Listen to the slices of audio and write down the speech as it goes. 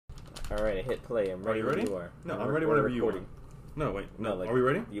All right, I hit play. I'm ready. Are you ready? You are. No, I'm ready whenever you are. No, wait. No, are we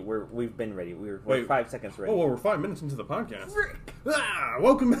ready? We've been ready. We're 5 seconds ready. Oh, well, we're 5 minutes into the podcast.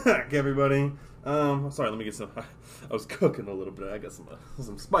 Welcome back, everybody. Sorry, let me get some. I was cooking a little bit. I got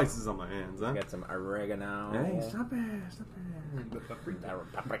some spices on my hands. Huh? I got some oregano. Hey, stop it.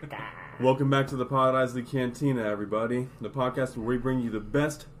 Welcome back to the Pod Eisley Cantina, everybody. The podcast where we bring you the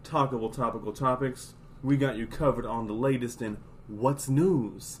best talkable topical topics. We got you covered on the latest in What's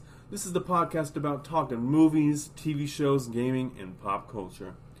News. This is the podcast about talking movies, TV shows, gaming, and pop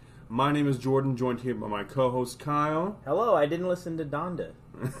culture. My name is Jordan, joined here by my co-host Kyle. Hello, I didn't listen to Donda.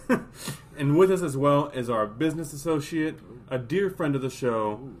 And with us as well is our business associate, a dear friend of the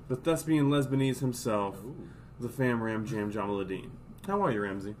show, the thespian lesbianese himself, the fam Ram Jam Jamaluddin. How are you,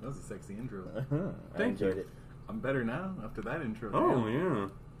 Ramsey? That was a sexy intro. I enjoyed it. I'm better now after that intro. Oh,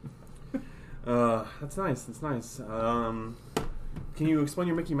 yeah. That's nice. That's nice. Can you explain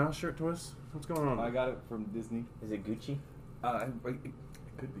your Mickey Mouse shirt to us? What's going on? I got it from Disney. Is it Gucci? It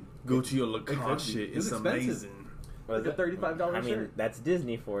could be. Gucci or Lacoste shit. It's It's expensive. amazing. Like a $35 shirt. I mean, that's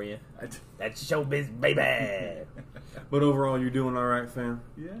Disney for you. That's showbiz, baby. But overall, you're doing all right, fam?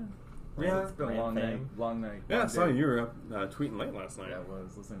 Yeah. Yeah. It's been a long night. Long night. Yeah, I Long saw day. you were up tweeting late last night. Yeah, I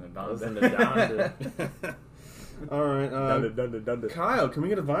was listening to Donda. Listen to Donda. All right. Donda. Kyle, can we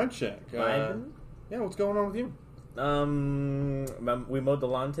get a vibe check? Vibing? Yeah, what's going on with you? We mowed the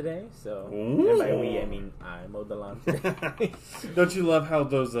lawn today, so Ooh. and by we I mean I mowed the lawn today. Don't you love how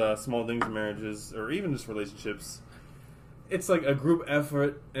those small things in marriages, or even just relationships, it's like a group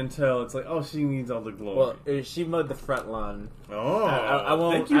effort until it's like, oh, she needs all the glory. Well, she mowed the front lawn. Oh, I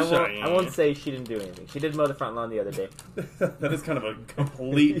won't. thank you, I won't say she didn't do anything. She did mow the front lawn the other day. That is kind of a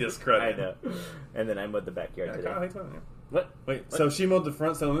complete discredit. I know. And then I mowed the backyard today. Kyle hates my name. What? Wait, so she mowed the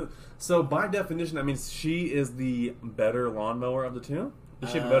front. So by definition, that means she is the better lawnmower of the two?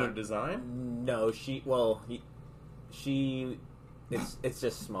 Does she have a better design? No, she. It's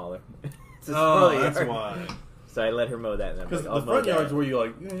just smaller. It's a Oh, smaller that's yard. why. So I let her mow that. Because the front yard's where you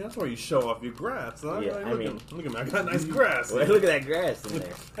like, yeah, that's where you show off your grass. Huh? Yeah, Like, I mean, look at me, I got nice grass. Well, look at that grass in there.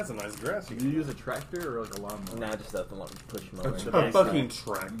 That's a nice grass. Do you use a tractor or like a lawnmower? Nah, just a push mower. in the A back. fucking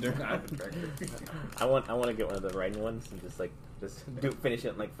tractor. I have a tractor. I want to get one of the riding ones and just finish it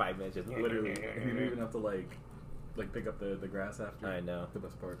in like 5 minutes. Just Literally. And you don't even have to like pick up the grass after. I know. The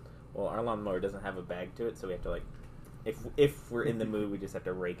best part. Well, our lawnmower doesn't have a bag to it, so we have to if we're in the mood, we just have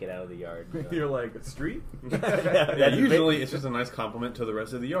to rake it out of the yard. You know? You're like, street? Yeah, usually it's just a nice compliment to the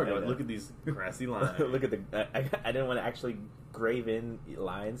rest of the yard. I Like, know. look at these grassy lines. Look at the. I didn't want to actually grave in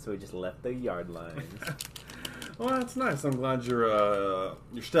lines, so we just left the yard lines. Well, that's nice. I'm glad you're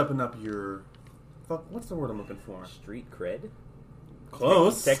stepping up your. What's the word I'm looking for? Street cred.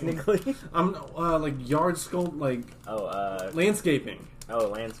 Close. Technically. I'm like yard sculpt, like landscaping. Oh,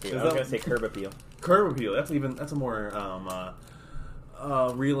 landscape. Is I was that- gonna say curb appeal. Curb appeal. That's a more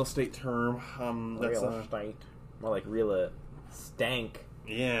real estate term. That's Real estate. More like real stank.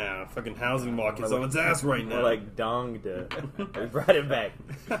 yeah, fucking housing market's on its ass right now. More like donged. We brought it back.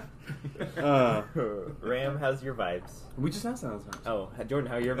 Ram, how's your vibes? We just asked that. Oh, Jordan,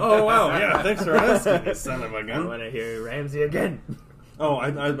 how are your vibes? Oh wow, yeah. Thanks for asking, you son of a I gun. want to hear Ramsey again. Oh,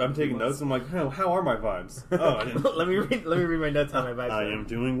 I'm taking notes. I'm like, how are my vibes? Oh, I didn't. let me read my notes on my vibes. I am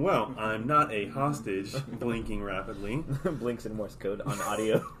doing well. I'm not a hostage, blinking rapidly. Blinks in Morse code on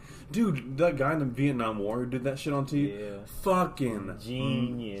audio. Dude, that guy in the Vietnam War who did that shit on TV, Yeah. fucking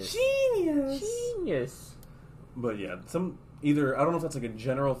Genius. Genius. But yeah, either I don't know if that's like a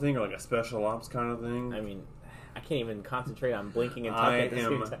general thing or like a special ops kind of thing. I mean, I can't even concentrate on blinking and I talking at the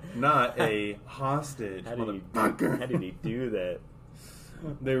same am time. not a hostage, How did motherfucker. he do that?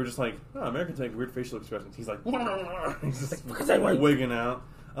 They were just like, oh, Americans take weird facial expressions. He's like, he's just Because I like- wigging out.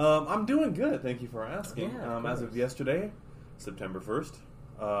 I'm doing good. Thank you for asking. Yeah, of As of course. yesterday, September 1st.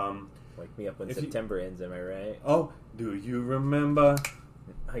 Wake me up when If you- September ends, am I right? Oh, do you remember?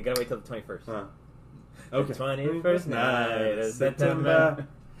 I gotta wait till the 21st. Huh. The Okay. 21st night of September.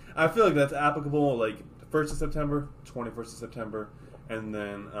 I feel like that's applicable like the 1st of September, 21st of September, and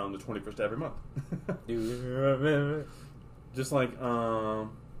then the 21st every month. Do you remember? Just like, oh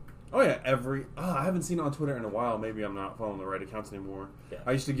yeah, I haven't seen it on Twitter in a while. Maybe I'm not following the right accounts anymore. Yeah.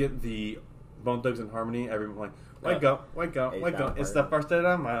 I used to get the Bone Thugs and Harmony. Everyone like, wake up, wake up, It's wake not up. It's part the of first of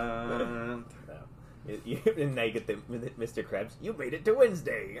the month. And now you get the Mr. Krabs. You made it to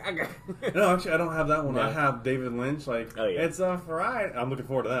Wednesday. No, actually, I don't have that one. No. I have David Lynch. Like, Oh, yeah. it's a Friday. I'm looking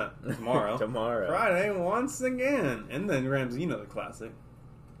forward to that tomorrow. Tomorrow. Friday once again, and then Ramsey, you know the classic.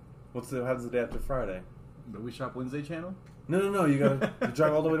 How does the day after Friday? The We Shop Wednesday channel? No. You gotta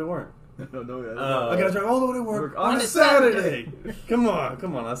drive all the way to work. No. I gotta drive all the way to work on a Saturday. Come on.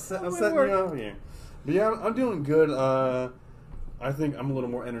 I'll set me off here. But yeah, I'm doing good. I think I'm a little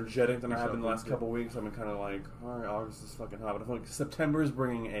more energetic than I have in the last couple of weeks. I've been kind of like, all right, August is fucking hot, but I feel like September is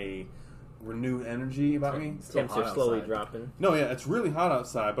bringing a renewed energy about me. Temps are slowly dropping. No, yeah, it's really hot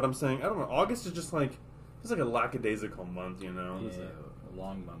outside, but I'm saying, I don't know, August is just like, it's like a lackadaisical month, you know? It's a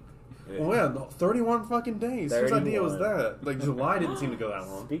long month. Well, yeah, 31 fucking days. 31. Whose idea was that? Like, July didn't seem to go that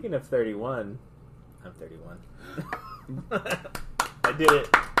long. Speaking of 31, I'm 31. I did it.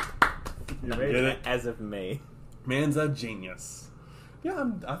 You did it. As of May. Man's a genius.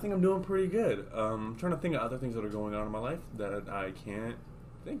 Yeah, I think I'm doing pretty good. I'm trying to think of other things that are going on in my life that I can't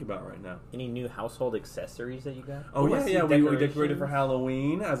think about right now. Any new household accessories that you got? Oh, yeah, we decorated for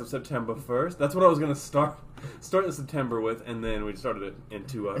Halloween as of September 1st. That's what I was going to start in September with, and then we started it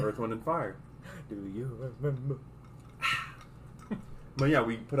into Earth, Wind, and Fire. Do you remember? But yeah,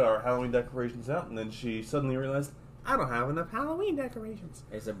 we put our Halloween decorations out, and then she suddenly realized, I don't have enough Halloween decorations.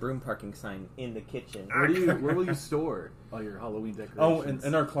 There's a broom parking sign in the kitchen. Where will you store all your Halloween decorations? Oh,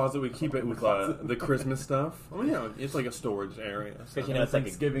 in our closet, we keep it with the Christmas stuff. Oh yeah, it's like a storage area. Because you know it's like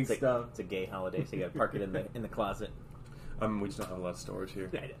Thanksgiving stuff. It's a gay holiday, so you gotta park it in the closet. We just don't have a lot of storage here.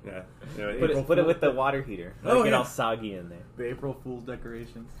 Yeah. Yeah. Put it with the water heater. Oh, Get yeah. all soggy in there. The April Fool's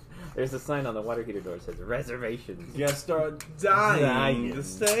decorations. There's a sign on the water heater door that says reservations. You gotta start dying to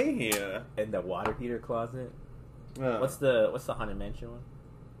stay here. In the water heater closet. Uh, What's the Haunted Mansion one?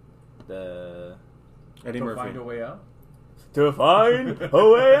 The Eddie To Murphy. find a way out? To find a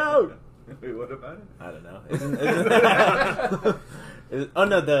way out. Wait, what about it? I don't know.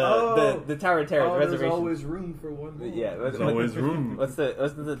 The Tower of Terror. The There's reservation. always room for one more. Yeah, There's always room. What's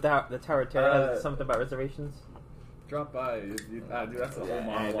the Tower of Terror? Has something about reservations? Drop by. Dude, that's a whole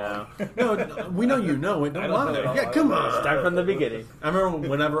I monologue. No, we know you know it. I Don't don't know. lie. Yeah, come on. Start from the beginning. I remember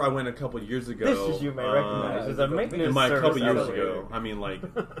whenever I went a couple years ago. This is you may recognize as a maintenance in my service couple years elevator. ago. I mean, like,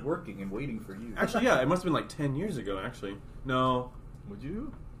 Working and waiting for you. actually, yeah, it must have been like 10 years ago. Actually, no, Would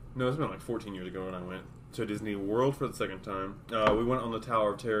you? it's been like 14 years ago when I went to Disney World for the second time. We went on the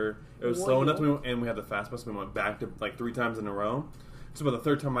Tower of Terror. It was slow enough, and we had the fast pass. We went back to like 3 times in a row. So by the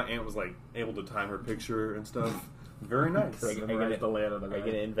third time, my aunt was like able to time her picture and stuff. Very nice. Are you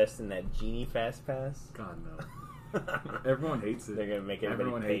gonna invest in that Genie Fast Pass? God, no. Everyone hates it. They're gonna make everybody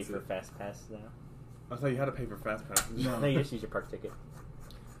Everyone pay hates for it. Fast Pass now. I thought you had to pay for fast passes. No. No, you just use your park ticket.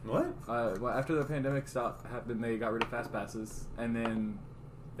 What? Well, after the pandemic stopped happened, they got rid of fast passes, and then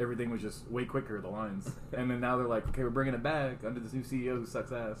everything was just way quicker, the lines. And then now they're like, okay, we're bringing it back under this new CEO who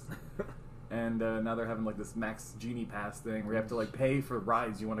sucks ass. And now they're having like this Max Genie Pass thing where you have to like pay for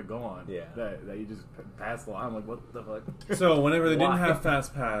rides you want to go on. Yeah. That you just pass the line. I'm like, what the fuck? So whenever they didn't Why? have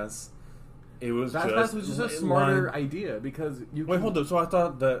fast pass, it was Fast Pass was just a smarter idea because you. Wait, hold up. So I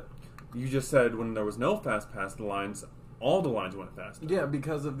thought that you just said when there was no fast pass, all the lines went fast. Yeah,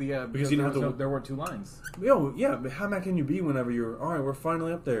 because of the because you didn't have to. there were 2 lines. Yo, yeah, but how mad can you be whenever you're all right? We're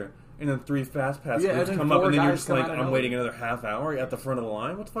finally up there, and then 3 fast pass Yeah, groups and then come up, 4 and then you're guys just come like, out of I'm nowhere. waiting another half hour at the front of the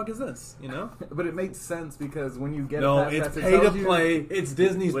line. What the fuck is this? You know? But it makes sense because when you get No, a fast it's pass, it pay to tells you- play. It's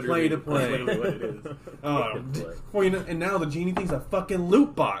Disney's play to play. Literally what it is. Oh, Pay to play. well, you know, and now the Genie thing's a fucking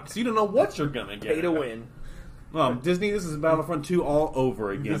loot box. You don't know what you're gonna get. Pay to win. Disney, this is Battlefront 2 all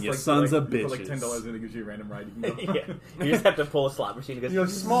over again. Just You like- sons like- of you bitches. put like $10 and it gives you a random ride. You can go. Yeah, you just have to pull a slot machine. And You're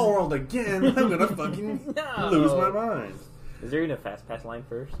go, like, small world again. I'm gonna fucking No. lose my mind. Is there even a fast pass line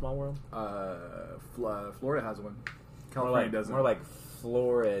for Small World? Florida has one. More California like, doesn't. more like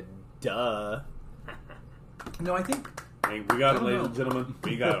Florida. No, I think. Hey, we got I it, don't ladies know. and gentlemen.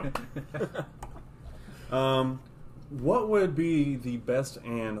 We got it. What would be the best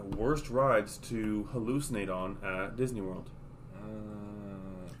and worst rides to hallucinate on at Disney World?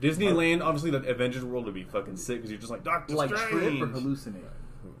 Disneyland, obviously, the Avengers World would be fucking sick because you're just like Doctor Like Strange. trip or hallucinate.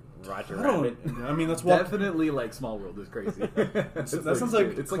 Roger I Rabbit. don't. I mean, that's what. Definitely like Small World is crazy. That sounds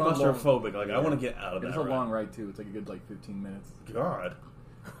like it's like a long- claustrophobic. Like I want to get out of that. It's a ride. long ride too. It's like a good like 15 minutes. God.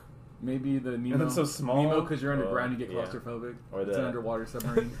 Maybe the Nemo. And it's so small. Nemo because you're underground, you get Yeah. claustrophobic. Or It's the- an underwater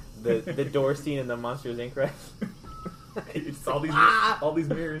submarine. The door scene in the Monsters Inc. ride. It's all these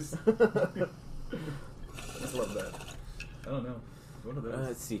mirrors. I just love that. I don't know. One of those.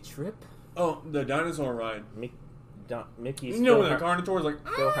 Let's see, Trip. Oh, the dinosaur ride. Mickey's You know when the Carnotaur is like,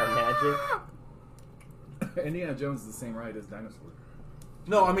 Still Her Magic. Indiana Jones is the same ride as Dinosaur.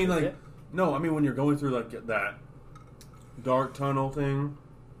 No, I mean Is like, it? no, I mean when you're going through like that dark tunnel thing,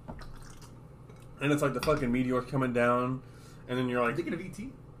 and it's like the fucking meteor coming down, and then you're like, Thinking of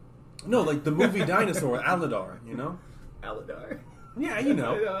E.T.? no, like the movie Dinosaur, Aladar, you know? Aladar. Yeah, you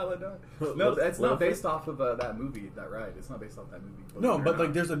know. No, it's not based off of that movie, that ride. It's not based off that movie. No, but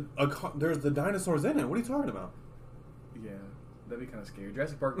like there's there's the dinosaurs in it. What are you talking about? Yeah, that'd be kind of scary.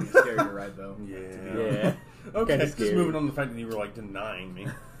 Jurassic Park would be a scarier ride, though. Yeah. Okay, Kinda just scary. moving on to the fact that you were like denying me.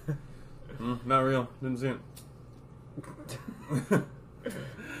 Not real. Didn't see it.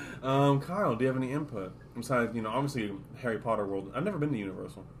 Kyle, do you have any input? Besides, obviously Harry Potter world. I've never been to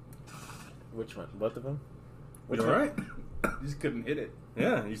Universal. Which one? Both of them? You alright? You just couldn't hit it.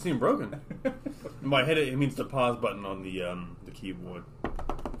 Yeah, you seem broken. And by hit it means the pause button on the keyboard.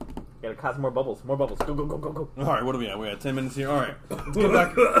 Gotta cause more bubbles. More bubbles. Go, go, go, go, go. Alright, what are we at? We're at 10 minutes here. Alright, let's get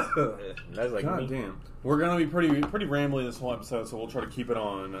back. That's like God me. damn. We're going to be pretty rambly this whole episode, so we'll try to keep it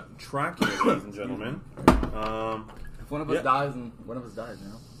on track here, ladies and gentlemen. If one of us dies, and one of us dies,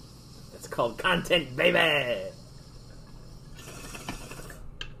 It's called content, baby!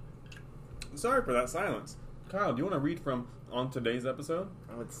 Sorry for that silence. Kyle, do you want to read from on today's episode?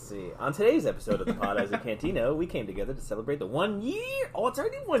 Let's see. On today's episode of the Pod Eisley Cantina, we came together to celebrate the 1 year. Oh, it's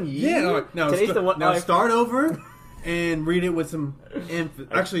already 1 year. Yeah. Right. Now, Today's the one. Now start over and read it with some emphasis.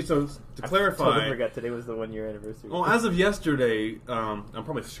 Actually, so to I clarify, totally forgot today was the 1 year anniversary. well, as of yesterday, I'm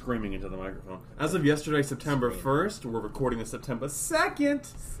probably screaming into the microphone. As of yesterday, September 1st, we're recording this September 2nd.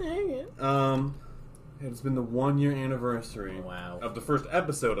 Sing it. It's been the 1 year anniversary of the first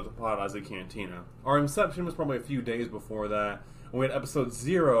episode of the Pod Eisley Cantina. Our inception was probably a few days before that. And we had episode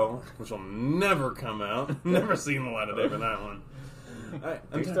 0, which will never come out. Never seen the light of day for that one.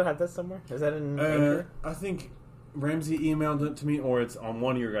 Do you still have that somewhere? Is that in Anchor? I think Ramsey emailed it to me, or it's on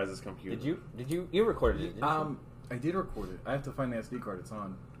one of your guys' computers. Did you recorded it? Didn't you? I did record it. I have to find the SD card it's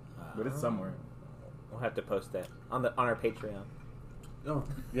on, but it's somewhere. We'll have to post that on our Patreon. Oh,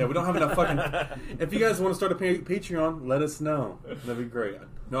 yeah, we don't have enough fucking... If you guys want to start a Patreon, let us know. That'd be great.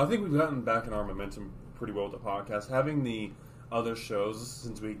 No, I think we've gotten back in our momentum pretty well with the podcast. Having the other shows,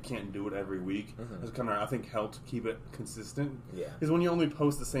 since we can't do it every week, has kind of, I think, helped keep it consistent. Yeah. Because when you only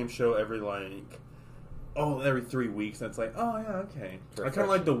post the same show every 3 weeks, that's like, oh, yeah, okay. I kind of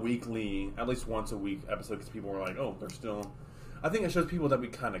like the weekly, at least once a week episode, because people were like, oh, they're still... I think it shows people that we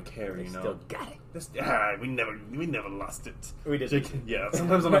kind of care, Still got it. We never lost it. We did. Yeah,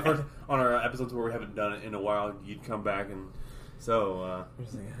 sometimes on our episodes where we haven't done it in a while, you'd come back and so.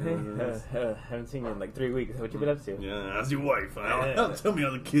 Haven't seen you in like 3 weeks. What you been up to? Yeah, how's your wife? Tell me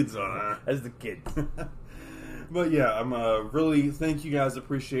how the kids are. As the kids. But yeah, I'm really thank you guys.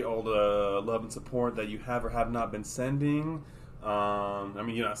 Appreciate all the love and support that you have or have not been sending. I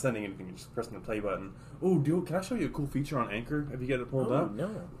mean, you're not sending anything; you're just pressing the play button. Oh, dude, can I show you a cool feature on Anchor if you get it pulled up? No.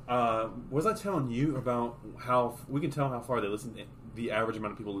 Was I telling you about how we can tell how far they listen? The average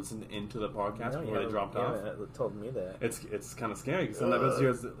amount of people listen into the podcast before they dropped off. Yeah, told me that. It's kind of scary. Some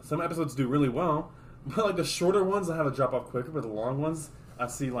episodes do really well, but like the shorter ones, I have a drop off quicker. But the long ones, I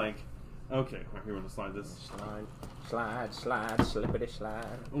see like, okay, here we're gonna slide this. Slide, slippity slide.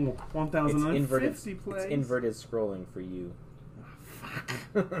 Oh, 1,050 plays. It's inverted scrolling for you.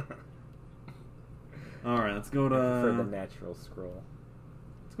 All right, let's go to. For the natural scroll.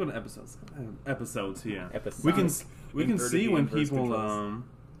 Let's go to episodes. Episodes here. Episodes. We can see when people.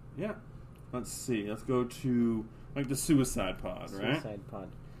 Yeah. Let's see. Let's go to like the Suicide Pod, right? Suicide Pod.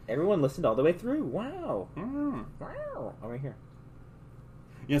 Everyone listened all the way through. Wow. Mm. Wow. Oh, right here.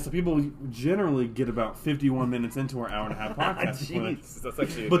 Yeah, so people generally get about 51 minutes into our hour and a half podcast. Jeez, that's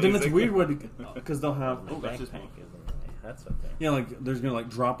actually. But then it's weird because they'll have. Oh, that's just. That's what. Yeah, like there's gonna like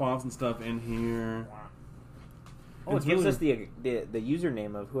drop offs and stuff in here. Oh, it gives us the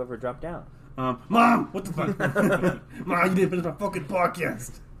username of whoever dropped out. Mom, what the fuck? Mom, you didn't finish my fucking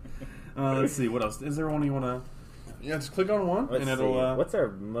podcast. Let's see, what else? Is there one you want to... Yeah, just click on one, and it'll... What's our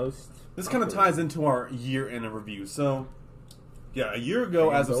most... This kind of ties into our year in a review. So, yeah, a year ago,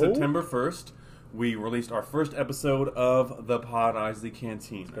 as of September 1st, we released our first episode of the Pod Eisley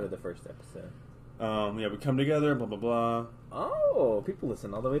Cantina. Let's go to the first episode. Yeah, we come together, blah, blah, blah. Oh, people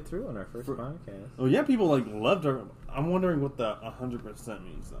listen all the way through on our first podcast. Oh, yeah, people, like, loved our... I'm wondering what the 100%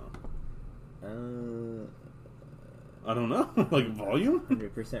 means, though. I don't know. Like, volume?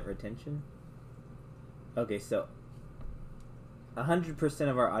 100% retention? Okay, so... 100%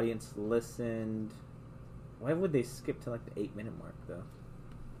 of our audience listened... Why would they skip to, like, the 8-minute mark, though?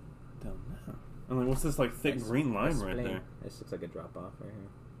 Don't know. I'm like, what's this, like, thick green line right there? This looks like a drop-off right here.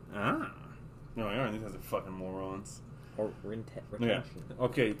 Ah. No, these guys are fucking morons. Or retention. Yeah.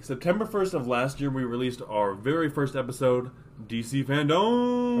 Okay, September 1st of last year, we released our very first episode, DC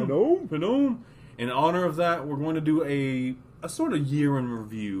Fandom. In honor of that, we're going to do a sort of year in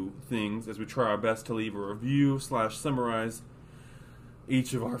review things as we try our best to leave a review / summarize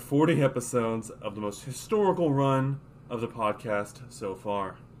each of our 40 episodes of the most historical run of the podcast so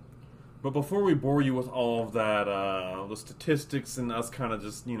far. But before we bore you with all of that, the statistics and us kind of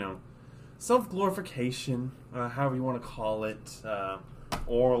just, self-glorification, however you want to call it,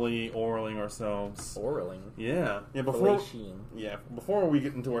 oraling ourselves. Oraling? Yeah. Before we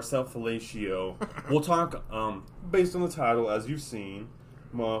get into our self-fellatio, we'll talk, based on the title, as you've seen,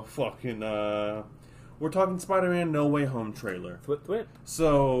 we're talking Spider-Man No Way Home trailer. Twip.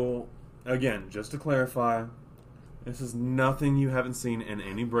 So, again, just to clarify, this is nothing you haven't seen in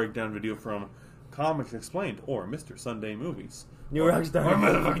any breakdown video from Comics Explained or Mr. Sunday Movies. New Rockstar. Or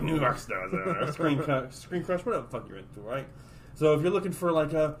motherfucking New Rockstars. Screen Crush, whatever the fuck you're into, right? So if you're looking for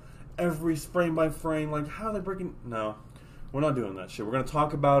like every frame by frame, like how they're breaking... No, we're not doing that shit. We're going to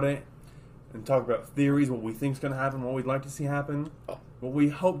talk about it and talk about theories, what we think's going to happen, what we'd like to see happen, what we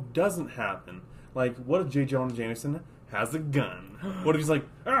hope doesn't happen. Like, what if J. Jonah Jameson has a gun? What if he's like,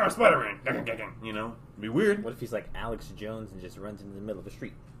 Spider-Man, it'd be weird. What if he's like Alex Jones and just runs into the middle of the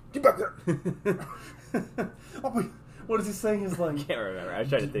street? Get back there! What is he saying? He's like... I can't remember. I was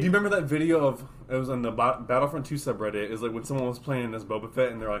trying to think. Do you remember that video of... It was on the Battlefront 2 subreddit. It was like when someone was playing as Boba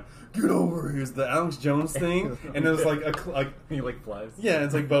Fett and they're like, get over here. It's the Alex Jones thing. And it was like... He like flies. Yeah,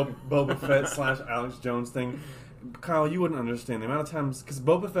 it's like Boba Fett / Alex Jones thing. Kyle, you wouldn't understand the amount of times... Because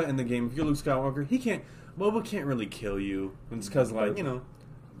Boba Fett in the game, if you're Luke Skywalker, Boba can't really kill you. It's because, like,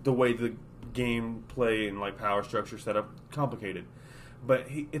 the way the gameplay and, like, power structure set up, complicated. But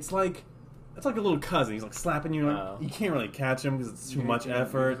it's like a little cousin. He's, like, slapping you. You can't really catch him because it's too much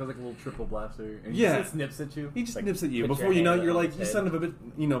effort. He has, like, a little triple blaster. And he just snips at you. He just like, snips at you. Before you know it, you're like, you son of a bitch.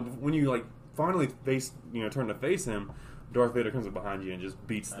 When you, like, finally turn to face him, Darth Vader comes up behind you and just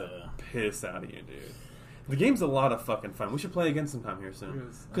beats the piss out of you, dude. The game's a lot of fucking fun. We should play again sometime here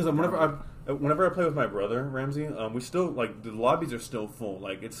soon. Because whenever I play with my brother Ramsey, we still like the lobbies are still full.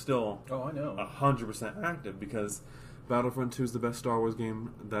 Like it's still 100% active because Battlefront 2 is the best Star Wars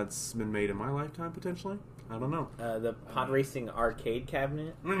game that's been made in my lifetime potentially. I don't know. The pod racing arcade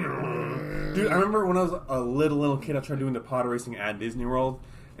cabinet. Dude, I remember when I was a little kid, I tried doing the pod racing at Disney World,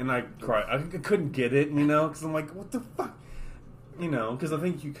 and I cried. I couldn't get it, because I'm like, what the fuck, because I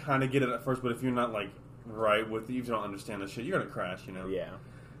think you kind of get it at first, but if you're not like right with it, if you don't understand the shit, you're gonna crash, Yeah.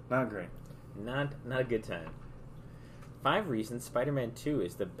 Not great. Not a good time. 5 reasons Spider-Man 2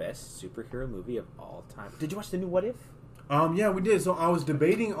 is the best superhero movie of all time. Did you watch the new What If? Yeah, we did. So I was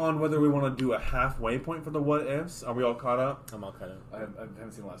debating on whether we want to do a halfway point for the what ifs. Are we all caught up? I'm all caught up. I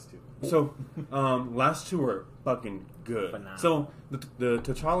haven't seen the last 2. So, last 2 are fucking good. Phenomenal. So the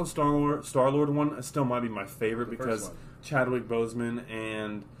T'Challa Star-Lord one still might be my favorite because Chadwick Boseman,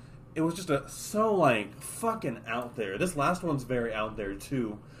 and it was just so like fucking out there. This last one's very out there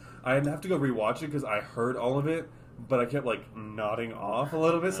too. I'd have to go rewatch it because I heard all of it, but I kept like nodding off a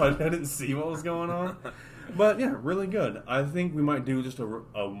little bit, so I didn't see what was going on. But yeah, really good. I think we might do just a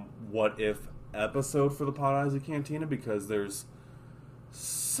what if episode for the Pod Eisley Cantina because there's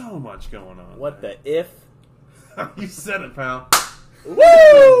so much going on. What the if? You said it, pal.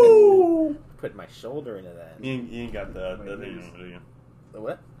 Woo! Put my shoulder into that. You ain't got the thing, do you? The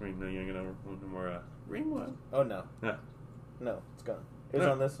what? I mean, no, you ain't got no more ring one. Oh no. Yeah. No, it's gone. It was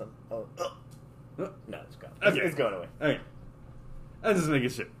on this one. Oh. No, it's gone. Okay. It's going away. Okay. I'm just making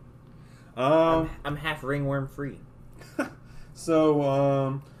shit. I'm half ringworm free.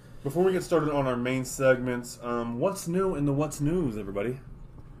 So, before we get started on our main segments, what's new in the What's News, everybody?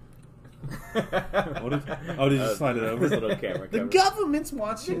 Did you slide it over? This little camera The cover. government's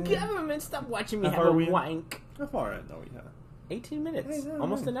watching. The government, stop watching me How have far a are we in? wank. How far in? No, we have. 18 minutes. Hey, no,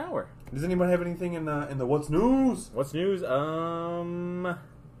 Almost no. an hour. Does anybody have anything in the What's News? What's news? No.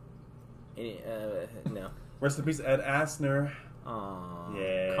 Rest in peace, Ed Asner. Aw.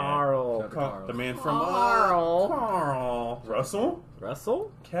 Yeah. Carl. Carl. The man from Carl. Carl.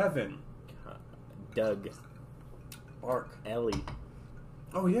 Russell? Kevin. Doug. Bark. Ellie.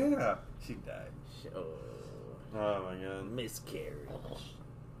 Oh yeah, she died. Oh, Oh my god. miscarriage.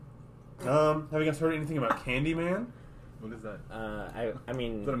 Have you guys heard anything about Candyman? What is that? I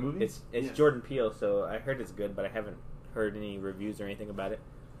mean, Is that a movie? It's Yes. Jordan Peele, so I heard it's good, but I haven't heard any reviews or anything about it.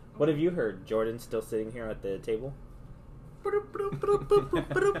 What have you heard? Jordan's still sitting here at the table? I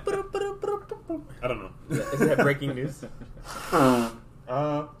don't know. Is that breaking news?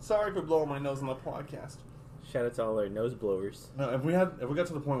 Sorry for blowing my nose on the podcast. Shout out to all our nose blowers. No, if we got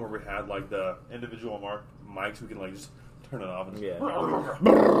to the point where we had like the individual mics, we can like just turn it off and just,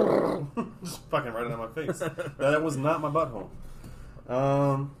 just fucking right in my face. That was not my butthole.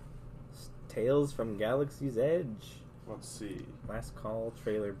 Tales from Galaxy's Edge. Let's see. Last Call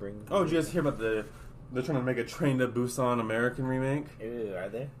trailer brings. Oh, did you guys hear about the They're trying to make a Train to Busan American remake. Ew, are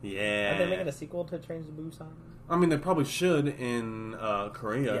they? Yeah. Are they making a sequel to Train to Busan? I mean, they probably should in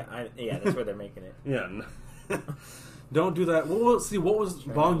Korea. Yeah, that's where they're making it. Yeah. Don't do that. Well, let's see. What was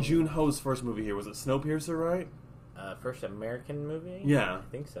Bong Joon-ho's first movie here? Was it Snowpiercer, right? First American movie? Yeah. I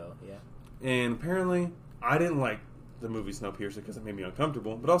think so, yeah. And apparently, I didn't like the movie Snowpiercer because it made me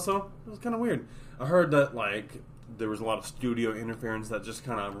uncomfortable. But also, it was kind of weird. I heard that, like, there was a lot of studio interference that just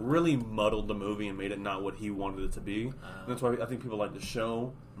kind of really muddled the movie and made it not what he wanted it to be. And that's why I think people like the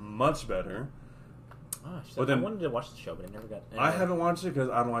show much better. Oh, but then, I wanted to watch the show, but I never got. I haven't watched it because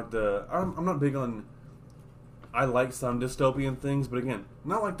I don't like the. I'm not big on. I like some dystopian things, but again,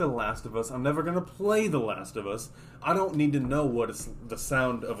 not like The Last of Us. I'm never gonna play The Last of Us. I don't need to know what the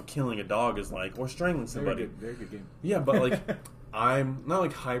sound of killing a dog is like or strangling somebody. Very good game. Yeah, but like, I'm not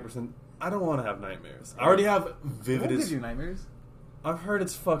like hyper. I don't want to have nightmares. I already have vivid. What gives you nightmares? I've heard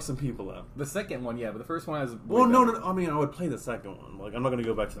it's fucked some people up. The second one, yeah, but the first one has. Well, no. I mean, I would play the second one. Like, I'm not gonna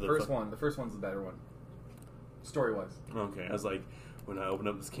go back to the first one. The first one's the better one. Story wise. Okay, I was like, when I open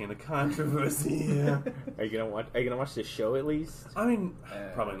up this can of controversy. Are you gonna watch the show at least? I mean,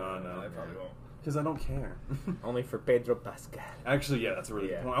 probably not. No, I probably won't. because I don't care. Only for Pedro Pascal. Actually, yeah, that's a really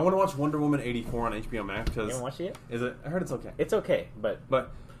good point. I want to watch Wonder Woman 84 on HBO Max because You haven't watched it yet? is it? I heard it's okay. It's okay, but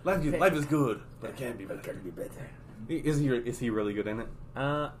Life is good, but it can be better. It can be better. Is he really good in it?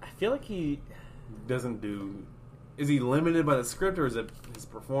 I feel like he. Doesn't do. Is he limited by the script, or is it his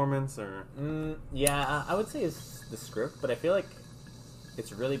performance, or? Yeah, I would say it's the script, but I feel like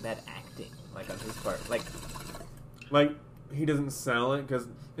it's really bad acting, like on his part. Like he doesn't sell it because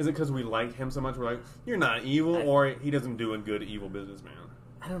is it because we like him so much? We're like, you're not evil, or he doesn't do a good evil businessman.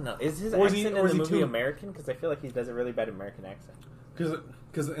 I don't know. Is his Or is accent he- in or is the he movie too- American? Because I feel like he does a really bad American accent.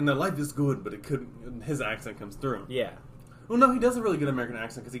 Because in the life is good, but it could his accent comes through. Yeah. Well, no, he does a really good American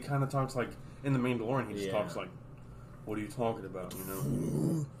accent because he kind of talks like in the Mandalorian. He just Yeah. talks like, "What are you talking about?" You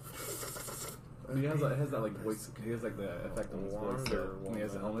know. He has that like voice. He has like the effect on his voice when he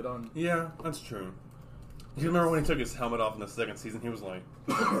has the helmet on. Yeah, that's true. You remember when he took his helmet off in the second season? He was like,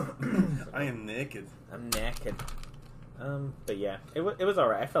 "I am naked." I'm naked. But yeah, it was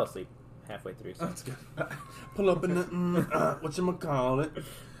alright. I fell asleep halfway through. So. That's good. Pull up in the whatchamacallit.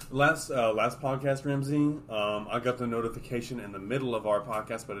 Last podcast, Ramsey, I got the notification in the middle of our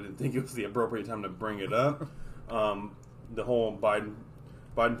podcast, but I didn't think it was the appropriate time to bring it up. The whole Biden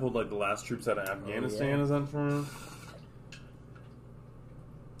pulled like the last troops out of Afghanistan. Is that true?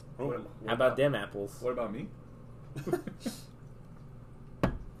 How about them apples? What about me?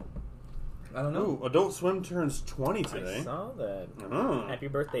 I don't know. Ooh, Adult Swim turns 20 today. I saw that. Oh. Happy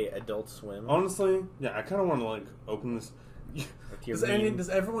birthday, Adult Swim. Honestly, yeah, I kind of want to like open this. Does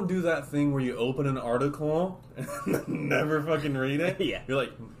everyone do that thing where you open an article and never fucking read it? Yeah. You're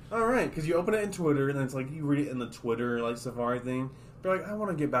like, all right, because you open it in Twitter and then it's like you read it in the Twitter like Safari thing. You're like, I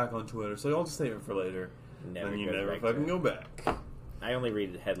want to get back on Twitter, so I'll just save it for later. Never and you goes never back fucking to go it. back. I only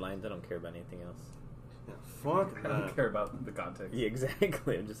read headlines. I don't care about anything else. Yeah, fuck I that. don't care about the context. Yeah,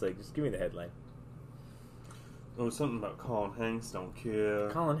 exactly. I'm just like, just give me the headline. Oh, something about Colin Hanks. Don't care.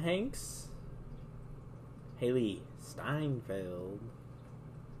 Colin Hanks. Haley Steinfeld.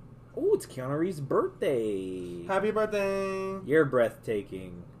 Oh, it's Keanu Reeves' birthday. Happy birthday! You're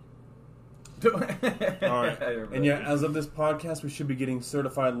breathtaking. All right, and yeah, as of this podcast, we should be getting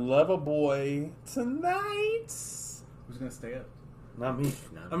certified Level Boy tonight. Who's gonna stay up? Not me.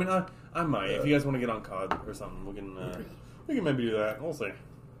 No. I mean, I might. If you guys want to get on COD or something, we can maybe do that. We'll see.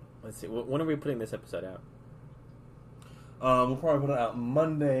 Let's see. When are we putting this episode out? We'll probably put it out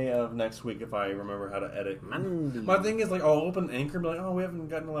Monday of next week if I remember how to edit. Monday. My thing is, like, I'll open Anchor and be like, oh, we haven't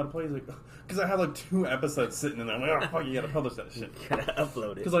gotten a lot of plays. Like, because I have, like, 2 episodes sitting in there. I'm like, oh, fuck, you gotta publish that shit. Gotta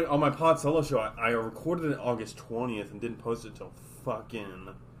upload it. Because, like, on my Pod Solo show, I recorded it August 20th and didn't post it until fucking,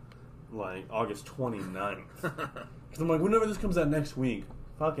 like, August 29th. Because I'm like, whenever this comes out next week,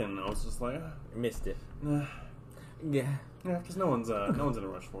 fucking, I was just like, Missed it. nah. Yeah. Yeah, because no one's in a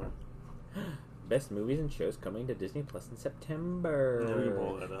rush for it. Best movies and shows coming to Disney Plus in September. Yeah, we can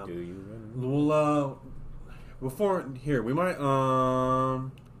pull that up. Do you remember? Well, before here, we might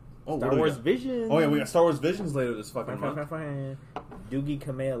Star Wars Visions. Oh yeah, we got Star Wars Visions later this fucking month. Doogie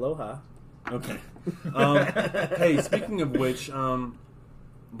Kamealoha. Okay. Hey, speaking of which,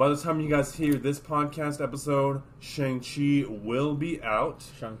 by the time you guys hear this podcast episode, Shang-Chi will be out.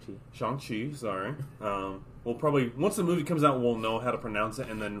 Shang-Chi, sorry. We'll probably, once the movie comes out, we'll know how to pronounce it,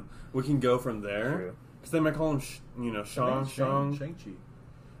 and then we can go from there. Because they might call him, Shang-Chi.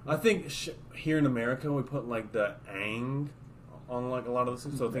 I think here in America, we put, like, the ang on, like, a lot of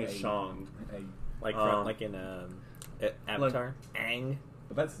this, so I think it's Shang. Like in Avatar? Like, Aang.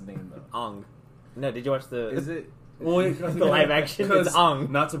 But that's his name, though. Ong. No, did you watch the? Is it? Well, the live action? It's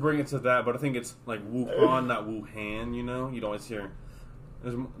Ong. Not to bring it to that, but I think it's like Wuhan, not Wuhan. You know, you'd always hear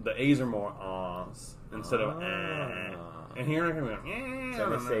the A's are more ahs instead of eh. And here I can go.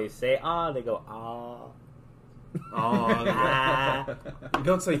 So they say they go Oh, you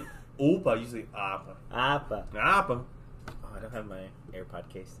don't say Opa, you say Appa. Appa. Appa. Oh, I don't have my AirPod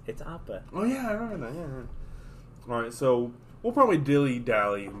case. It's Appa. Oh yeah, I remember that. Yeah. All right, so we'll probably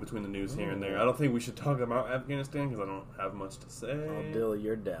dilly-dally in between the news here and there. I don't think we should talk about Afghanistan because I don't have much to say. I'll dilly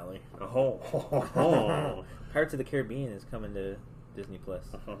your dally. Oh. Pirates of the Caribbean is coming to Disney Plus.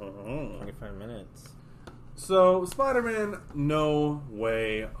 25 minutes. So, Spider-Man, No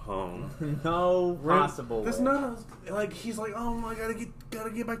Way Home. No possible. There's way. not a, like, he's like, oh, I gotta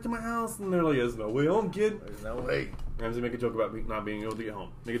get back to my house. And there really is no way home, kid. There's no way. Ramsey, make a joke about not being able to get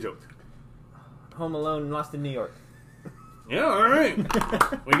home. Make a joke. Home Alone, Lost in New York. Yeah, all right.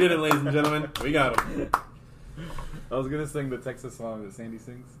 We did it, ladies and gentlemen. We got him. I was gonna sing the Texas song that Sandy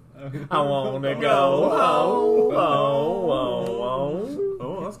sings. I wanna go home.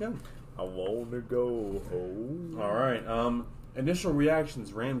 Oh, that's good. I wanna go home. All right. Initial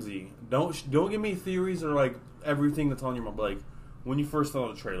reactions, Ramsey. Don't give me theories or like everything that's on your mind. Like when you first saw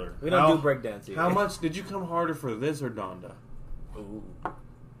the trailer. We don't do breakdowns here. How much did you come harder for this or Donda? Ooh.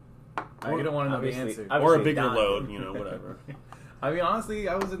 I don't want to know the Obviously- answer. Or a bigger Donda. load, whatever. I mean, honestly,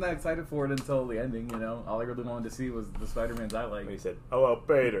 I wasn't that excited for it until the ending. All I really wanted to see was the Spider-Mans I like. He said, "Hello,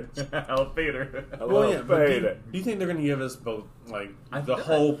 Peter." Hello, Peter. Well, yeah, but do Peter. you think they're going to give us both, like, I the think-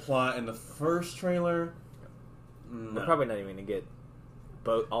 whole plot in the first trailer? No. We're probably not even gonna get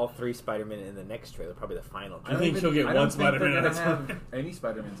all three Spider-Men in the next trailer. Probably the final. I think he'll get I one don't think they're Spider-Man gonna at a have time. any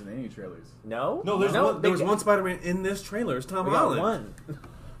Spider-Mans in any trailers. No, No, there was one Spider-Man in this trailer. It's Tom We got Holland. one.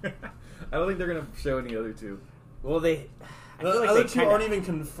 I don't think they're gonna show any other two. Well, I The feel like other they two kinda- aren't even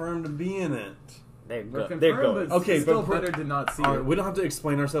confirmed to be in it. They're They're They're confirmed, going. but Okay, it's still but better to not see All it. right, we don't have to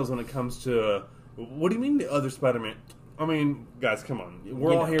explain ourselves when it comes to. What do you mean the other Spider-Man? I mean, guys, come on.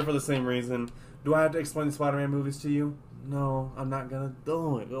 We're all here for the same reason. Do I have to explain the Spider-Man movies to you? No, I'm not gonna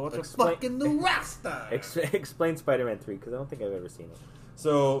do it. Go watch a fucking new rockstar. Explain Spider-Man 3 because I don't think I've ever seen it.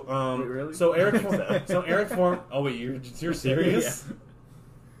 So, Wait, really? so Eric, Oh wait, you're serious?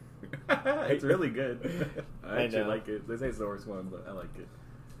 It's really good. I actually know. like it. They say it's the worst one, but I like it.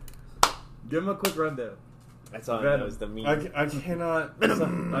 Give him a quick rundown. That's all I Venom. know is the meme. I cannot. I don't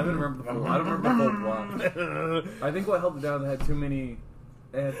remember the full. I don't remember the full plot. I think what held it down, they had too many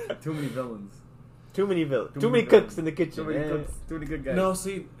villains. Too many villains. Too Too many many cooks villains. in the kitchen. Too many cooks. Too many good guys. No,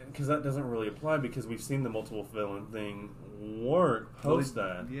 see, because that doesn't really apply because we've seen the multiple villain thing work post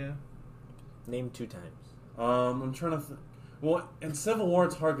that. Yeah. Name 2 times. I'm trying to. Well, in Civil War,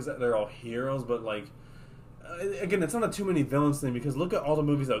 it's hard because they're all heroes, but like, again, it's not a too many villains thing because look at all the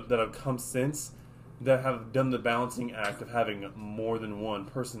movies that have come since that have done the balancing act of having more than one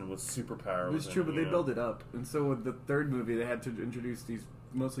person with superpowers. It's true, but they build it up. And so with the third movie, they had to introduce these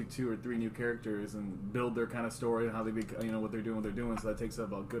mostly 2 or 3 new characters and build their kind of story and how they, what they're doing. So that takes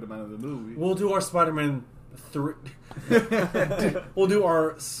up a good amount of the movie. We'll do our Spider-Man 3. We'll do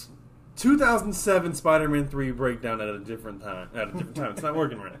our 2007 Spider-Man 3 breakdown at a different time. It's not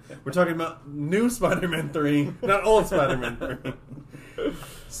working right. We're talking about new Spider-Man 3, not old Spider-Man 3.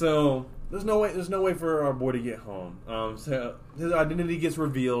 So there's no way for our boy to get home. So his identity gets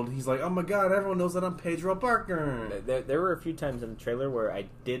revealed. He's like, "Oh my God, everyone knows that I'm Pedro Parker." There were a few times in the trailer where I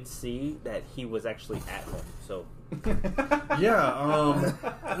did see that he was actually at home. So Yeah.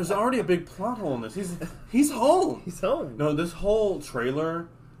 There's already a big plot hole in this. He's home. he's home. No, this whole trailer,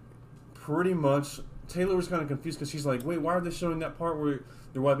 pretty much, Taylor was kind of confused because she's like, "Wait, why are they showing that part where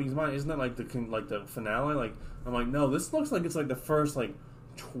they're wiping his mind? Isn't that like the finale?" Like, I'm like, "No, this looks like it's like the first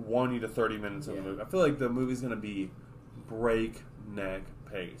 20 to 30 minutes of the movie." I feel like the movie's gonna be breakneck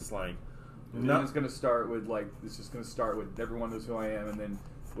pace. Like, It's going to start with it's just going to start with everyone knows who I am, and then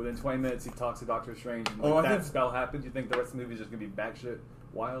within 20 minutes he talks to Doctor Strange, and I that think- spell happens. You think the rest of the movie is just going to be batshit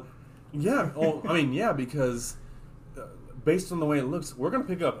wild? yeah. Oh, I mean, yeah, because based on the way it looks, we're gonna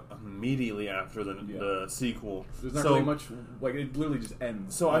pick up immediately after the sequel. There's not really much. It literally just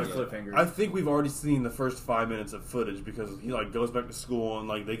ends. So on a cliffhanger. I think we've already seen the first 5 minutes of footage because he goes back to school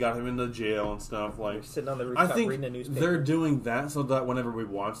and they got him into jail and stuff. You're sitting on the I rooftop think reading a newspaper. they're doing that so that whenever we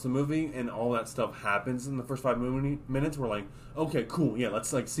watch the movie and all that stuff happens in the first 5 minutes, we're like, okay, cool, yeah, let's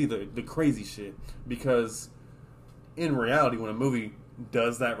see the crazy shit. Because in reality, when a movie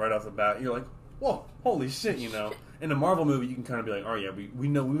does that right off the bat, you're like, whoa, holy shit, In a Marvel movie, you can kind of be like, oh yeah, we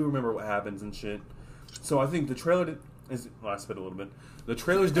know, we remember what happens and shit. So I think the trailer I spit a little bit. The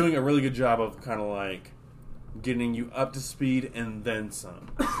trailer's doing a really good job of kind of getting you up to speed and then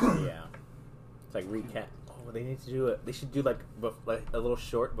some. Yeah. It's like recap. Oh, they need to do it. They should do like a little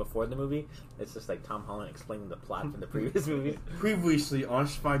short before the movie. It's just like Tom Holland explaining the plot from the previous movie. Previously on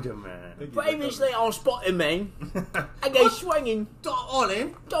Spider-Man. Previously on Spider-Man, I go swinging. Don't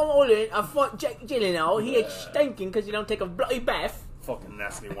I fought Jack Gyllenhaal. He is stinking because you don't take a bloody bath. Fucking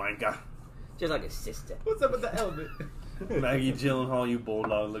nasty wanker. Just like his sister. What's up with the helmet? Maggie Gyllenhaal, you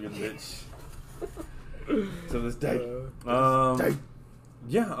bulldog looking bitch. To this day.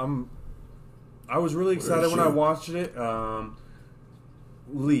 Yeah, I was really excited when I watched it.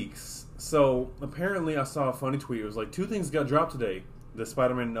 Leaks. So apparently, I saw a funny tweet. It was like 2 things got dropped today: the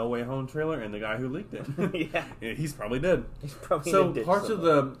Spider-Man No Way Home trailer and the guy who leaked it. Yeah, he's probably dead. He's probably so parts of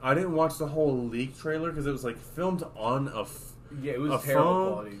the. I didn't watch the whole leak trailer because it was like filmed on it was terrible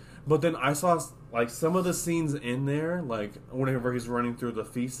phone. Quality. But then I saw like some of the scenes in there, like whenever he's running through the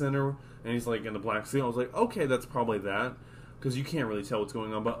feast center and he's like in the black suit. I was like, okay, that's probably that. Because you can't really tell what's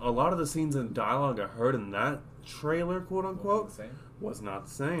going on. But a lot of the scenes and dialogue I heard in that trailer, quote unquote, was not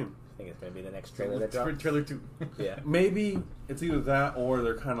the same. I think it's going to be the next trailer that drops. Trailer 2. Yeah. Maybe it's either that or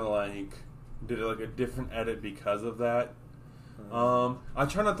they're kind of like, did it like a different edit because of that. I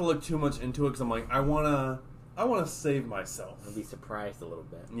try not to look too much into it because I'm like, I want to save myself. I'll be surprised a little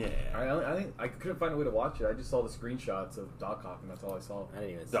bit. Yeah. I think I couldn't find a way to watch it. I just saw the screenshots of Doc Ock, and that's all I saw. I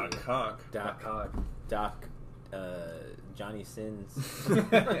didn't even see Doc it. Cock. Doc Johnny Sins.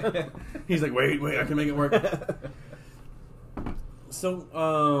 He's like, wait, I can make it work.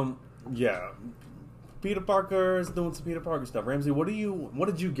 So, yeah, Peter Parker is doing some Peter Parker stuff. Ramsey, what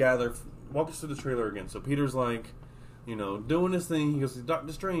did you gather? Walk us through the trailer again. So Peter's like, doing this thing. He goes,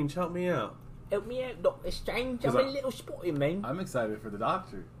 Dr. Strange, help me out. Help me out, Doctor Strange. I'm a little sporty man. I'm excited for the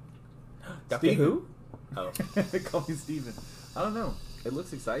Doctor. Doctor Steven. who? Oh, They call me Steven. I don't know. It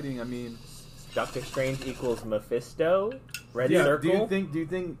looks exciting. I mean, Doctor Strange equals Mephisto. Red Circle. Do you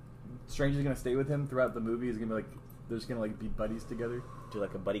think Strange is gonna stay with him throughout the movie? Is it gonna be like they're just gonna like be buddies together? Do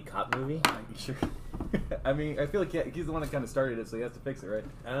like a buddy cop movie? Sure. I mean, I feel like he's the one that kind of started it, so he has to fix it, right?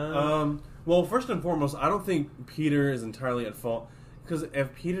 Well, first and foremost, I don't think Peter is entirely at fault. Because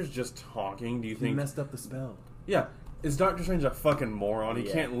if Peter's just talking, do you think... He messed up the spell. Yeah. Is Doctor Strange a fucking moron? He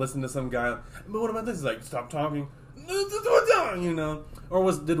Yeah. can't listen to some guy. But what about this? He's like, stop talking.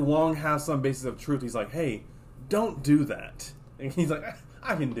 Or did Wong have some basis of truth? He's like, hey, don't do that. And he's like,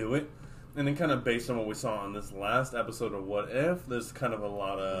 I can do it. And then kind of based on what we saw in this last episode of What If, there's kind of a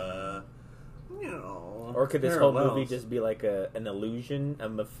lot of... Or could this whole parallels. movie just be like an illusion, a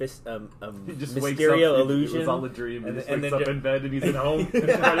He just Mysterio illusion? It was all a dream. And He just then wakes up in bed and he's at home.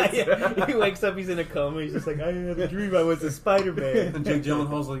 Yeah. He wakes up, he's in a coma. He's just like, I had a dream I was a Spider-Man. And Jake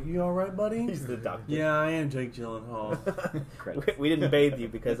Gyllenhaal's like, you alright, buddy? He's the doctor. Yeah, I am Jake Gyllenhaal. We didn't bathe you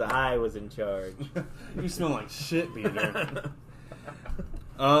because I was in charge. You smell like shit, Peter.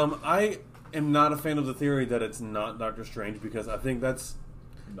 I am not a fan of the theory that it's not Doctor Strange because I think that's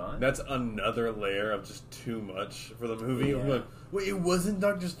another layer of just too much for the movie. Yeah. Like, wait, it wasn't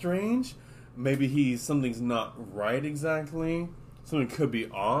Doctor Strange? Maybe something's not right exactly. Something could be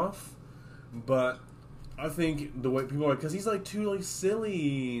off. But I think the way people are, because he's like too like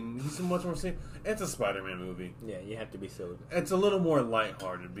silly. And he's so much more silly. It's a Spider-Man movie. Yeah, you have to be silly. It's a little more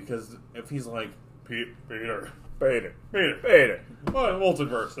lighthearted because if he's like Peter, Peter. what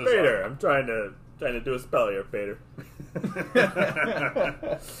multiverse? Peter, I'm trying to do a spell here, Peter.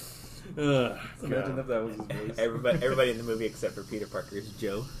 Imagine if that was his voice. Everybody in the movie except for Peter Parker is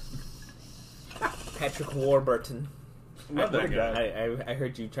Joe. Patrick Warburton. Love that guy. I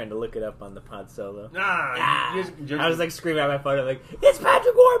heard you trying to look it up on the Pod Solo. I I was like screaming at my phone. I'm like, it's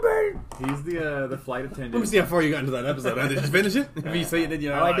Patrick Warburton. He's the flight attendant. Let me see how far you got into that episode. Did you finish it? If you say you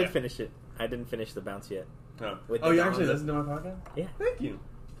did, I did finish it. I didn't finish the bounce yet. Oh, you actually listened to my podcast? Yeah. Thank you.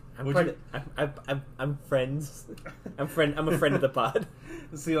 I'm friends. I'm a friend of the pod.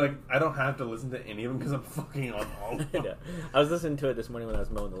 See, like, I don't have to listen to any of them because I'm fucking on all of them. I was listening to it this morning when I was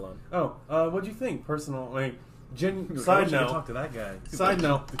mowing the lawn. Oh, what'd you think? Personal, like, I side wish I could note. talk to that guy. Side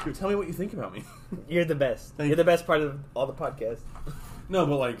note. Tell me what you think about me. You're the best. Thank You're the best part of all the podcasts. No,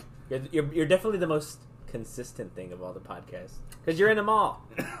 but like, You're definitely the most consistent thing of all the podcasts because you're in them all.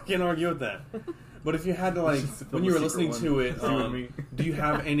 can't argue with that. But if you had to, like, when you were listening to it, do you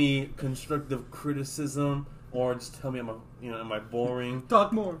have any constructive criticism, or just tell me, am I boring?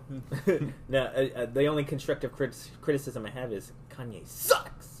 Talk more. No, the only constructive criticism I have is Kanye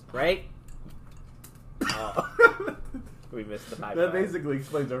sucks, right? We missed the high That five. basically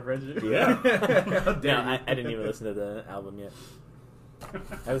explains our friendship. Yeah. How dare No, you. I didn't even listen to the album yet.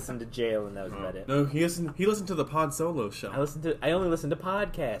 I listened to Jail, and that was about it. No, he listened to the Pod Solo show. I only listen to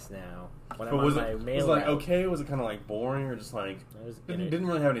podcasts now. when But I'm was on my it mail like route. okay? Was it kind of like boring or just like didn't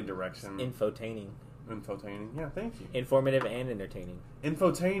really have any direction? Infotaining. Infotaining. Yeah, thank you. Informative and entertaining.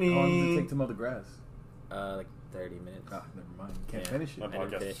 Infotaining. How long does it take to mow the grass? Like 30 minutes. Ah, never mind. You can't finish My it.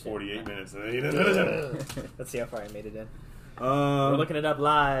 podcast is 48 minutes. Let's see how far I made it in. We're We're looking it up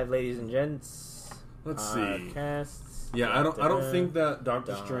live, ladies and gents. Let's see. Podcasts. Yeah, I don't think that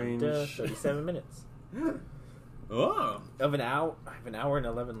Doctor Strange. 37 minutes. Oh. Of an hour. I have an hour and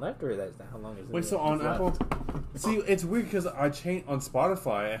 11 left, or that's how long is it? Wait, so on left. Apple? See, it's weird because I changed on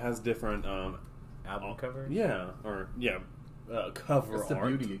Spotify. It has different album cover? cover That's the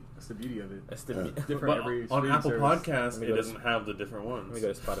art. beauty. That's the beauty of it. That's the Different But every on streaming Apple service. Podcasts, Let me it go to doesn't have the different ones. Let me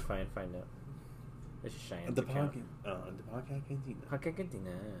go to Spotify and find out. This is Cheyenne. The podcast Cantina. Podcast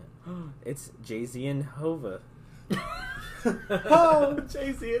Cantina. It's Jay-Z and Hova. Oh,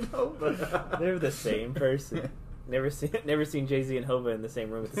 Jay-Z and Hova. They're the same person. Never seen Jay-Z and Hova in the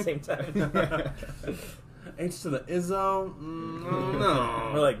same room at the same time. H to the Izzo? No.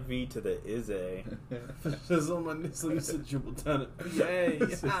 More like V to the Izzy. Shizzle my nizzle, you said triple ton. Yay.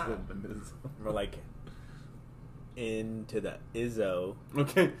 More like N to the Izzo.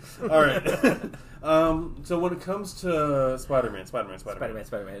 Okay. Alright. So when it comes to Spider-Man.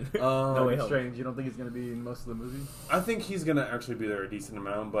 Spider-Man. No No Way Way Home. Strange. You don't think he's going to be in most of the movie? I think he's going to actually be there a decent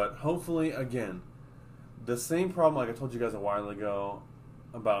amount, but hopefully, again, the same problem like I told you guys a while ago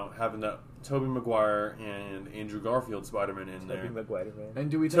about having that Tobey Maguire and Andrew Garfield Spider-Man in there. Tobey Maguire, man.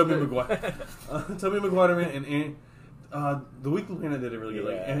 And do we Tobey think that- Maguire. Tobey Maguire and The Weekly Planet did it really good.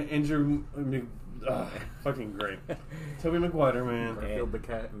 Like, Andrew... fucking great. Tobey Maguire, man. Garfield the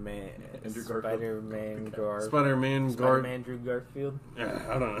cat. Man. Andrew Garfield. Spider-Man Garfield. Spider-Man Drew Garfield. Yeah,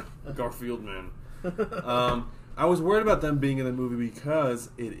 I don't know. Garfield, man. I was worried about them being in the movie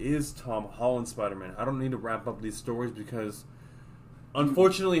because it is Tom Holland Spider-Man. I don't need to wrap up these stories because,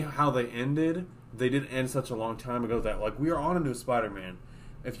 unfortunately, how they ended, they did end such a long time ago that, like, we are on a new Spider-Man.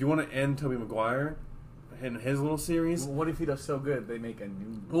 If you want to end Tobey Maguire in his little series... Well, what if he does so good they make a new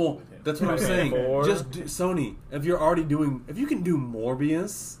movie Well, with him? that's what I'm saying. Just Sony, if you're already doing... If you can do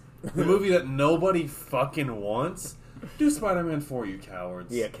Morbius, the movie that nobody fucking wants... Do Spider-Man 4, you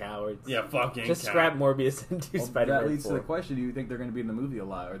cowards. Yeah, cowards. Yeah, fucking Just cowards. scrap Morbius and do Well, Spider-Man that leads 4. to the question: do you think they're going to be in the movie a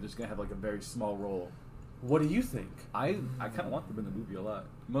lot, or just going to have like a very small role? What do you think? I kind of want them in the movie a lot.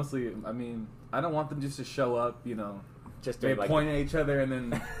 Mostly, I mean, I don't want them just to show up, Just they doing, like, point at each other and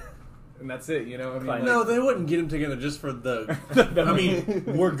then and that's it. You know, what I mean, Fine. No, they wouldn't get them together just for the... I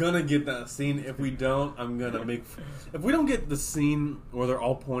mean, we're gonna get that scene. If we don't, I'm gonna make... If we don't get the scene where they're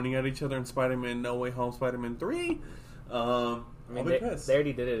all pointing at each other in Spider-Man No Way Home, Spider-Man 3... I'll be pissed. They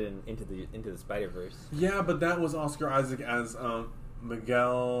already did it in Into the Spider-Verse. Yeah, but that was Oscar Isaac as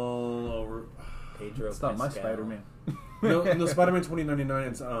Miguel... Pedro it's not my Pascal. Spider-Man. no, Spider-Man 2099,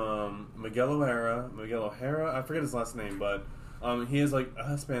 it's Miguel O'Hara, I forget his last name, but he is like a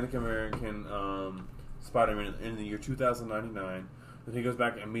Hispanic American Spider-Man in the year 2099. Then he goes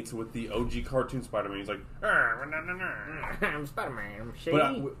back and meets with the OG cartoon Spider-Man. He's like, I'm Spider-Man. I'm shady.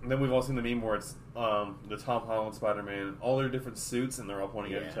 but then we've all seen the meme where it's the Tom Holland Spider-Man, all their different suits, and they're all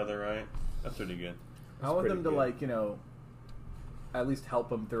pointing at each other, right? That's pretty good. I want them to good. at least help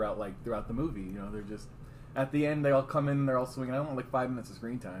them throughout the movie. They're just at the end they all come in, they're all swinging. I don't want like 5 minutes of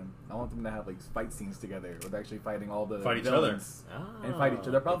screen time. I want them to have like fight scenes together where they're actually fighting all the Fight each villains and fight each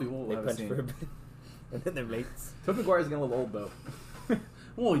other. Probably will They have a punch scene. for a bit. And then they're mates. Tobey Maguire's getting a little old though.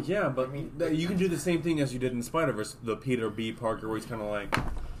 Well, yeah, but I mean, you can do the same thing as you did in Spider-Verse, the Peter B. Parker, where he's kind of like,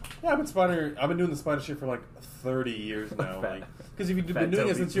 yeah, I've been doing the Spider shit for like 30 years now. Because if you've been doing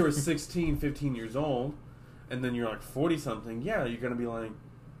it since you were 16, 15 years old, and then you're like 40-something, yeah, you're going to be like,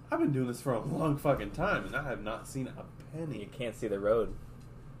 I've been doing this for a long fucking time, and I have not seen a penny. You can't see the road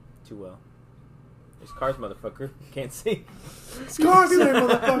too well. There's cars, motherfucker. Can't see. Scars there,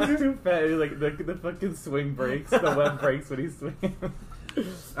 motherfucker! Too fat. He's like the fucking swing breaks. The web breaks when he's swinging.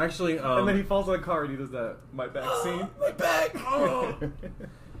 Actually, and then he falls on the car and he does that my back scene. My back! Oh.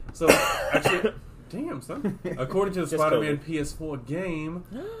 So, actually, damn, son. According to the Just Spider-Man COVID. PS4 game,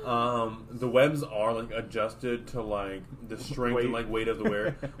 the webs are like adjusted to like the strength and like weight of the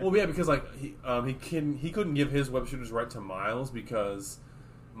wearer. Well, yeah, because like he couldn't give his web shooters right to Miles because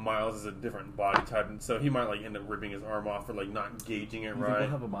Miles is a different body type, and so he might like end up ripping his arm off for like not gauging it You right. think we'll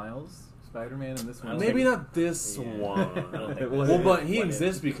have a Miles Spider-Man in this one? Maybe not this Yeah. one. I don't think Well, so. but he What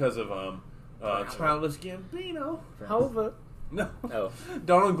exists because of Childish Gambino. However. No. Oh.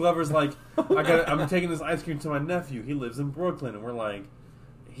 Donald Glover's like, I'm taking this ice cream to my nephew. He lives in Brooklyn, and we're like,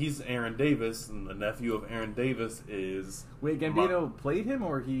 he's Aaron Davis, and the nephew of Aaron Davis is... Wait, Gambino played him,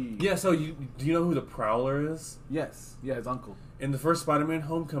 or he... Yeah, so do you know who the Prowler is? Yes. Yeah, his uncle. In the first Spider-Man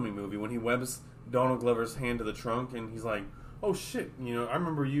Homecoming movie, when he webs Donald Glover's hand to the trunk, and he's like, oh shit, I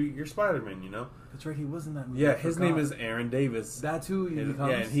remember you're Spider-Man, That's right, he was in that movie. Yeah, his name is Aaron Davis. That's who he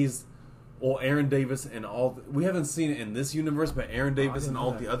becomes? Yeah, and he's... Well, Aaron Davis and we haven't seen it in this universe, but Aaron Davis in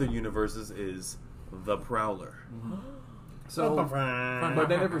all the other universes is the Prowler. Mm-hmm. So, but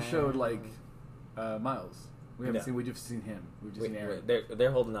they never showed, Miles. We haven't seen. We've just seen him. We've just seen Aaron.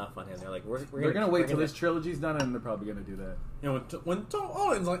 They're holding off on him. They're like, they're gonna wait till this trilogy's done, and they're probably gonna do that. When Tom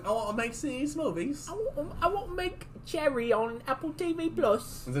Holland's like, I want to make these movies. I want to make Cherry on Apple TV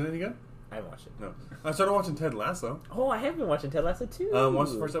Plus. Is it any good? I haven't watched it. No. I started watching Ted Lasso. Oh, I have been watching Ted Lasso too.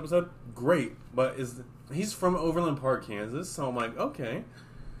 Watched the first episode. Great, but he's from Overland Park, Kansas? So I'm like, okay,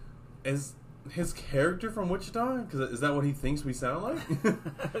 is his character from Wichita? Because is that what he thinks we sound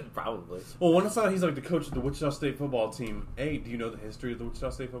like? Probably. Well, when I saw he's like the coach of the Wichita State football team. Do you know the history of the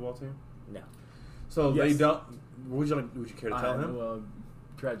Wichita State football team? No. So they don't. Would you care to tell him? Well,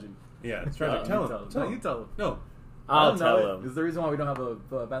 tragic. Yeah, it's tragic. Tell him. You tell him. No. I'll tell him. It's the reason why we don't have a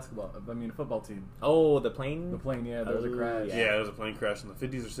football team. Oh, the plane? The plane, yeah. There was a crash. Yeah, there was a plane crash in the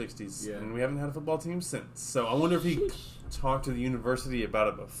 50s or 60s. Yeah. And we haven't had a football team since. So I wonder if he talked to the university about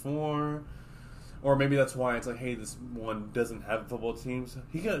it before. Or maybe that's why it's like, hey, this one doesn't have a football team. So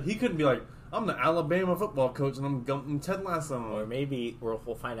he couldn't be like, I'm the Alabama football coach and I'm gumping Ted Lasso. Or maybe we'll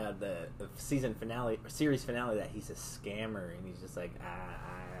find out the season finale or series finale that he's a scammer and he's just like,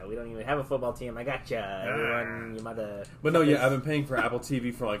 we don't even have a football team. I gotcha. Everyone, you mother. But no, yeah, I've been paying for Apple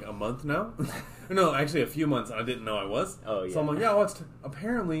TV for like a month now. No, actually a few months. I didn't know I was. Oh, yeah. So I'm like, yeah,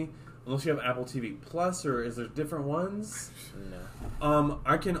 apparently, unless you have Apple TV Plus or is there different ones? No.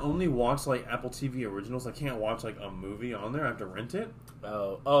 I can only watch like Apple TV originals. I can't watch like a movie on there. I have to rent it.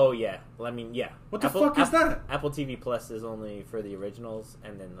 Oh yeah. Well, I mean, yeah. What the fuck is that? Apple TV Plus is only for the originals,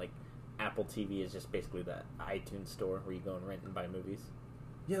 and then like Apple TV is just basically the iTunes store where you go and rent and buy movies.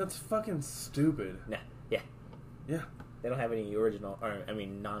 Yeah, that's fucking stupid. Nah, yeah. Yeah. They don't have any non-original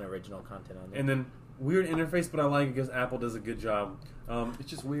content on there. And then weird interface, but I like it because Apple does a good job. It's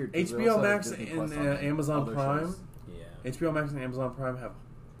just weird. HBO Max and Amazon Prime. Shows. Yeah. HBO Max and Amazon Prime have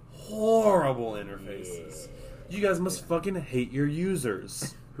horrible interfaces. Yeah. You guys must fucking hate your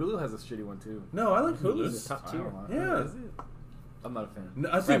users. Hulu has a shitty one too. No, I like Hulu's the top tier. Yeah. Is it? I'm not a fan. No,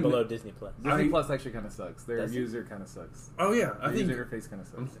 I think right below Disney Plus. Disney Plus actually kind of sucks. Their user kind of sucks. Oh yeah, I think user interface kind of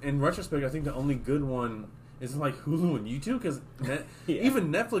sucks. In retrospect, I think the only good one is like Hulu and YouTube because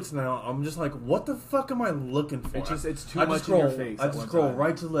even Netflix now, I'm just like, what the fuck am I looking for? It's too much in your face. I just scroll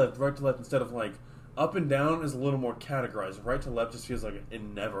right to left instead of like up and down is a little more categorized. Right to left just feels like it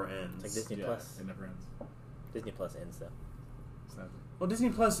never ends. Like Disney Plus. It never ends. Disney Plus ends though. Well, Disney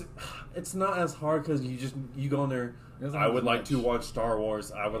Plus, it's not as hard because you go in there. I would like to watch Star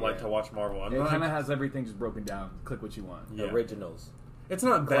Wars. I would like to watch Marvel. It kind of has everything just broken down. Click what you want. Yeah. Originals. It's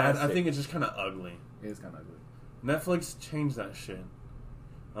not bad. Classic. I think it's just kind of ugly. It is kind of ugly. Netflix changed that shit.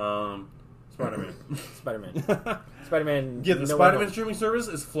 Spider-Man. Spider-Man. Yeah, the Spider-Man streaming service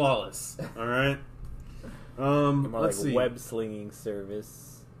is flawless. All right. Let's see. Web slinging service.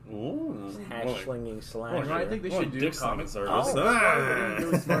 Ooh. Hash slinging slash. I think they should do comic service. They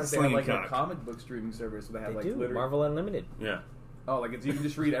have like a comic book streaming service where they have literally Marvel Unlimited. Yeah. Oh, like you can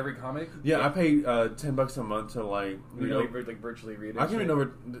just read every comic. Yeah, I pay $10 a month to virtually read it. I can read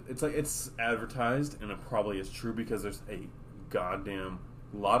over. It's like it's advertised, and it probably is true because there's a goddamn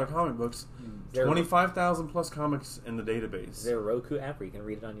lot of comic books. 25,000 plus comics in the database. Is there a Roku app where you can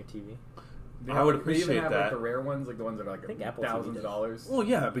read it on your TV? I would appreciate they even have, that. Like the rare ones, like the ones that are like thousands of dollars. Well,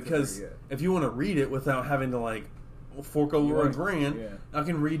 yeah, because if you want to read it without having to like fork over $1,000, I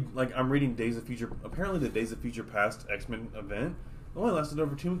can read. Like I'm reading Days of Future. Apparently, the Days of Future Past X-Men event only lasted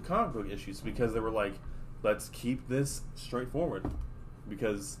over 2 comic book issues because they were like, let's keep this straightforward.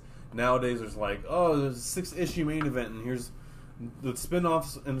 Because nowadays there's like, there's a 6-issue main event, and here's the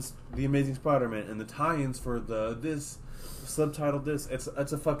spin-offs and the Amazing Spider-Man and the tie-ins for this subtitled this. It's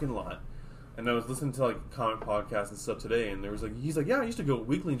a fucking lot. And I was listening to like comic podcasts and stuff today, and there was like, he's like, yeah, I used to go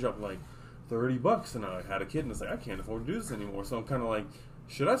weekly and drop like $30, and I had a kid, and it's like I can't afford to do this anymore. So I'm kind of like,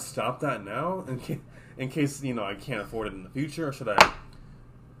 should I stop that now in case I can't afford it in the future, or should I?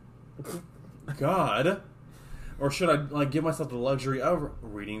 God, or should I like give myself the luxury of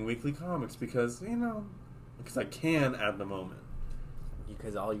reading weekly comics because I can at the moment.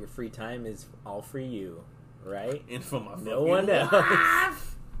 Because all your free time is all for you, right? And for my no one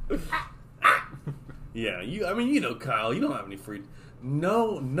else. Yeah, Kyle, you don't have any free.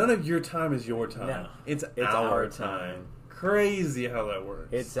 No, none of your time is your time. No, it's our time. crazy how that works.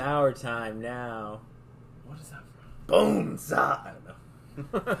 It's our time now. What is that Bones! I don't know.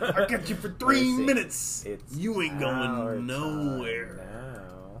 from? I got you for 3 minutes. It's You ain't our going nowhere. time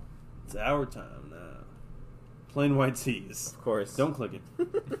now. It's our time now. Plain white tees. Of course. Don't click it.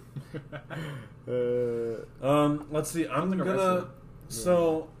 Let's see. I'm think a gonna. wrestler.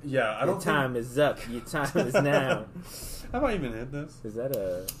 So yeah, I Your don't. time is up. Your time is now. Have I even hit this? Isn't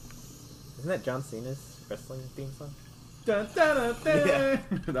that John Cena's wrestling theme song? Dun, dun, dun, dun. Yeah.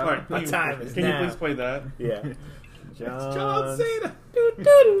 All right, My time is can now. you please play that? Yeah. John Cena. Do, do,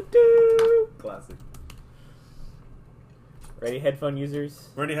 do, do. Classic. Ready, headphone users?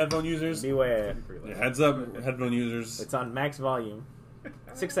 Ready, headphone users? Beware. Yeah, heads up, headphone users. It's on max volume.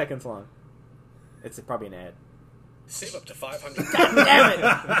 6 seconds long. It's probably an ad. Save up to $500 God damn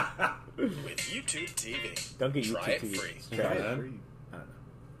it! with YouTube TV. Don't get Try YouTube it TV. free. Try it. Yeah. I don't know.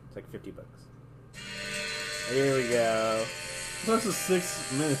 It's like $50. Here we go. That's a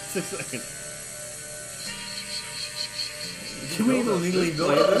 6 minutes, 6 seconds. Can we even legally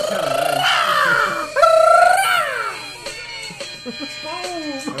play this?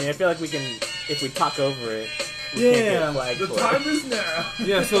 I mean, I feel like we can, if we talk over it, we Yeah, can't get flagged The for time it. is now.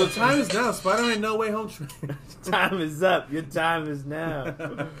 Yeah, so the time is now. Spider-Man No Way Home train. Time is up. Your time is now.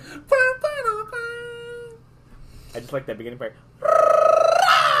 I just like that beginning part.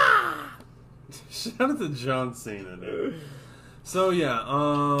 Shout out to John Cena, dude. So yeah,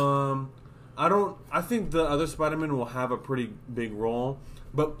 I think the other Spider-Man will have a pretty big role,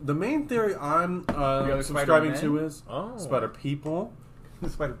 but the main theory I'm other subscribing Spider-Man? to is Oh. Spider People,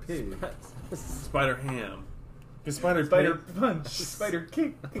 Spider Pig. Spider Ham, Spider Spider Pig. Punch. Spider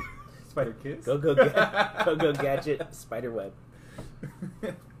Kick. Spider Kiss. Go gadget. Spider web.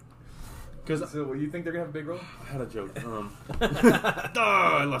 Because So, what, you think they're gonna have a big role? I had a joke.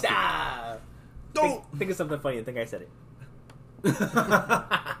 I lost it. Ah! Don't. Think of something funny and think I said it.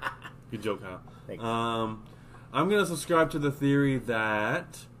 Good joke, Kyle. Thanks. I'm gonna subscribe to the theory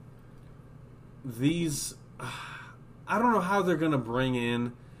that these. I don't know how they're gonna bring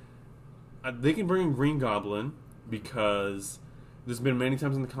in. They can bring in Green Goblin because there's been many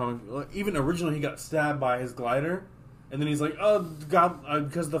times in the comic. Even originally, he got stabbed by his glider, and then he's like, "Oh, God,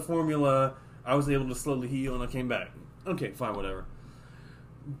 because of the formula, I was able to slowly heal, and I came back." Okay, fine, whatever.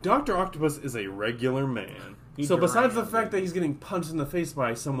 Dr. Octopus is a regular man. He So besides the drowned. fact that he's getting punched in the face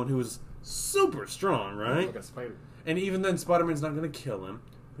by someone who is super strong, right? Like a spider. And even then, Spider-Man's not going to kill him.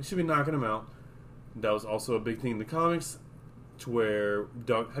 He should be knocking him out. That was also a big thing in the comics, to where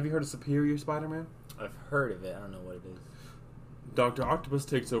have you heard of Superior Spider-Man? I've heard of it. I don't know what it is. Dr. Octopus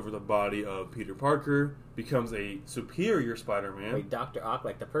takes over the body of Peter Parker, becomes a superior Spider-Man. Wait, Dr. Ock,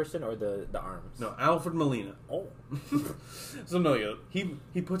 like the person or the arms? No, Alfred Molina. Oh. So no, yeah,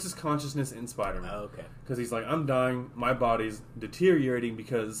 he puts his consciousness in Spider-Man. Oh, okay. Because he's like, I'm dying, my body's deteriorating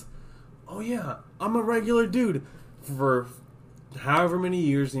because, oh yeah, I'm a regular dude for however many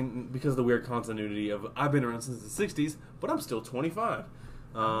years because of the weird continuity of I've been around since the 60s, but I'm still 25.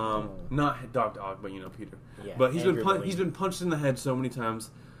 Not Dr. Ock, but Peter. Yeah, but he's Andrew Molina. he's been punched in the head so many times,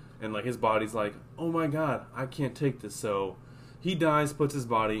 and like his body's like, oh my god, I can't take this. So he dies, puts his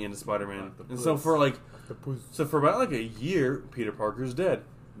body into Spider-Man, and so for about like a year, Peter Parker's dead.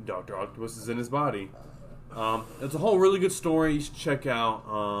 Dr. Octopus is in his body. It's a whole really good story you should check out.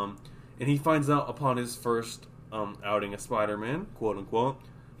 And he finds out upon his first outing as Spider-Man, quote unquote.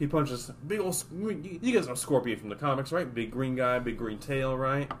 He punches big old. You guys know Scorpion from the comics, right? Big green guy, big green tail,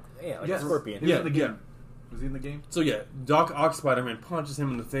 right? Yeah, like Yes. a scorpion. He was Yeah, in the game. Was he in the game? So yeah, Doc Ock Spider-Man punches him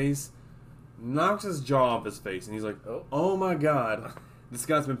in the face, knocks his jaw off his face, and he's like, "Oh my god, this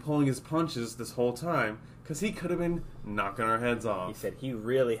guy's been pulling his punches this whole time because he could have been knocking our heads He off." said he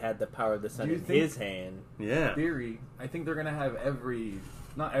really had the power of the sun Do you in think- his hand. Yeah, Theory. I think they're gonna have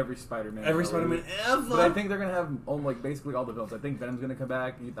not every Spider-Man. every already, Spider-Man ever. But I think they're gonna have basically all the villains. I think Venom's gonna come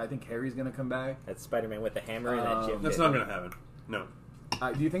back. I think Harry's gonna come back. That's Spider-Man with the hammer and that gym. That's not gonna happen. No,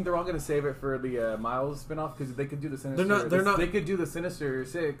 Do you think they're all gonna save it for the Miles spinoff? Because they could do the Sinister. They're not- They could do the Sinister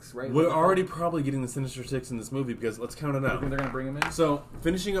Six, right? we're already probably getting the Sinister Six in this movie because let's count it You out. think they're gonna bring him in? So,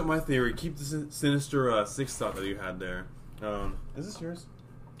 finishing up my theory, keep the Sinister Six thought that you had there. Is this yours?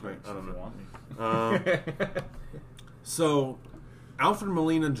 Wait, I don't If you know. want me. So, Alfred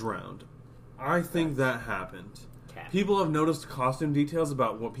Molina drowned. I think that happened. Cat. People have noticed costume details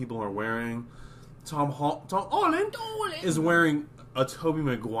about what people are wearing. Tom Holland is wearing a Tobey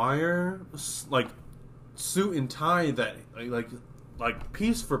Maguire suit and tie that like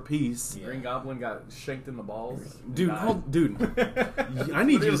piece for piece. Yeah. Green Goblin got shanked in the balls. Dude, Died. dude, I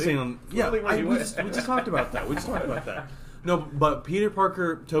need you to stay on. Yeah, Really, where you we went. just talked about that. No, but Peter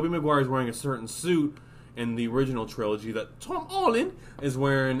Parker, Tobey Maguire is wearing a certain suit, in the original trilogy that Tom Holland is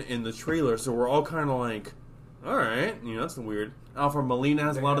wearing in the trailer. So we're all kind of like, all right, you know, that's weird. Alfred Molina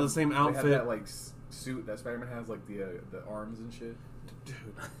has a lot of the same outfit. They have that like suit that Spider-Man has, like the arms and shit. Dude,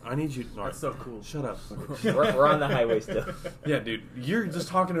 I need you. That's so cool. Shut up. We're on the highway still. Yeah, dude, you're just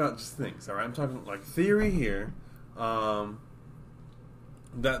talking about just things, all right? I'm talking like theory here.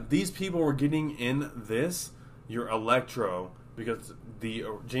 That these people were getting in this, your Electro, because the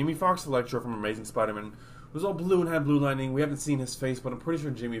Jamie Foxx Electro from Amazing Spider-Man was all blue and had blue lightning. We haven't seen his face, but I'm pretty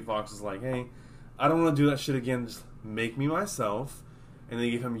sure Jamie Foxx is like, hey, I don't want to do that shit again. Just make me myself. And they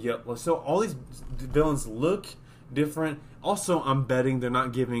give him yellow. So all these villains look different. Also, I'm betting they're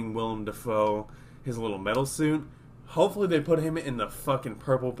not giving Willem Dafoe his little metal suit. Hopefully they put him in the fucking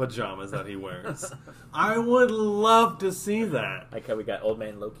purple pajamas that he wears. I would love to see that. Like how we got Old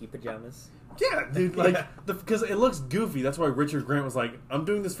Man Loki pajamas. Yeah, dude, like, because it looks goofy. That's why Richard Grant was like, I'm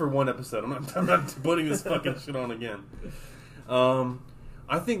doing this for one episode. I'm not putting this fucking shit on again.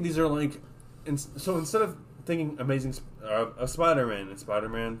 I think these are like, so instead of thinking Amazing Spider-Man and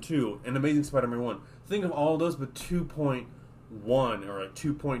Spider-Man 2 and Amazing Spider-Man 1, think of all those but 2.1 or like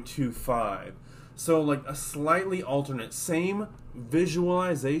 2.25. So like a slightly alternate, same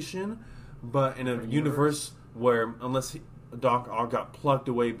visualization, but in a universe where unless Doc Ock got plucked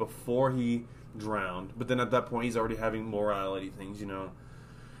away before he drowned, but then at that point he's already having morality things, you know.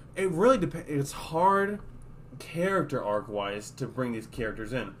 It really depends. It's hard character arc wise to bring these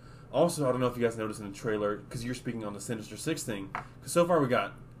characters in. Also, I don't know if you guys noticed in the trailer, because you're speaking on the Sinister Six thing, because so far we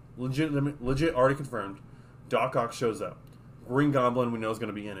got legit already confirmed. Doc Ock shows up. Green Goblin we know is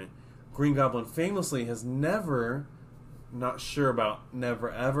going to be in it. Green Goblin famously has never, not sure about never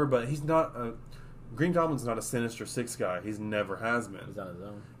ever, but he's not a Green Goblin's not a Sinister Six guy. He's never has been. He's on his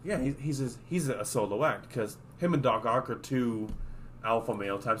own. Yeah, he's a solo act because him and Doc Ock are two alpha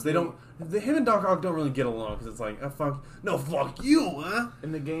male types. They don't. Him and Doc Ock don't really get along because it's like, fuck you, huh?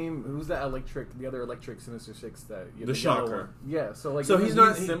 In the game, who's that the other electric Sinister Six that the Shocker? Yeah, so like, so he's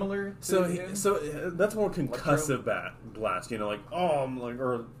not similar. So that's more concussive blast. You know, like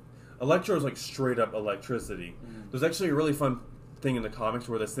or Electro is like straight up electricity. Mm. There's actually a really fun thing in the comics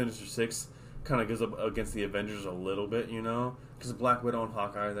where the Sinister Six kind of goes up against the Avengers a little bit, you know, because Black Widow and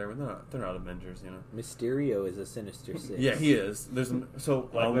Hawkeye are there, but they're not Avengers, you know. Mysterio is a Sinister Six. Yeah, he is. There's can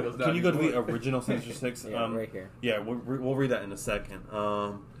you go to the original Sinister Six? Yeah, right here. Yeah, we'll read that in a second.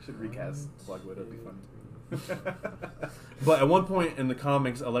 Should recast Black Widow. It'd be fun. But at one point in the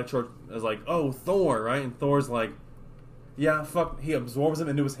comics, Electro is like, "Oh, Thor," right? And Thor's like, "Yeah, fuck." He absorbs him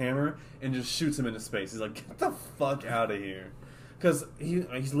into his hammer and just shoots him into space. He's like, "Get the fuck out of here." Because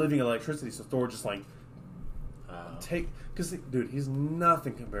he's living electricity, so Thor just like because dude, he's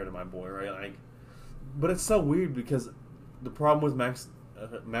nothing compared to my boy, right? Like, but it's so weird because the problem with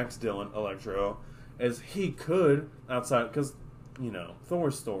Max Dillon, Electro, is he could outside because you know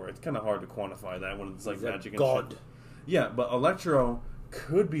Thor's Thor. It's kind of hard to quantify that when it's like he's magic and God. shit. Yeah, but Electro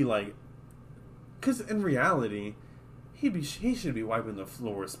could be like, because in reality, he should be wiping the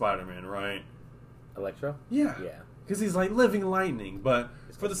floor with Spider-Man, right? Electro? Yeah. Yeah. Because he's like living lightning, but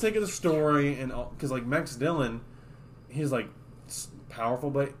for the sake of the story and because like Max Dillon, he's like powerful,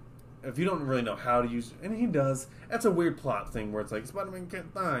 but if you don't really know how to use, and he does, that's a weird plot thing where it's like Spider-Man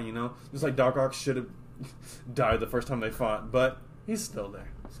can't die, you know, just like Doc Ock should have died the first time they fought, but he's still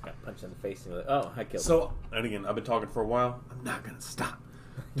there. Just got punched in the face and you're like, oh, I killed him. So, and again, I've been talking for a while. I'm not gonna stop.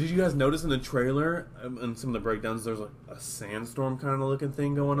 Did you guys notice in the trailer and some of the breakdowns, there's like a sandstorm kind of looking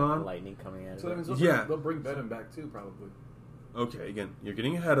thing going on? Lightning coming out of So that it. means they'll bring Venom back too, probably. Okay, again, you're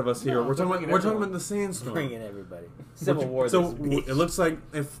getting ahead of us here. No, We're talking about the sandstorm. Bringing everybody. Civil War. So this it looks like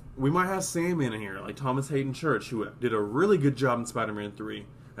if we might have Sandman in here, like Thomas Hayden Church, who did a really good job in Spider-Man 3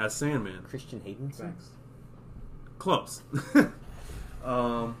 as Sandman. Christian Hayden. Thanks. Close.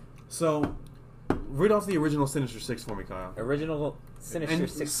 So read off the original Sinister Six for me, Kyle. Original Sinister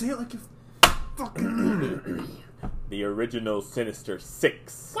Six. Say it like you fucking. The original Sinister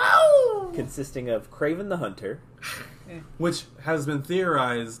Six. Wow! Consisting of Kraven the Hunter. Which has been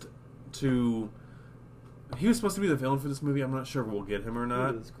theorized to. He was supposed to be the villain for this movie. I'm not sure if we'll get him or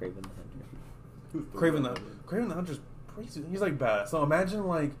not. Who is Kraven the Hunter? Kraven the Hunter's crazy. He's like badass. So imagine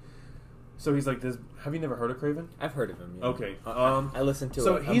like. So he's like this. Have you never heard of Kraven? I've heard of him. Yeah. Okay. I listened to.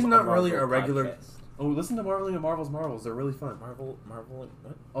 So he's not really a Marvel regular. podcast. Oh, listen to Marvel and Marvels. They're really fun. Marvel. What?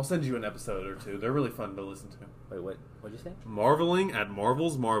 I'll send you an episode or two. They're really fun to listen to. Wait, what? What'd you say? Marveling at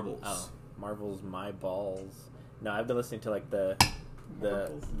Marvel's Marvels. Oh, Marvel's My Balls. No, I've been listening to like the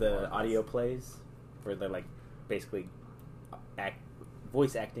audio plays where they're like basically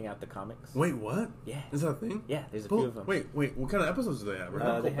voice acting out the comics. Wait, what? Yeah. Is that a thing? Yeah, there's a few of them. Wait. What kind of episodes do they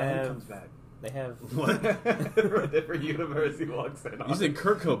have? They have comes back. They have What? For a different universe, he walks in. You said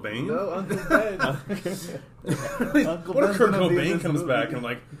Kurt Cobain? No, Uncle Ben. What if Kurt Cobain comes back and I'm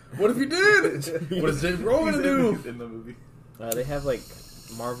like, what if you did? What is Dave Grohl gonna do? He's in the movie. they have like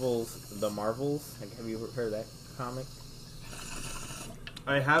The Marvels. Like, have you heard of that comic?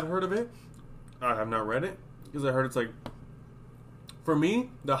 I have heard of it. I have not read it because I heard it's like, for me,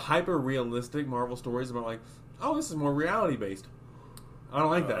 the hyper realistic Marvel stories about like, oh, this is more reality based. I don't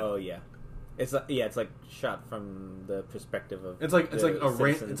like that. Oh yeah, it's like shot from the perspective of It's like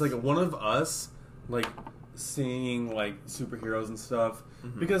citizens. it's like one of us like seeing like superheroes and stuff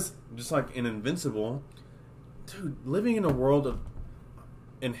because just like in Invincible, dude, living in a world of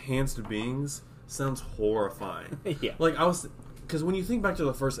enhanced beings sounds horrifying. Yeah. Like because when you think back to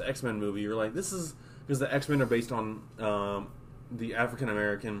the first X-Men movie, you're like, this is because the X-Men are based on the African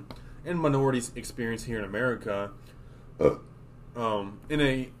American and minorities experience here in America, in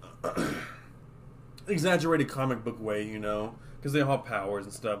a exaggerated comic book way, you know, because they all have powers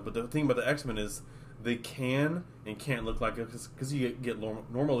and stuff. But the thing about the X-Men is they can and can't look like it because you get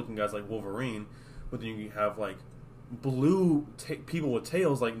normal looking guys like Wolverine, but then you have like blue people with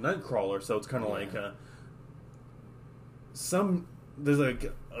tails like Nightcrawler. So it's kind of like there's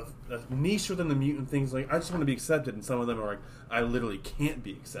like a niche within the mutant things. Like, I just want to be accepted, and some of them are like, I literally can't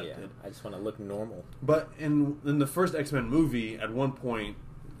be accepted. Yeah, I just want to look normal. But in the first X-Men movie, at one point,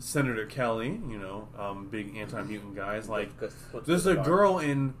 Senator Kelly, you know, big anti-mutant guy, is like, there's a girl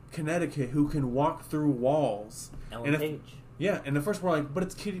in Connecticut who can walk through walls. Ellen Page. Yeah, and at first we're like, but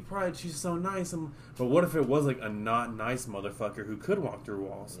it's Kitty Pryde, she's so nice. But what if it was like a not nice motherfucker who could walk through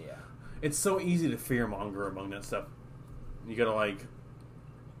walls? Yeah. It's so easy to fearmonger among that stuff. You gotta like,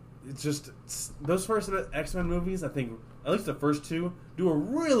 those first X-Men movies, I think, at least the first two, do a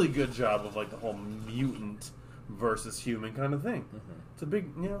really good job of like the whole mutant versus human kind of thing. Mm-hmm. It's a big,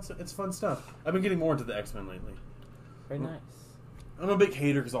 you know, it's fun stuff. I've been getting more into the X-Men lately. Very nice. I'm a big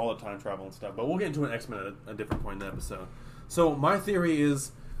hater because all the time travel and stuff, but we'll get into an X-Men at a different point in the episode. So my theory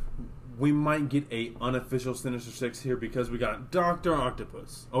is we might get a unofficial Sinister Six here because we got Dr.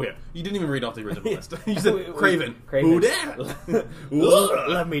 Octopus. Oh yeah, you didn't even read off the original list. You said Kraven. Who dat?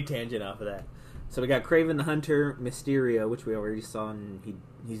 Let me tangent off of that. So we got Kraven the Hunter, Mysterio, which we already saw, and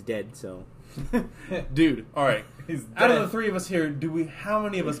he's dead. So, dude, all right. He's Out dead. of the three of us here, how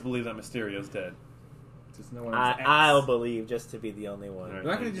many of us believe that Mysterio's dead? Just no one. I'll believe just to be the only one. They're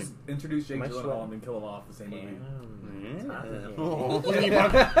not going to just introduce Jake Am I Gyllenhaal sure? and then kill him off the same movie. What's in your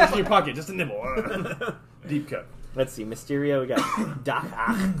pocket? What's in your pocket? Just a nibble. Deep cut. Let's see, Mysterio. We got Doc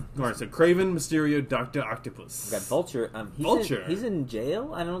Ock. All right, so Kraven, Mysterio, Dr. Octopus. We got Vulture. Vulture. He's in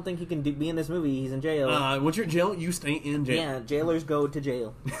jail. I don't think he can be in this movie. He's in jail. Once you're in jail, you stay in jail. Yeah, jailers go to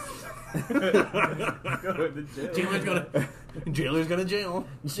jail. Jailer's gonna jail.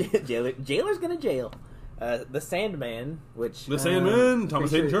 Jailer's gonna jail. The Sandman, which The Sandman,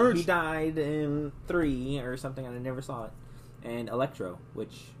 Thomas Hayden Church. He died in 3 or something, and I never saw it. And Electro,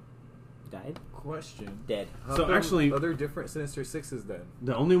 which died, Question. dead. So actually, are there different Sinister Sixes then?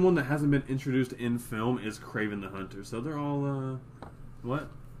 the only one that hasn't been introduced in film is Kraven the Hunter. So they're all what?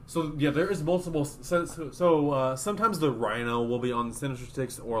 So yeah, there is multiple. So sometimes the Rhino will be on the Sinister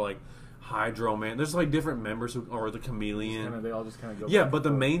Six, or like Hydro Man. There's like different members or the Chameleon. They all just kind of go. Yeah, back but and the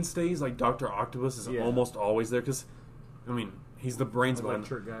forth. mainstays like Dr. Octopus is almost always there because, I mean, he's the brains behind.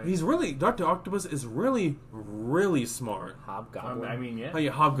 Guy. He's really Dr. Octopus is really smart. Hobgoblin. I mean, yeah. Oh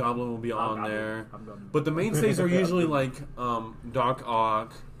yeah, Hobgoblin will be on there. But the mainstays are usually like Doc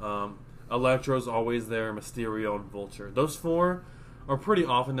Ock, Electro's always there, Mysterio, and Vulture. Those 4 are pretty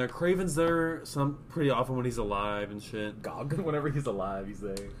often there. Kraven's there pretty often when he's alive and shit. Gog. Whenever he's alive, he's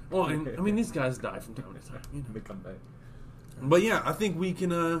there. Well, and, I mean, these guys die from time to time. You know. They come back. But yeah, I think we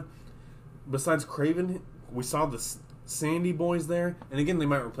can. Besides Kraven, we saw the Sandy Boys there, and again, they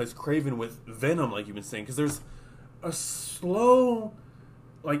might replace Kraven with Venom, like you've been saying, because there's a slow,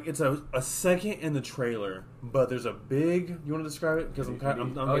 like it's a second in the trailer, but there's a big. You want to describe it? Because It's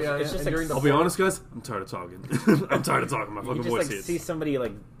just like, I'll be honest, guys. I'm tired of talking. I'm tired of talking. My you fucking just voice like hits. see somebody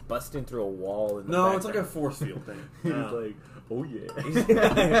like busting through a wall. In the No, background. it's like a force field thing. He's like, oh yeah.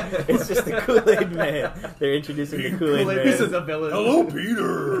 It's just the Kool-Aid Man. They're introducing the Kool-Aid Man. This is a villain. Hello,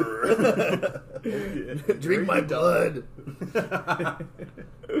 Peter. Drink my blood.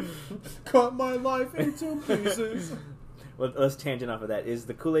 Cut my life into pieces. Well, let's tangent off of that. Is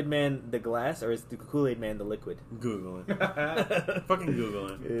the Kool-Aid Man the glass, or is the Kool-Aid Man the liquid? Google it. Fucking Google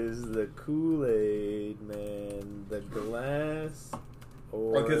it. Is the Kool-Aid Man the glass,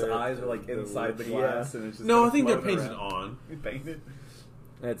 or Like his eyes are like inside the glass, and it's just No, kinda I think they're floating painted around. on. Painted.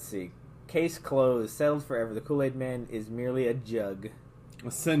 Let's see. Case closed. Settled forever. The Kool-Aid Man is merely a jug. A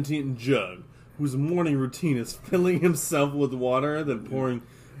sentient jug. whose morning routine is filling himself with water, then pouring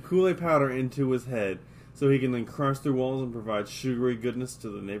Kool-Aid powder into his head, so he can then crush through walls and provide sugary goodness to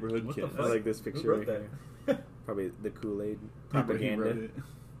the neighborhood What the kids. I like this picture Who wrote right here. Probably the Kool-Aid He propaganda. wrote it.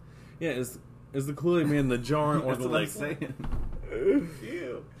 Yeah, is the Kool-Aid man the jar or That's the what I'm leg? saying.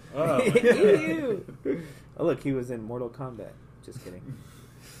 Ew. Oh. Ew. Oh, look, he was in Mortal Kombat. Just kidding.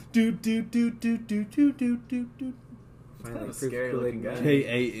 Do do do do do do do do do. Kind of a proof scary Kool-Aid looking guy. man.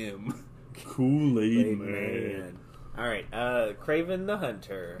 K-A-M. Kool-Aid Kool-Aid man. All right, Craven the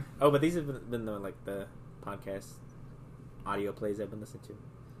Hunter. Oh, but these have been the podcast audio plays I've been listening to.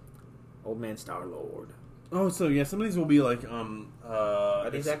 Old Man Star-Lord. Oh, so yeah, some of these will be like Are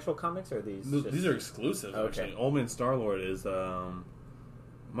these actual comics or are these? These are exclusive. Okay. Actually, Old Man Star-Lord is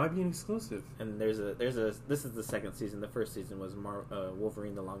might be an exclusive. And there's a. This is the second season. The first season was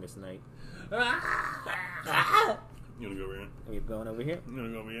Wolverine: The Longest Night. You wanna go over here? Are you going over here? You wanna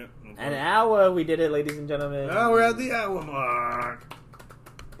go over here? Okay. An hour. We did it, ladies and gentlemen. Now we're at the hour mark.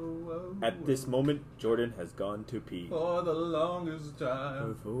 At this moment, Jordan has gone to pee. For the longest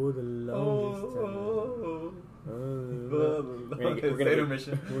time. For the longest time.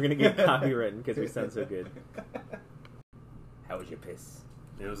 We're gonna get copywritten because we sound so good. How was your piss?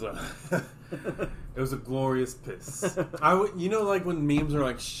 It was a glorious piss. You know, like when memes are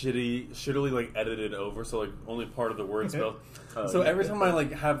like shittily like edited over, so like only part of the word spelled. So every time I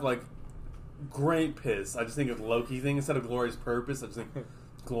like have like great piss, I just think of Loki thing instead of glorious purpose. I just think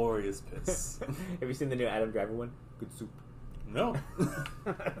glorious piss. Have you seen the new Adam Driver one? Good soup. No.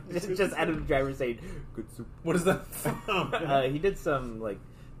 just Adam Driver saying good soup. What is that from? He did some like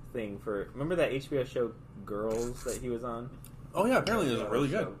thing for. Remember that HBO show Girls that he was on? Oh yeah, apparently it was really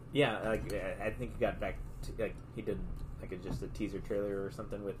good. Yeah, like I think he got back to, like he did like just a teaser trailer or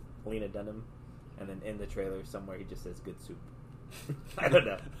something with Lena Dunham, and then in the trailer somewhere he just says "good soup." I don't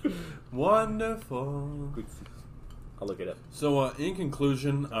know. Wonderful. Good soup. I'll look it up. So in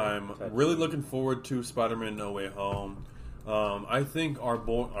conclusion, I'm really looking forward to Spider-Man: No Way Home. I think our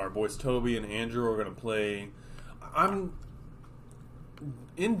boys Toby and Andrew are going to play. I'm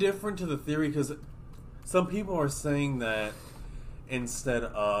indifferent to the theory because some people are saying that instead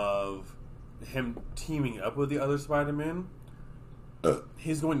of him teaming up with the other Spider-Man,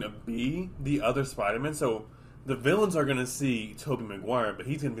 he's going to be the other Spider-Man. So the villains are going to see Tobey Maguire, but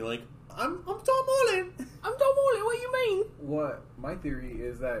he's going to be like, I'm Tom Holland. I'm Tom Holland. What do you mean? What my theory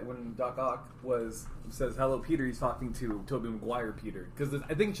is that when Doc Ock says "Hello, Peter," he's talking to Tobey Maguire Peter because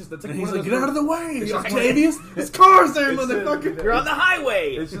I think it's just that's like And one he's of like, those get out of the way, It's just Octavius. His car's there, It's motherfucker. You're on the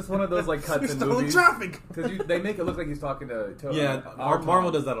highway. It's just one of those like cuts You're in still in movies traffic. because they make it look like he's talking to Tobey. Yeah,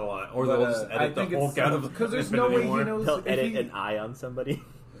 Marvel does that a lot. Or they'll just edit the Hulk out of because there's no way he knows. He'll if edit he- an eye on somebody.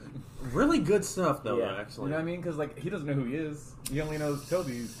 Really good stuff, though, Yeah. actually. You know what I mean? Because like he doesn't know who he is. He only knows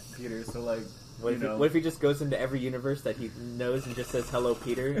Toby's Peter. So like, What if he just goes into every universe that he knows and just says "Hello,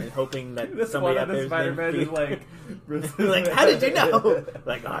 Peter," and hoping that this somebody one out of there the Spider-Man is named like, like, how did you know?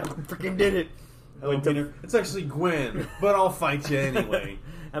 Like, I freaking did it. Hello, Peter. It's actually Gwen, but I'll fight you anyway.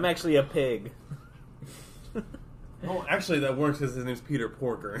 I'm actually a pig. Oh, actually, that works because his name's Peter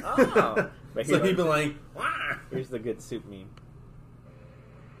Porker. Oh. But So here- he'd be like, "Wah!" here's the good soup meme.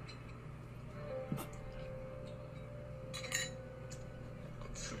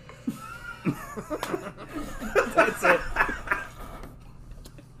 That's it.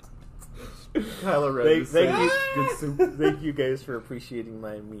 Kylo Ren. Thank you, good soup. Thank you guys for appreciating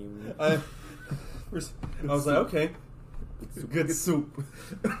my meme. I was like, okay. Good soup.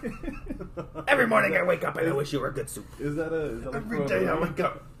 Every morning I wake up and I wish you were good soup. Is that like Every from a day I movie? wake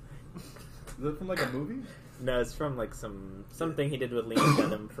up. Is that from like a movie? No, it's from like something he did with Lena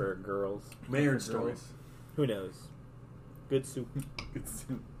Dunham for girls. Maynard stories. Girls. Who knows? Good soup. Good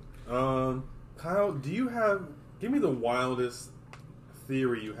soup. Kyle, give me the wildest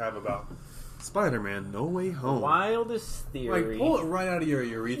theory you have about Spider-Man: No Way Home. Wildest theory. Like, pull it right out of your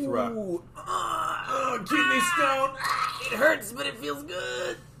urethra. Ooh, Kidney stone. it hurts, but it feels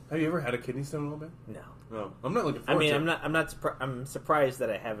good. Have you ever had a kidney stone all day? No. No, I'm not looking I forward mean, to it. I'm surprised that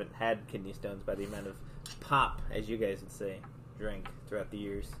I haven't had kidney stones by the amount of pop, as you guys would say, drank throughout the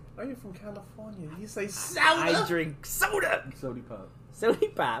years. Are you from California? You say I drink soda. Sody pop. Sody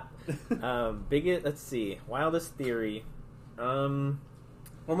pop. Let's see. Wildest theory. Or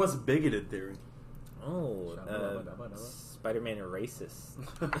most bigoted theory. Spider-Man are racist.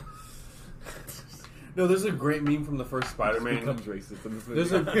 No, there's a great meme from the first Spider-Man. Becomes racist in this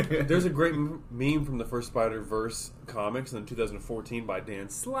movie. There's a great meme from the first Spider-Verse comics in 2014 by Dan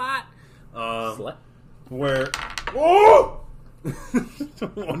Slott. Slut. Where... Oh! I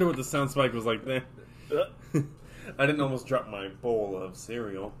wonder what the sound spike was like there. I didn't almost drop my bowl of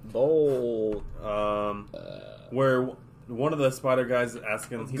cereal. Bold. Where one of the Spider guys is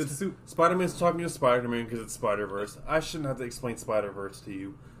asking, Good soup. Spider-Man's talking to Spider-Man because it's Spider-Verse. I shouldn't have to explain Spider-Verse to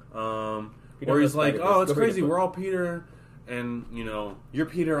you. Where he's like, oh, it's crazy, we're all Peter, and, you know, you're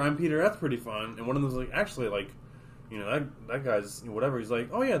Peter, I'm Peter, that's pretty fun. And one of them's like, actually, like, you know, that guy's whatever. He's like,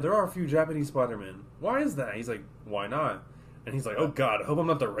 oh yeah, there are a few Japanese Spider-Men. Why is that? He's like, why not? And he's like, oh god, I hope I'm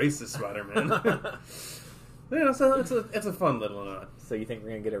not the racist Spider-Man. Yeah, so it's a fun little nod. So you think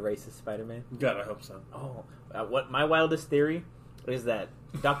we're gonna get a racist Spider-Man? God, I hope so. Oh, what my wildest theory is that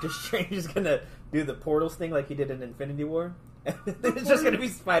Doctor Strange is gonna do the portals thing like he did in Infinity War. It's just gonna be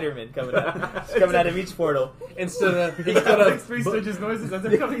Spider-Man coming out of each portal Instead of three Strange's noises as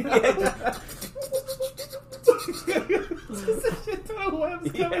they're coming out.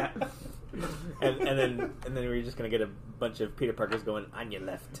 Yeah. And then we're just gonna get a bunch of Peter Parkers going on your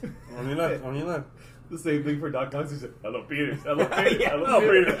left. On your left, on your left. The same thing for Doc Ock. He said, "Hello, Peter. Hello, Peter. Yeah. Hello,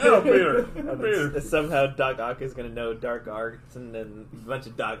 Peter. Hello, Peter. Hello, Peter. Somehow Doc Ock is gonna know dark arts, and then a bunch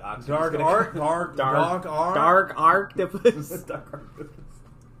of Doc Ocks. Dark Octopus.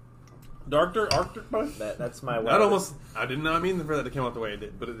 Darker Octopus? That's my That wildest. almost... I did not mean for that to come out the way it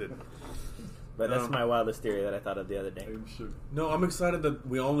did, but it did. But that's my wildest theory that I thought of the other day. I'm sure. No, I'm excited that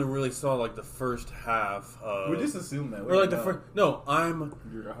we only really saw, like, the first half of... We just assume that. Or, like, the first... No, I'm...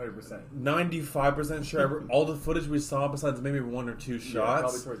 You're 100%. 95% sure all the footage we saw, besides maybe one or two Yeah, shots...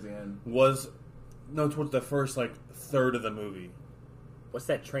 probably towards the end. Was... No, towards the first, like, third of the movie. What's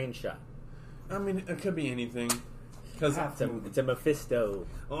that train shot? I mean, it could be anything. Because It's a Mephisto.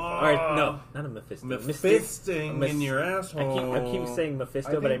 Oh. Or, no, not a Mephisto. Mephisting in your asshole. I keep saying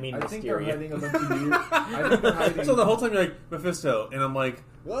Mephisto, but I mean I think they're Mysterio. hiding a bunch of new... I think they're hiding... So the whole time you're like, Mephisto, and I'm like,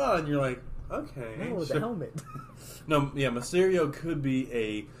 what? And you're like, okay. No, with sure. the helmet. No, yeah, Mysterio could be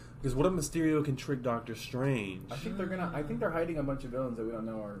a... Because what if Mysterio can trick Doctor Strange? I think they're hiding a bunch of villains that we don't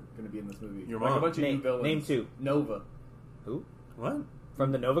know are going to be in this movie. Your like mom. a bunch of new Name villains. 2. Nova. Who? What?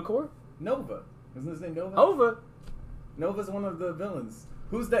 From the Nova Corps? Nova. Isn't his name Nova? Nova. Nova's one of the villains.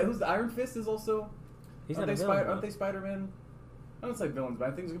 Who's that? Who's the Iron Fist is also... He's aren't not a they villain. Aren't they Spider-Man? I don't say villains, but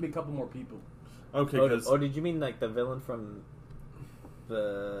I think there's going to be a couple more people. Okay, Or because... did you mean like the villain from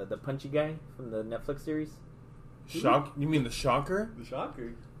the punchy guy from the Netflix series? Shock? You mean the Shocker? The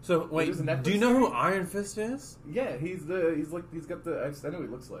Shocker. So, wait, There's a Netflix do you know who series? Iron Fist is? Yeah, he's got the... I know what he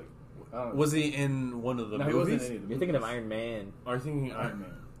looks like. I don't know. Was he in one of the No, he wasn't movies? in any of the You're thinking of movies. Iron Man. Are you thinking Iron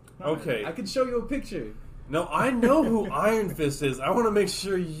Man. Okay. I can show you a picture. No, I know who Iron Fist is. I want to make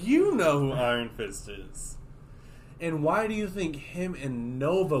sure you know who Iron Fist is. And why do you think him and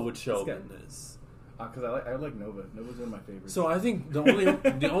Nova would show up This in guy. this? Because I like Nova. Nova's one of my favorites. So I think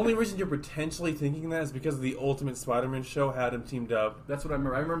the only reason you're potentially thinking that is because the Ultimate Spider-Man show had him teamed up. That's what I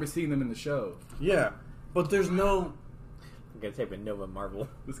remember. I remember seeing them in the show. Yeah, but there's no... I'm gonna type in Nova Marvel.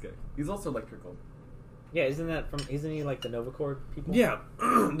 This guy. He's also electrical. Yeah, isn't he like the Nova Corps people? Yeah,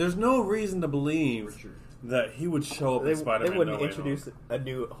 there's no reason to believe For sure. that he would show up in Spider-Man. They wouldn't No Way introduce Home. a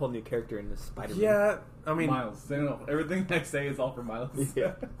whole new character in the Spider-Man. Yeah, I mean... Miles. They don't know. Everything I say is all for Miles.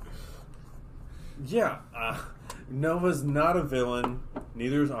 Yeah. Yeah, Nova's not a villain.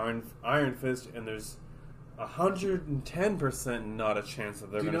 Neither is Iron Fist, and there's 110% not a chance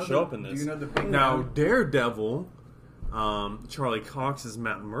that they're going to show up in this. Do you know the big Now, Daredevil, Charlie Cox is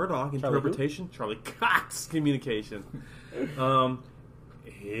Matt Murdock. Interpretation, Charlie Cox communication.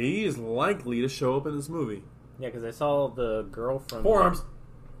 He is likely to show up in this movie. Yeah, because I saw the girl from Forearms.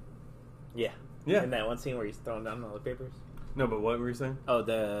 Yeah. Yeah. In that one scene where he's throwing down all the papers. No, but what were you saying? Oh,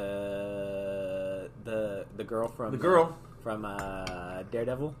 the girl from from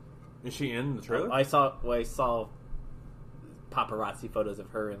Daredevil. Is she in the trailer? I saw paparazzi photos of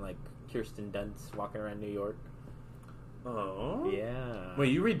her and like Kirsten Dunst walking around New York. Oh. Yeah.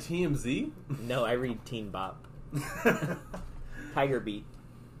 Wait, you read TMZ? No, I read Teen Bop. Tiger Beat.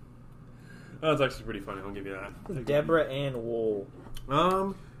 Oh, it's actually pretty funny. I'll give you that. Deborah Ann Wool.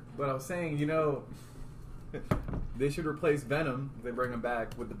 But I was saying, they should replace Venom if they bring him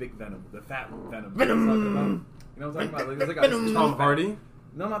back with the big Venom, the fat Venom. Venom! You know what I'm talking about? Like, there's like Venom! Tom Hardy?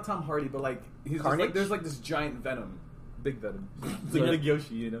 No, not Tom Hardy, but like he's just Carnage? like there's like this giant Venom, big Venom. It's You know- like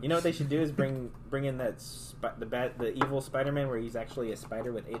Yoshi, you know. You know what they should do is bring in that the evil Spider-Man where he's actually a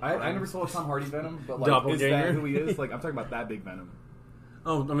spider with 8 arms. I never saw a Tom Hardy Venom, but like is Doppelganger? that who he is? Like I'm talking about that big Venom.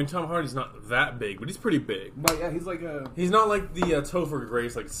 Oh, I mean, Tom Hardy's not that big, but he's pretty big. But yeah, he's like a He's not like the Topher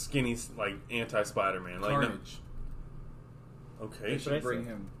Grace, like skinny, like anti-Spider-Man. Like, Carnage. No. Okay. They should I should bring say?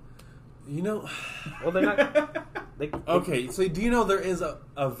 him. You know. Well, they're not. Okay, so do you know there is a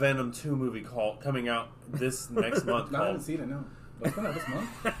Venom 2 movie coming out this next month? No, I haven't seen it. No. What's coming out this month?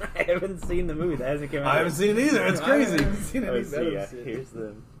 I haven't seen the movie. That hasn't come out. I haven't seen it either. It's I crazy. haven't seen Oh, any see, better yeah, shit. here's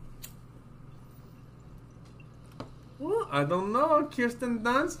the. Well, I don't know. Kirsten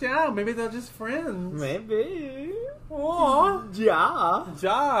Dunst, yeah. Maybe they're just friends. Maybe. Oh, Ja.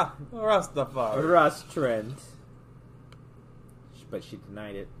 ja. Rastafari. Russ Trent. But she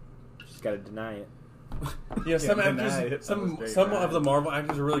denied it. She's got to deny it. Yeah, some Yeah, deny actors, it. some That was some great, of the Marvel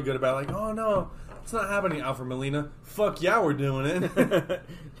actors are really good about like, oh no, it's not happening, Alfred Molina. Fuck yeah, we're doing it.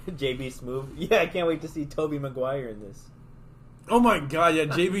 JB Smoove. Yeah, I can't wait to see Tobey Maguire in this. Oh my god, yeah,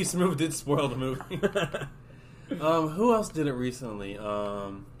 JB Smoove did spoil the movie. Who else did it recently?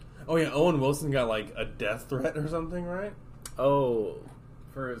 Oh yeah, Owen Wilson got like a death threat or something, right? Oh,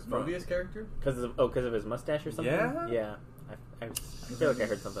 For his Mobius character? because of his mustache or something. Yeah? Yeah. I feel like I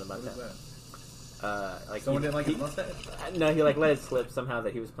heard something about What that. was Like Someone he- didn't like he- his mustache? No, he like let it slip somehow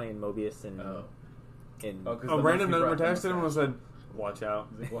that he was playing Mobius in. Oh. In Oh, 'cause A the random monkey number brought the texted him and mustache. said, "Watch out."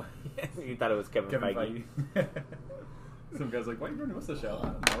 He's like, what? you thought it was Kevin Kevin Feige. Feige. Some guy's like, why are you running mustache out?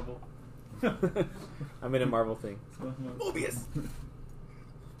 Marvel. I'm in a Marvel thing. Mobius.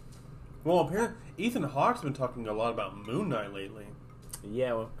 Well, apparently Ethan Hawke's been talking a lot about Moon Knight lately.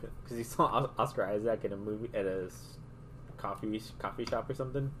 Yeah, well, because he saw Oscar Isaac in a movie at a coffee shop or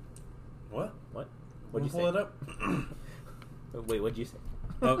something. What? What? What'd you Pull say? it up. Wait, what'd you say?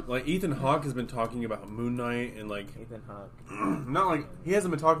 Like Ethan Hawke has been talking about Moon Knight and like Ethan Hawke. not like he hasn't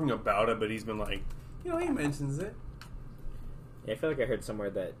been talking about it, but he's been like, he mentions it. Yeah, I feel like I heard somewhere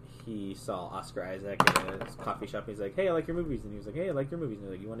that he saw Oscar Isaac in a coffee shop. He's like, "Hey, I like your movies," and he was like, "Hey, I like your movies." And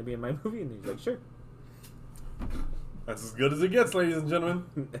he's like, "You want to be in my movie?" And he's like, "Sure." That's as good as it gets, ladies and gentlemen.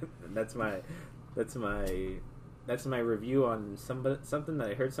 that's my review on something that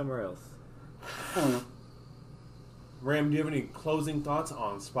I heard somewhere else. Ram, do you have any closing thoughts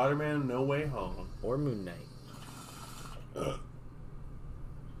on Spider-Man: No Way Home? Or Moon Knight.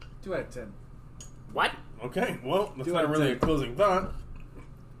 2 out of 10. What? Okay, well, that's Do not I really a take- closing thought.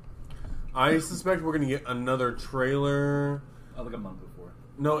 I suspect we're going to get another trailer. Oh, like a month before.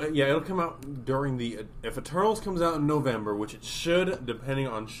 No, yeah, it'll come out during the... If Eternals comes out in November, which it should, depending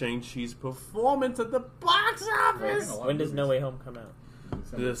on Shang-Chi's performance at the box office. When does No Way Home come out?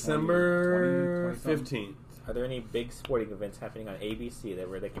 December 20, 15th. Are there any big sporting events happening on ABC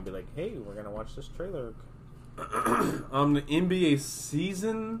where they can be like, "Hey, we're gonna watch this trailer"? The NBA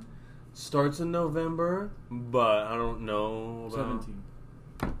season starts in November, but I don't know about... 17.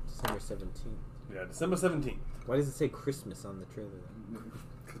 December 17th. Yeah, December 17th. Why does it say Christmas on the trailer?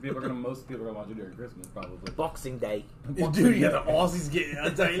 Because most people are going to watch it during Christmas, probably. Boxing Day. Dude, yeah, the Aussies get a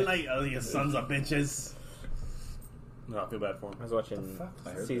day later, you sons of bitches. No, I feel bad for I him. was watching I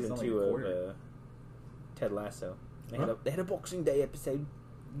heard season that's 2 only a of quarter. Ted Lasso. They Huh? had a Boxing Day episode.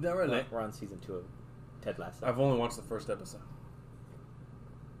 No, really. We're on season 2 of Ted Lasso. I've only watched the first episode.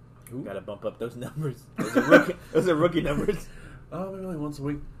 Gotta bump up those numbers. Those are rookie numbers. Oh, maybe only once a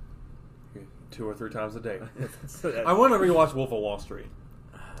week. 2 or 3 times a day. So I want to rewatch Wolf of Wall Street.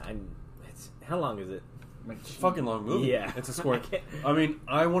 how long is it? It's a fucking long movie. Yeah. It's a score. I mean,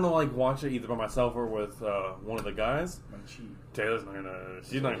 I want to like watch it either by myself or with one of the guys. Taylor's not gonna.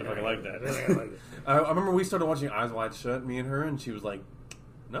 She's not gonna fucking like that. I remember we started watching Eyes Wide Shut, me and her, and she was like,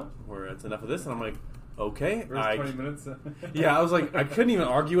 "No, it's enough of this." And I'm like, "Okay." First 20 minutes. Yeah, I was like, I couldn't even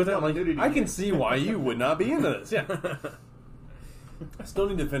argue with it. I'm like, I can see why you would not be into this. Yeah. I still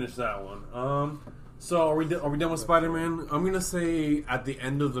need to finish that one. So are we done with Spider-Man? I'm gonna say at the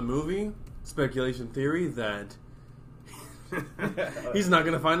end of the movie, speculation theory, that he's not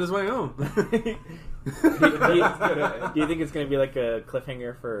gonna find his way home. Do you think it's going to be like a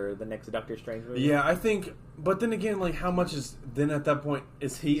cliffhanger for the next Doctor Strange movie? Yeah, I think. But then again, like, how much is then at that point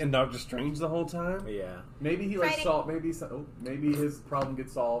is he and Doctor Strange the whole time? Yeah. Maybe he like solved. Maybe his problem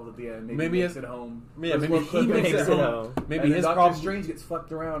gets solved at the end. Maybe he makes it home. Yeah, There's maybe more he clip makes makes it home. Maybe and his Doctor problem. Strange gets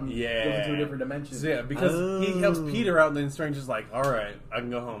fucked around. And Yeah, goes into a different dimension. So, yeah, because he helps Peter out, and then Strange is like, "All right, I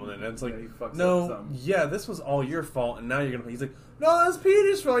can go home." And then it's like, Yeah, he fucks up "No, something. yeah, this was all your fault, and now you're gonna." He's like, "No, that's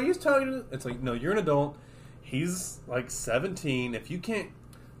Peter's fault. He's talking to." It's like, "No, you're an adult. He's like 17. If you can't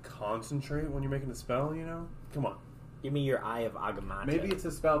concentrate when you're making a spell, come on." Give me your Eye of Agamotto. Maybe it's a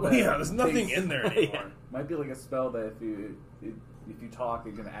spell. That Yeah, there's nothing takes- in there anymore. Yeah. Might be like a spell that if you talk,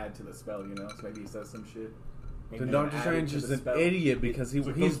 it can add to the spell. So maybe he says some shit. Then Maybe Doctor add Strange to is the an spell. idiot because he's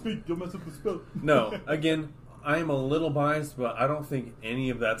speak. Don't mess up the spell. no. Again, I am a little biased, but I don't think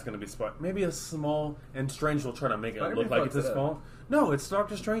any of that's going to be smart. Maybe a small, and Strange will try to make it Spider-Man look like fucks it's his it up. fault. No, it's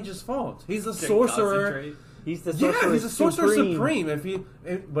Doctor Strange's fault. He's a Can sorcerer. concentrate. He's the Yeah, sorcerer he's a sorcerer supreme. supreme.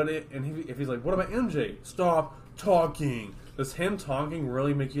 If he's like, what about MJ? Stop talking. Does him talking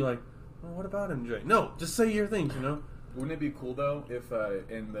really make you like, well, what about MJ? No, just say your things. Wouldn't it be cool though if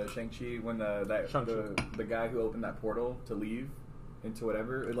in the Shang-Chi when the guy who opened that portal to leave into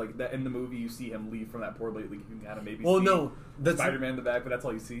whatever, like that in the movie you see him leave from that portal, but you can kind of maybe see that's Spider-Man in the back, but that's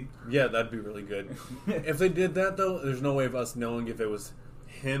all you see. Yeah, that'd be really good. If they did that though, there's no way of us knowing if it was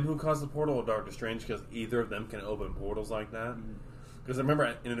him who caused the portal or Doctor Strange, because either of them can open portals like that. Because I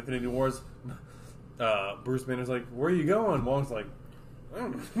remember in Infinity Wars, Bruce Banner's like, "Where are you going?" Wong's like,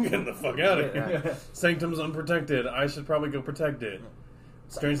 "I'm getting the fuck out of here. Sanctum's unprotected. I should probably go protect it.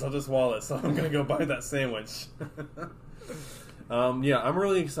 Strange left his wallet, so I'm gonna go buy that sandwich." Yeah, I'm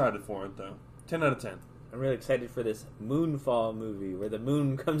really excited for it though. 10 out of 10. I'm really excited for this Moonfall movie where the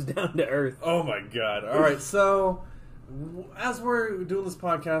moon comes down to Earth. Oh my god! All right, so as we're doing this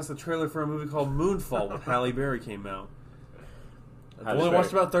podcast, the trailer for a movie called Moonfall with Halle Berry came out. I only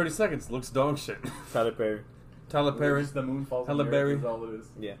watched about 30 seconds. Looks dog shit. Tyler Perry. Tyler Perry. The moon falls. Halle Berry. Is all it is.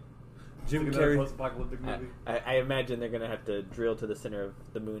 Yeah. Jim Carrey. Post-apocalyptic movie. I imagine they're gonna have to drill to the center of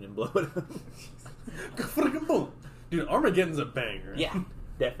the moon and blow it up. Dude, Armageddon's a banger. Yeah,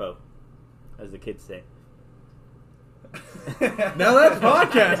 defo, as the kids say. Now that's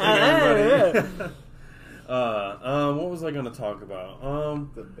podcasting, everybody. What was I going to talk about?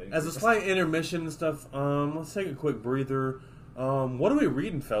 As a slight intermission and stuff, let's take a quick breather. What are we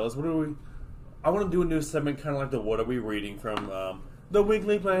reading, fellas? I want to do a new segment, kind of like the "What Are We Reading" from the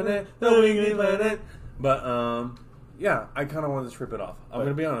Weekly Planet, But yeah, I kind of wanted to trip it off. I'm going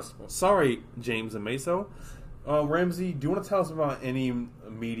to be honest. Sorry, James and Meso. Ramsey, do you want to tell us about any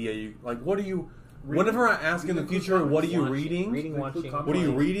media you like? What are you? Whenever I ask in the future, what are you reading? Watching. What are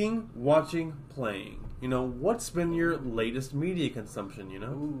you reading, watching, playing? You know, what's been your latest media consumption? You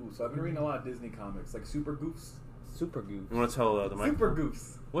know. Ooh, so I've been reading a lot of Disney comics, like Super Goofs. Super Goofs. You want to tell the mic? Super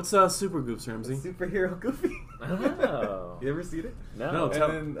Goofs. What's Super Goofs, Ramsey? Superhero Goofy. Oh. You ever seen it? No.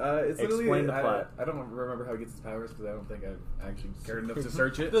 And then it's literally Explain the plot. I don't remember how he gets his powers because I don't think I've actually cared enough to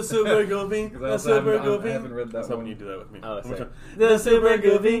search it. The Super Goofy. The Super Goofy. I haven't read that. That's when you do that with me. Oh, sorry. The Super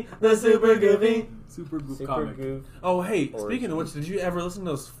Goofy. The Super Goofy. Super Goof Super comic. Goof. Oh, hey, Origin. speaking of which, did you ever listen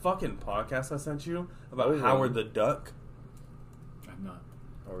to those fucking podcasts I sent you about Origin. Howard the Duck? I'm not.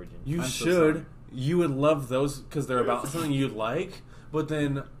 Origin. You I'm so should. sorry. You would love those because they're about something you like, but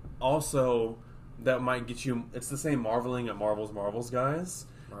then also that might get you. It's the same marveling at Marvel's guys.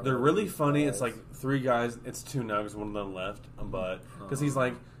 They're really funny. It's like three guys. It's two nugs, one of them left, but because he's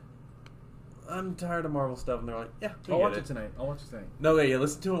like, I'm tired of Marvel stuff, and they're like, yeah, I'll watch it tonight. No, yeah,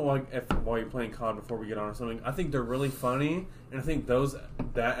 listen to it while you're playing COD before we get on or something. I think they're really funny, and I think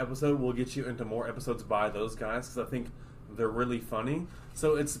that episode will get you into more episodes by those guys because I think they're really funny.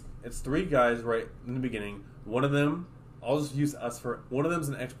 So it's three guys right in the beginning. One of them, I'll just use us for. One of them's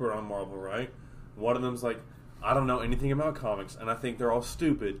an expert on Marvel, right? One of them's like, I don't know anything about comics, and I think they're all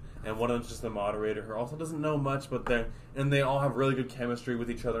stupid. And one of them's just a moderator who also doesn't know much, but they all have really good chemistry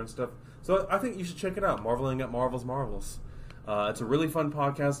with each other and stuff. So I think you should check it out. Marveling at Marvels. It's a really fun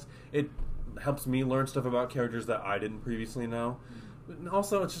podcast. It helps me learn stuff about characters that I didn't previously know. But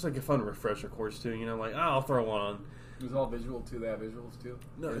also, it's just like a fun refresher course too. You know, like I'll throw one on. It was all visual too. They have visuals too.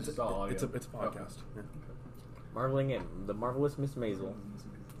 No, Or it's just all audio. It's a podcast. Yeah. Marveling at the Marvelous Miss Maisel.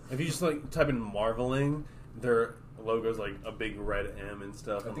 If you just like type in Marveling, their logo's like a big red M and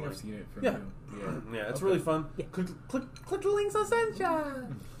stuff. I think like, I've seen it from yeah. you. Yeah, it's really fun. Yeah. Click the links on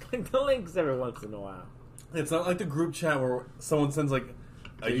sunshine. Click the links every once in a while. It's not like the group chat where someone sends like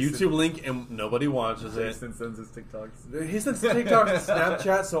a Jason. YouTube link and nobody watches it. Jason sends his TikToks. He sends TikToks and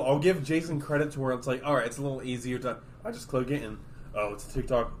Snapchat, so I'll give Jason credit to where it's like, all right, it's a little easier to. I just click it and it's a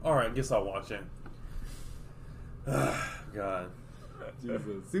TikTok. All right, I guess I'll watch it. God. Jesus.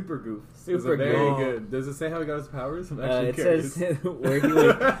 Super Goof. Super Very Goof. good. Does it say how he got his powers? I'm actually It curious. says where he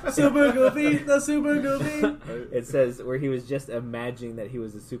was. Super Goofy, the Super Goofy. It says where he was just imagining that he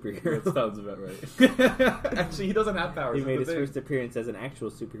was a superhero. That sounds about right. Actually, he doesn't have powers. He made his that's the first appearance as an actual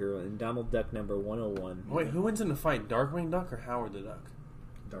superhero in Donald Duck number 101. Wait, who wins in the fight, Darkwing Duck or Howard the Duck?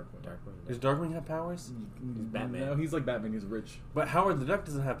 Darkwing. Does Darkwing have powers? He's Batman. No, he's like Batman. He's rich. But Howard the Duck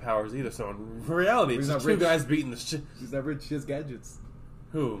doesn't have powers either, so in reality, it's He's just not two rich. guys beating the shit. He's not rich. He has gadgets.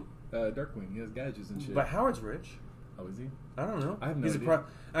 Who? Darkwing. He has gadgets and shit. But Howard's rich. Oh, is he? I don't know. I have no he's idea.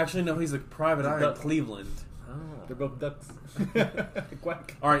 Actually, no, he's a private eye in duck. Cleveland. Oh. They're both ducks.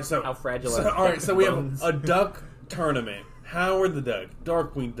 Quack. All right, so How fragile So, are all right, so we have bones? a duck tournament. Howard the Duck,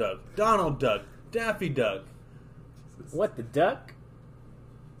 Darkwing Duck, Donald Duck, Daffy Duck, What, the duck?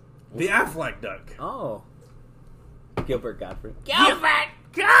 the Affleck Duck. Oh. Gilbert Gottfried. Gilbert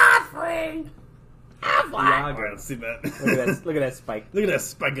Godfrey. Affleck! All right, let's see that. Look at that spike. Look at that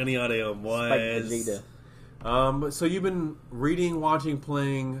spike on the audio, Spike boys. Vegeta. So you've been reading, watching,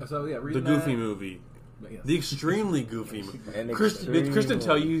 playing So yeah, the reading Goofy that. movie. Yes. The extremely goofy movie. An Did Christian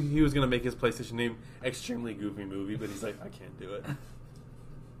tell you he was going to make his PlayStation name Extremely Goofy Movie, but he's like, I can't do it.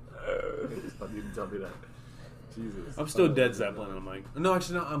 You didn't tell me that. Jesus. I'm still Dead Zeppelin, and I'm like, no,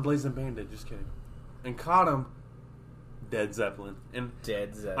 actually, no, I'm Blazing Bandit, just kidding. And caught him, Dead Zeppelin. And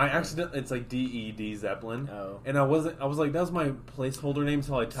Dead Zeppelin. I accidentally, it's like D-E-D Zeppelin. Oh. And I was like, that was my placeholder name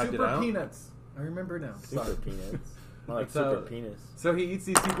until I typed Super it out. Peanuts. I remember now. Super Sorry. peanuts. More like So- super penis. So he eats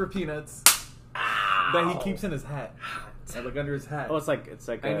these super peanuts that he keeps in his hat. Like under his hat. Oh, it's like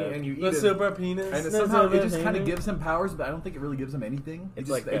and you eat The it. super penis. And It's somehow not it just a kind of thing. gives him powers, but I don't think it really gives him anything. It's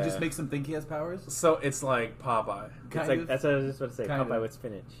It like just makes him think he has powers. So it's like Popeye. It's Kind like of. that's what I was just about to say. Kind Popeye of. with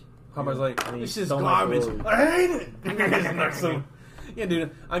spinach. Popeye's like, And he this is stole my garbage. glory. I hate it. Yeah,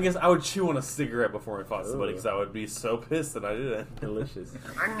 dude. I guess I would chew on a cigarette before I fought somebody because I would be so pissed that I did it. Delicious.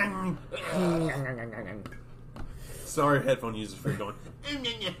 Sorry, headphone users, for going.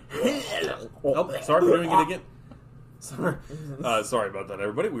 Oh, sorry for doing it again. Sorry, sorry about that,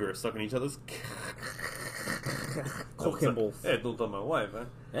 everybody. We were sucking each other's Cockimbles. Hey, don't tell my wife, huh?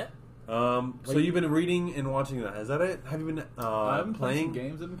 Yeah. So you've been reading and watching that. Is that it? Have you been I've been playing some playing?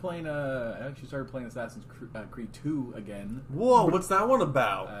 games. I've been playing. I actually started playing Assassin's Creed 2 again. Whoa, what's that one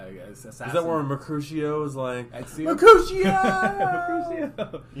about? Assassin. Is that where Mercutio is like Ezio? Mercutio?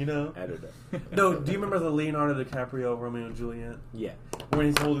 You know? I don't know. No, do you remember the Leonardo DiCaprio Romeo and Juliet? Yeah. When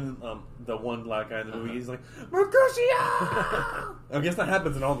he's holding the one black guy in the movie, he's like, Mercutio! I guess that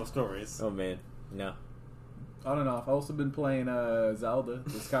happens in all the stories. Oh man, no. On and off. I've also been playing Zelda,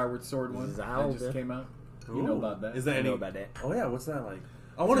 the Skyward Sword one. That Zelda. just came out. You know Ooh. about that. Is there I any? know about that. Oh yeah, what's that like?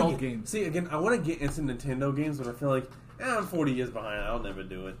 I It's want an to old game. See again. I want to get into Nintendo games, but I feel like I'm 40 years behind. I'll never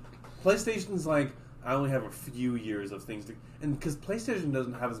do it. PlayStation's like I only have a few years of things to, and because PlayStation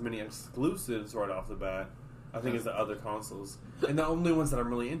doesn't have as many exclusives right off the bat, I think as the other consoles. And the only ones that I'm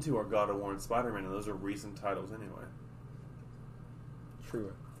really into are God of War and Spider-Man, and those are recent titles anyway.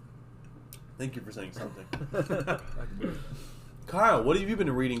 True. Thank you for saying something. Kyle, what have you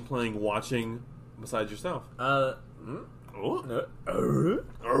been reading, playing, watching besides yourself? Oh.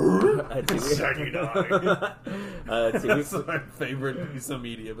 Shaggy dog. Let's see. That's my favorite piece of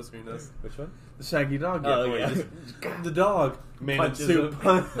media between us. Which one? The shaggy dog. Oh, where yeah. he just- the dog man in Punches soup.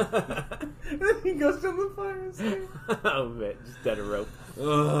 him. And then he goes down the fire escape. Oh man, just dead a rope.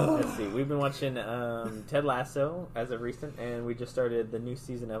 Ugh. Let's see. We've been watching Ted Lasso as of recent, and we just started the new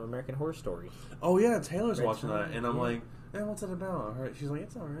season of American Horror Story. Oh yeah, Taylor's Red watching Time, that, and I'm yeah. like, "Man, what's it about?" She's like,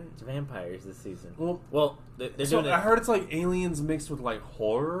 "It's all right." It's vampires this season. Well, they're so doing I it. heard it's like aliens mixed with like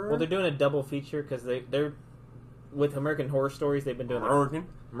horror. Well, they're doing a double feature because they're with American Horror Stories. They've been doing American.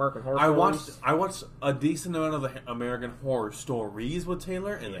 American Horror I Stories. watched a decent amount of the American Horror Stories with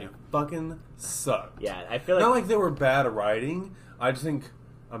Taylor, and they Yeah. fucking sucked. Yeah, I feel like Not like they were bad writing. I just think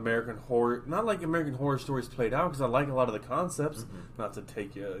American Horror, not like American Horror Stories played out, because I like a lot of the concepts. Not to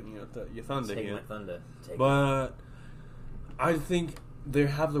take your thunder take here, my thunder. Take but I think they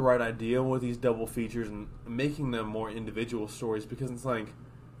have the right idea with these double features and making them more individual stories, because it's like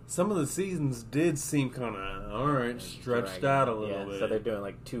some of the seasons did seem kind of alright, stretched dragging out a it. little Yeah, bit. so they're doing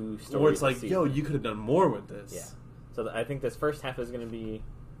like 2 stories. Or it's a like, season. yo, you could have done more with this. Yeah. So I think this first half is going to be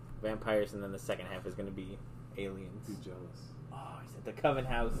vampires, and then the second half is going to be aliens. Be jealous. Oh, he's at the Coven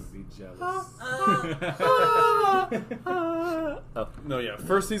House. Be jealous. Oh, No, yeah.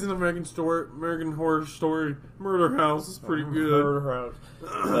 First season of American Horror Story, Murder House is pretty good.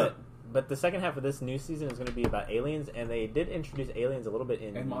 But the second half of this new season is going to be about aliens, and they did introduce aliens a little bit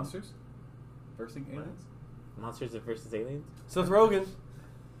in And monsters? First thing, aliens? Monsters versus Aliens. Seth Rogen.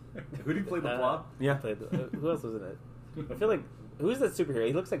 Who did he play the blob? Yeah. Who else was in it? I feel like who's that superhero?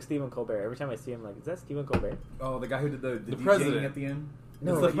 He looks like Stephen Colbert. Every time I see him, like, is that Stephen Colbert? Oh, the guy who did the DJing president. at the end?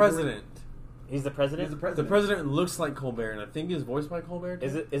 No, No, the he- president. He's the president. He's the The president. president looks like Colbert, and I think he's voiced by Colbert.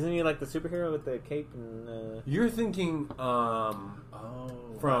 too. Isn't he like the superhero with the cape and? You're thinking Oh,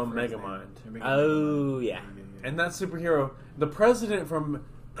 From I forgot his Megamind. name. Oh yeah, and that superhero, the president from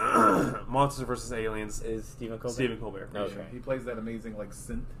Monsters vs. Aliens, is Stephen Colbert? Stephen Colbert. Oh, Yeah, okay. he plays that amazing like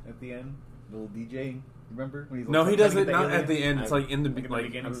synth at the end, little DJ. Remember when he's No, like, he does trying it to get not the at the alien? end. It's like in the Like in the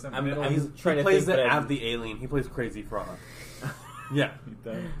beginning, I'm, some I'm, middle. I'm He trying to plays think, it but as the alien. He plays Crazy Frog. Yeah,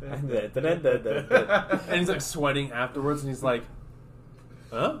 and he's like sweating afterwards, and he's like,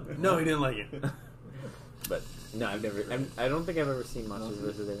 "Huh? No, he didn't like it." But no, I don't think I've ever seen Monsters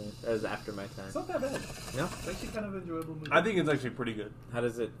vs. Aliens. That was after my time. It's not that bad. No, It's actually kind of an enjoyable movie. I think it's actually pretty good. how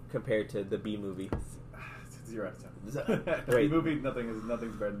does it compare to the B movie? It's 0 out of 10. Wait. The movie, nothing's better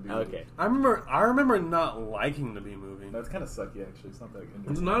than B movie. Okay, I remember not liking the B movie. No, it's kind of sucky actually. It's not that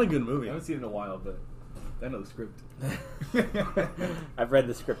good. It's not a good movie. I haven't seen it in a while, but I know the script. I've read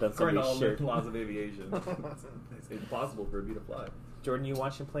the script on somebody's Reynolds shirt. laws of aviation. It's impossible for me to fly. Jordan, you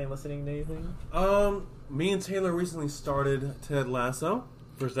watching, playing, listening to anything? Me and Taylor recently started Ted Lasso,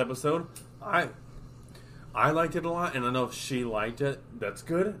 first episode. I liked it a lot, and I know if she liked it, that's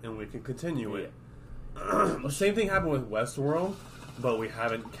good, and we can continue it. The same thing happened with Westworld, but we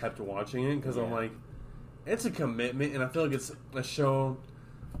haven't kept watching it because I'm like, it's a commitment, and I feel like it's a show.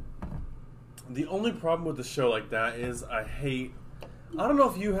 The only problem with the show like that is I don't know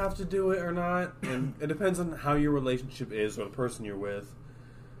if you have to do it or not, and it depends on how your relationship is or the person you're with.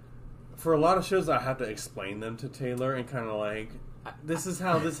 For a lot of shows, I have to explain them to Taylor and kind of like, this is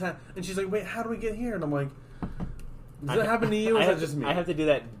how this happened. And she's like, wait, how do we get here? And I'm like, does that happen to you or is that just me? I have to do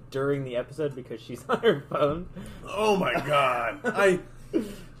that during the episode because she's on her phone. Oh my god.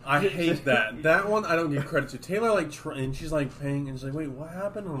 I hate that. That one I don't give credit to. Taylor, like, and she's like paying, and she's like, wait, what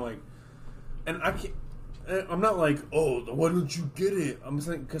happened? And I'm like, and I can't. I'm not like, oh, why don't you get it? I'm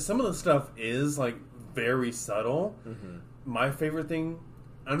saying because some of the stuff is like very subtle. Mm-hmm. My favorite thing,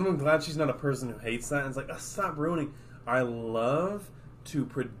 I'm glad she's not a person who hates that. And it's like, oh, stop ruining. I love to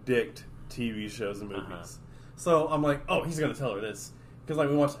predict TV shows and movies. So I'm like, oh, he's gonna tell her this because like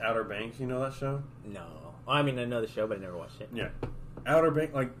we watched Outer Banks. You know that show? No, I mean I know the show, but I never watched it. Yeah, Outer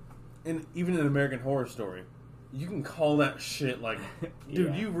Banks, like, and even in American Horror Story, you can call that shit like,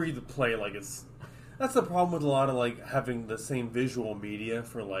 dude, you read the play like it's. That's the problem with a lot of, like, having the same visual media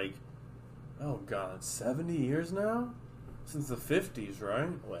for, like, oh, God, 70 years now? Since the 50s, right?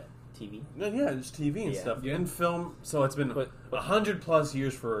 What, TV? Yeah, just TV and stuff. Yeah. And film, so it's been 100-plus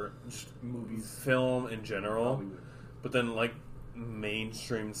years for just movies, film in general. Hollywood. But then, like,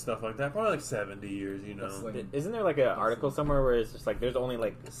 mainstream stuff like that, probably, like, 70 years, you know. Like, isn't there, like, an article somewhere where it's just, like, there's only,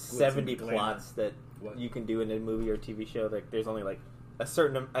 like, 70 plots that you can do in a movie or TV show? Like, there's only, like, a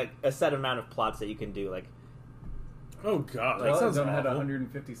set amount of plots that you can do, like. Oh god, that sounds awful. Had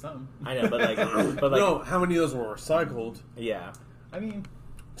 150 something. I know, but like, no, how many of those were recycled? Yeah, I mean,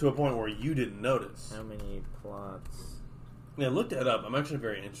 to a point where you didn't notice. How many plots? Yeah, look that up. I'm actually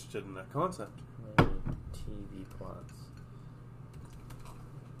very interested in that concept. TV plots.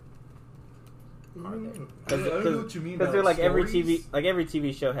 I don't know what you mean. Because they're like every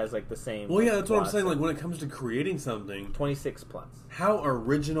TV show has like the same. Well, yeah, that's what I'm saying. Like when it comes to creating something, 26 plots. How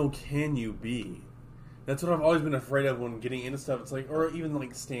original can you be? That's what I've always been afraid of when getting into stuff. It's like, or even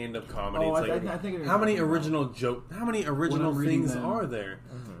like stand-up comedy. Oh, it's like, I think how many original things are there?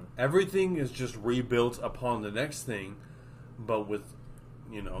 Mm-hmm. Everything is just rebuilt upon the next thing, but with,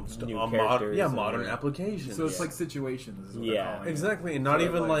 you know, just modern applications. So it's like situations. Is what yeah, exactly, and not so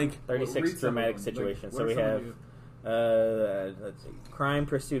even like 36 dramatic situations. So we have, let's see, crime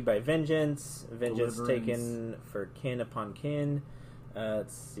pursued by vengeance, taken for kin upon kin.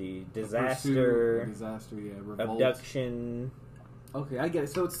 Let's see, disaster, revolt. Abduction. Okay, I get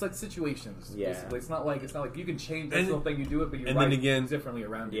it. So it's like situations. Yeah, basically. It's not like you can change the whole thing you do it, but you and write then again differently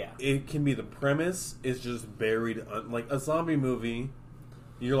around it. Yeah, it can be the premise is just buried like a zombie movie.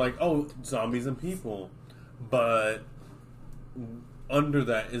 You're like, oh, zombies and people, but under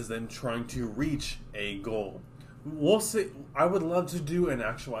that is them trying to reach a goal. We'll see. I would love to do an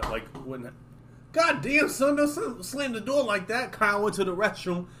actual like when. God damn, son, don't slam the door like that. Kyle went to the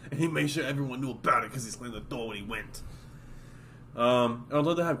restroom, and he made sure everyone knew about it because he slammed the door when he went. I'd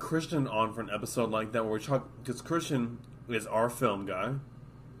love to have Christian on for an episode like that where we talk, because Christian is our film guy.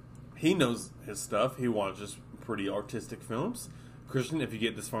 He knows his stuff. He watches pretty artistic films. Christian, if you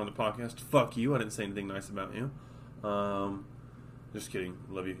get this far in the podcast, fuck you. I didn't say anything nice about you. Just kidding.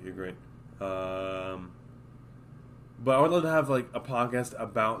 Love you. You're great. But I would love to have like a podcast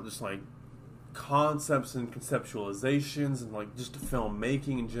about just like concepts and conceptualizations and like just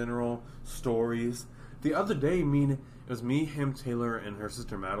filmmaking in general, stories. The other day, it was me, him, Taylor, and her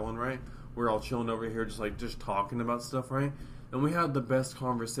sister Madeline, right? We're all chilling over here just talking about stuff, right? And we had the best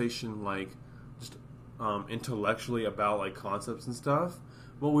conversation like just intellectually about like concepts and stuff.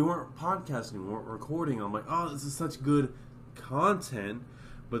 But we weren't podcasting, we weren't recording. I'm like, oh, this is such good content.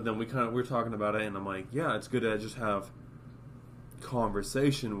 But then we were talking about it, and I'm like, yeah, it's good to just have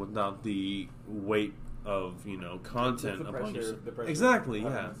conversation without the weight of, you know, content upon you. Exactly,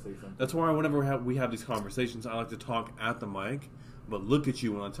 yeah. That's why whenever we have these conversations, I like to talk at the mic, but look at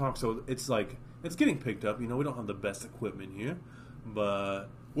you when I talk. So it's like, it's getting picked up. You know, we don't have the best equipment here, but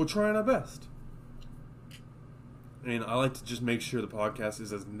we're trying our best. And I like to just make sure the podcast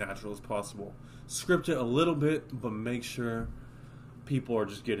is as natural as possible. Script it a little bit, but make sure people are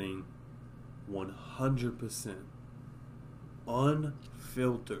just getting 100%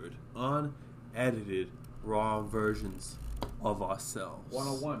 unfiltered, unedited, raw versions of ourselves.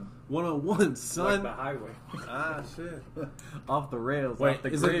 101. 101, son. Like the highway. Ah, shit. Off the rails. Wait, off the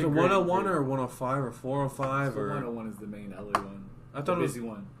is grid, it the grid, 101 grid. or 105 or 405 The or? 101 is the main LA one. I thought the it was busy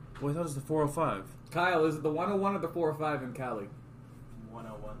one. Wait, I thought it was the 405. Kyle, is it the 101 or the 405 in Cali?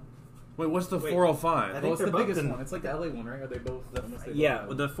 101. Wait, what's the Wait, 405? I think Well, it's the they're both biggest in- one. It's like the LA one, right? Are they both? Unless they Yeah,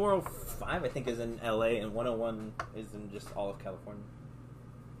 both the 405 I think is in LA, and 101 is in just all of California.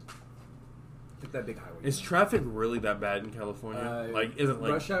 like that big highway. Is traffic really that bad in California? Like, is it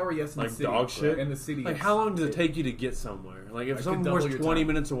like rush hour? Yes, in like the city. dog shit? In the city. Like, yes. how long does it take you to get somewhere? Like, if Like, somewhere's double your 20 time.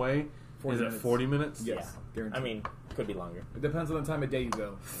 minutes away, 40 is it minutes. 40 minutes? Yes, Yeah. guaranteed. I mean, could be longer. It depends on the time of day you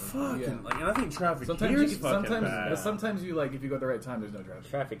go. Fucking, Yeah. like, and I think traffic Sometimes here you is fucking bad. but sometimes you like if you go at the right time, there's no traffic.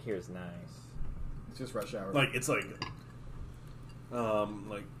 Traffic here is nice. It's just rush hour. Like, it's like,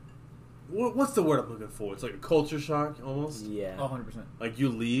 what's the word I'm looking for? It's like a culture shock, almost. Yeah. 100%. Like, you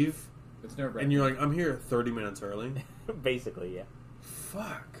leave, It's nerve-wracking. and you're like, I'm here 30 minutes early. Basically, yeah.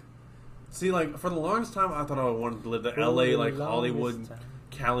 Fuck. See, like, for the longest time, I thought I wanted to live the LA, like, Hollywood,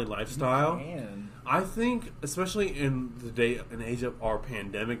 Cali lifestyle. Man. I think, especially in the day and age of our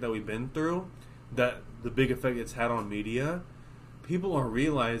pandemic that we've been through, that the big effect it's had on media, people are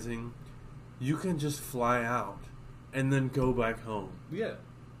realizing you can just fly out and then go back home. Yeah.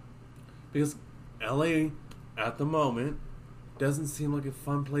 Because LA, at the moment, doesn't seem like a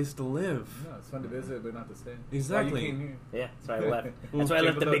fun place to live. No, it's fun to visit, but not to stay. Exactly. Why you came here. Yeah, that's why I left. That's why I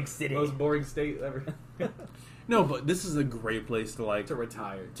left the big city. Most boring state ever. No, but this is a great place to, like, to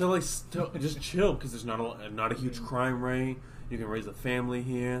retire. to just chill, because there's not a huge crime rate. You can raise a family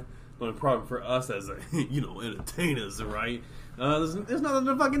here. The only problem for us as entertainers, right? There's nothing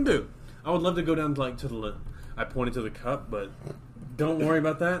to fucking do. I would love to go down to I pointed to the cup, but don't worry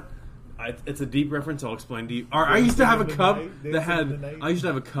about that. It's a deep reference. I'll explain to you. I used to have a cup that had. I used to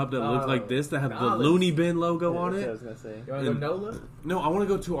have a cup that looked like this, that had the Looney Bin logo on That's what I it. was gonna say. You want to go NOLA? No, I want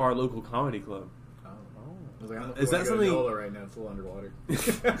to go to our local comedy club. Oh. I was like, I don't know if Is you that wanna go to something- NOLA right now? It's a little underwater.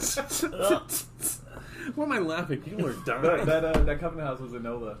 Why am I laughing? People are dying. that Covenant House was in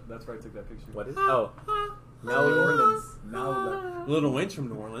NOLA. That's where I took that picture. What is? Oh, New Orleans. NOLA. Little Wayne's from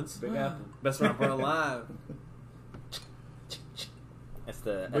New Orleans. Big Apple. Best rapper alive. that's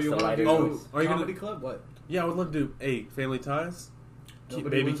the But you want to lighter do voice. are you gonna- comedy club? What? Yeah, I would love to do Family Ties. Nobody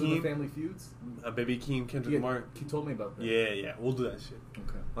Baby wins with the Keem. Family Feuds? Baby Keem, Kendrick Yeah, Lamar. he told me about that. Yeah, we'll do that shit.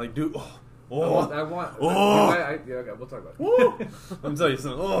 Okay. Like, dude, I want. Oh. Yeah, okay, we'll talk about it. Woo! Let me tell you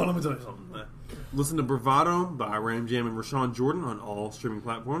something. Let me tell you something. Listen to Bravado by Ramsey and Rashawn Jordan on all streaming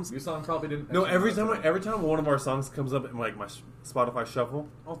platforms. Your song probably didn't. No, actually every time one of our songs comes up in like my Spotify shuffle,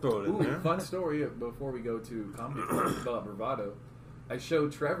 I'll throw it in Ooh, there. fun story before we go to comedy about Bravado. I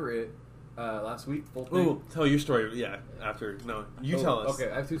showed Trevor it last week. Full thing. Ooh, tell your story. Yeah, after. No, you tell us. Okay,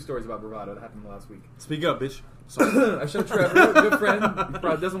 I have two stories about Bravado that happened last week. Speak up, bitch. I showed Trevor, good friend. He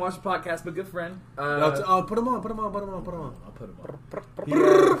probably doesn't watch the podcast, but good friend. Put him on. I'll put him on.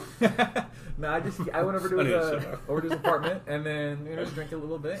 No, I went over to his apartment and then drank a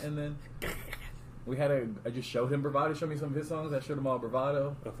little bit and then I just showed him Bravado. He showed me some of his songs. I showed him all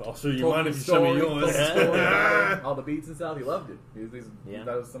Bravado. I'll show you Told mine me if you the show me story, yours. told the story about all the beats and stuff. He loved it. He Yeah.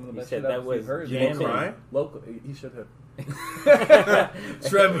 that was some of the You best said shit that I've was heard. You didn't jamming. cry? Local, he should have.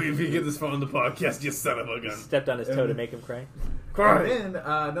 Trevor, if you get this far on the podcast, you son of a gun. Stepped on his toe to make him cry. And then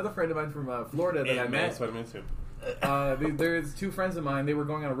another friend of mine from Florida that I And met. Spider-Man too. There's two friends of mine. They were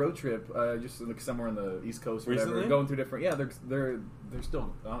going on a road trip, just like somewhere on the East Coast, or whatever. Recently? Going through different. Yeah, they're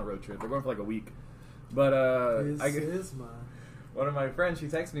still on a road trip. They're going for like a week. But one of my friends, she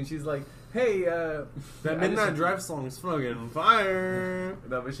texted me. She's like, "Hey, That Midnight Drive song is fucking fire."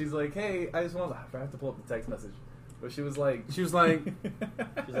 No, but she's like, "Hey, I just want. I have to pull up the text message." But she was like, She's like,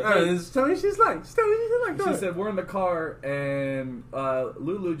 Hey. tell me she's like, She said, we're in the car, and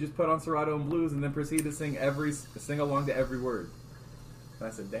Lulu just put on Serato and Blues and then proceeded to sing along to every word. And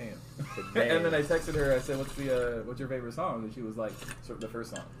I said, damn. And then I texted her, I said, what's your favorite song? And she was like, the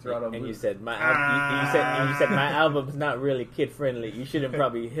first song, Serato and Blues. And you said you said my album's not really kid friendly. You shouldn't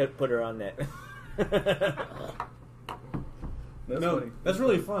probably put her on that. That's no, funny. that's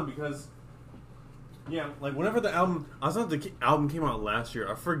really fun because, yeah, like whenever the album, I thought the album came out last year.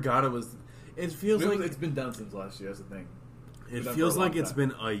 I forgot it was. It feels like it's been done since last year. That's the thing. it done feels for a long like it's time.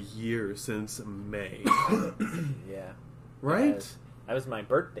 been a year since May, Yeah. right? That was my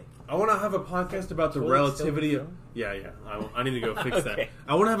birthday. I want to have a podcast about the Totally relativity still of. Yeah. I need to go fix that. Okay.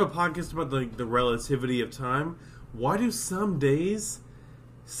 I want to have a podcast about the relativity of time. Why do some days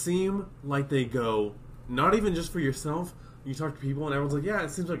seem like they go not even just for yourself, you talk to people and everyone's like, yeah, it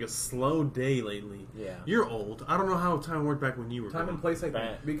seems like a slow day lately. Yeah. You're old. I don't know how time worked back when you were Time growing and place, like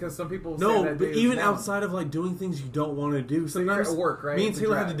Right. because some people say No, that but day is even now. outside of like doing things you don't want to do, So you're sometimes at work, right? me and It's a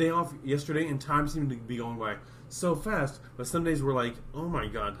Taylor had the drag. day off yesterday, and time seemed to be going by so fast. But some days we're like, oh my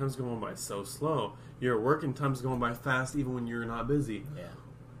god, time's going by so slow. You're at work and time's going by fast, even when you're not busy. Yeah.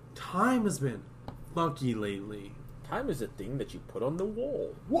 Time has been funky lately. Time is a thing that you put on the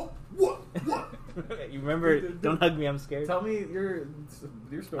wall. What? You remember? Don't hug me, I'm scared. Tell me your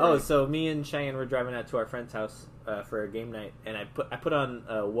story. Oh, so me and Cheyenne were driving out to our friend's house for a game night, and I put on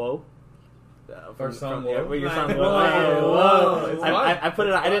Whoa. Our song yeah, Whoa? your song Right. Whoa. Whoa. It's I put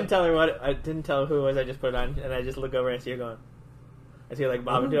it on. I fun. didn't tell her what. I didn't tell her who it was. I just put it on, and I just look over and see her going. I see her like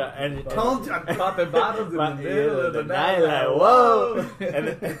bobbing to it, and Popping bottles in the middle of the night, like whoa.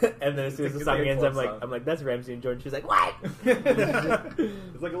 And then as soon as the It's song like a ends, club song. I'm like, that's Ramsey and Jordan. She's like, what?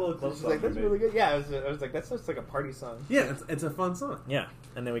 It's like a little club She's song. like, that's for me. really good. Yeah, I was like, that's just like a party song. Yeah, it's a fun song. Yeah,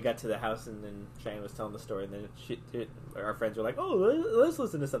 and then we got to the house, and then Cheyenne was telling the story, and then our friends were like, "Oh, let's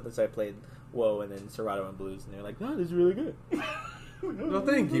listen to something." So I played "Whoa" and then "Serato and Blues," and they're like, "Oh, this is really good." No,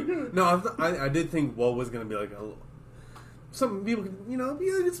 thank you. No, I did think Whoa was gonna be like a. Some people, you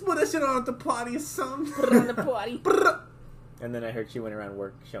just put that shit on at the party or something. Put it on the party. And then I heard she went around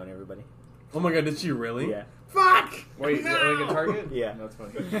work showing everybody. Oh my god, did she really? Yeah. Fuck! Wait, no! like a Target? Yeah. That's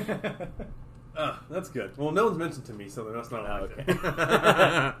funny. That's good. Well, no one's mentioned to me, so that's not Oh, like okay. it.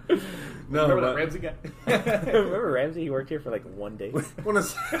 No, Remember that but Ramsey guy? Remember Ramsey? He worked here for like one day.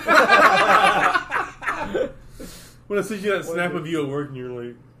 when I see you that snap of you at work and you're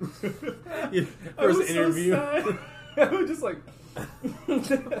like, I was first interview. So sad. I was just like,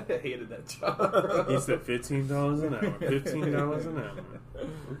 I hated that job. He said $15 an hour. $15 an hour.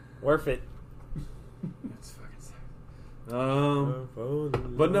 Worth it. That's fucking sad.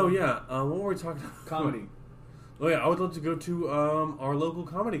 But no, yeah. What were we talking about? Comedy. Oh yeah, I would love to go to our local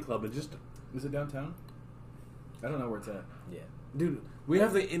comedy club and just, Is it downtown? I don't know where it's at. Yeah. dude. We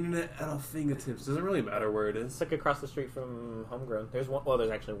have the internet at our fingertips. Doesn't really matter where it is. It's like across the street from Homegrown. There's one. Well, there's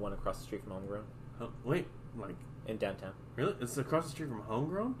actually one across the street from Homegrown Wait, like in downtown. really? It's across the street from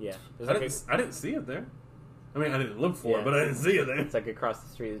Homegrown. Yeah. There's I like didn't see it there. I mean, I didn't look for Yeah. it, but I didn't see it there. it's like across the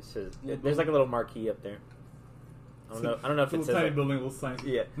street. It says, there's like a little marquee up there. I don't know if it Little says. tiny Like, building, little sign.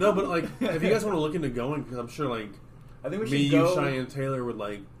 yeah. No, but like, if you guys want to look into going, because I'm sure like I think we should me, go. you, Cheyenne, Taylor would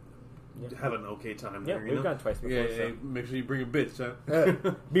like Yeah. have an okay time Yeah, there. we've gone twice before. Yeah, so. yeah, make sure you bring a bitch,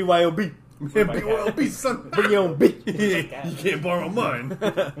 huh? BYOB. BYOB, son. Bring your own beat. Yeah, you can't borrow mine.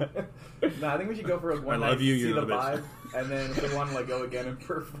 No, I think we should go for one I love night, you, see you're the not a bitch. vibe, and then if we want to like go again and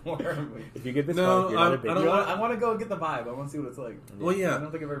perform. If you get this No, far, you're not a I bitch. don't want- I want to go and get the vibe. I want to see what it's like. Well, yeah, I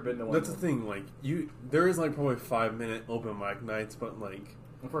don't think I've ever been to one. that's the thing. Like, there is like probably 5-minute open mic nights, but like,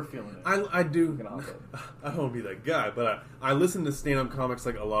 If we're feeling it. I do. Fucking awesome. I don't want to be that guy, but I listen to stand-up comics,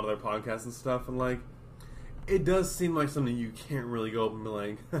 like a lot of their podcasts and stuff, and like, it does seem like something you can't really go up and be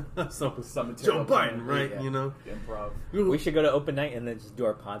like, Some Joe material Biden, right? Yeah. You know. Improv. We should go to open night and then just do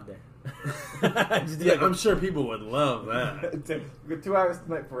our pod there. Just do Yeah, like I'm sure people would love that. We got 2 hours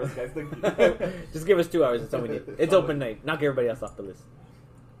tonight for us, guys. Thank you. just give us 2 hours. That's all we need. It's open night. Knock everybody else off the list.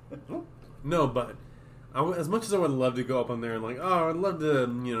 No, but as much as I would love to go up on there and like, oh, I'd love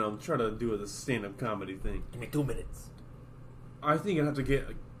to, try to do a stand-up comedy thing. Give me 2 minutes. I think I'd have to get.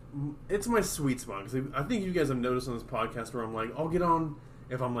 It's my sweet spot because I think you guys have noticed on this podcast where I'm like, I'll get on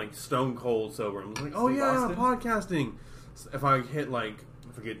if I'm like stone cold sober. I'm like, oh Steve yeah, Austin? podcasting. So if I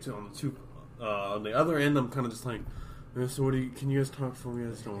get to on the other end, I'm kind of just like, so what do you? Can you guys talk for me?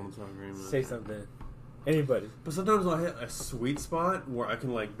 I just don't want to talk very much. Say something. Anybody. But sometimes when I hit a sweet spot where I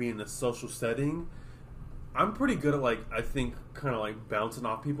can like be in a social setting, I'm pretty good at like I think kind of like bouncing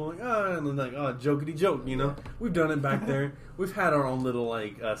off people like and then like jokety joke, you know. We've done it back there. We've had our own little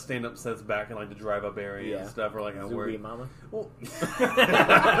like stand up sets back in like the drive up area and stuff or like at work. Zuby mama. Well,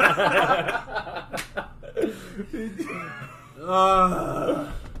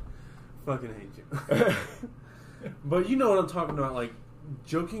 fucking hate you. But you know what I'm talking about, like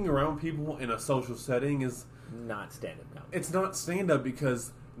joking around people in a social setting is Not stand-up comedy. it's not stand-up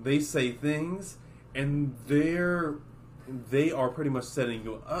because they say things and they are pretty much setting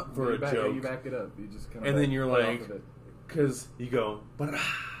you up for a joke. You back it up. You just kind of And then you're play like, off of it. because you go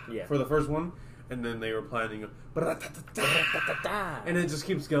Yeah. for the first one, and then they reply and you go and it just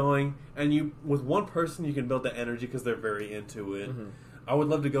keeps going. And you with one person you can build that energy because they're very into it. Mm-hmm. I would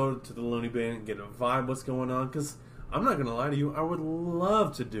love to go to the Looney Bin and get a vibe what's going on because I'm not gonna lie to you, I would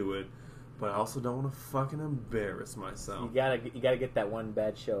love to do it. But I also don't want to fucking embarrass myself. You gotta get that one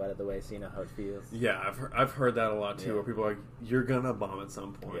bad show out of the way so you know how it feels. Yeah, I've heard that a lot too. Yeah. Where people are like, "You're gonna bomb at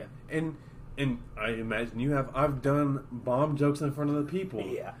some point," Yeah. and And I imagine I've done bomb jokes in front of the people.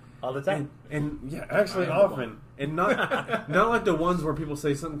 Yeah, all the time. And yeah, actually often. And not like the ones where people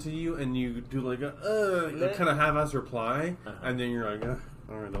say something to you and you do like a kind of half-ass reply, and then you're like,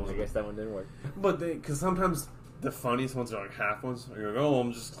 all right, I guess that one didn't work. But because sometimes the funniest ones are like half ones. You're like, oh,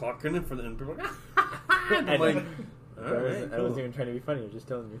 I'm just clocking in for the, and people are like, I'm like, all right, I wasn't even trying to be funny. I was just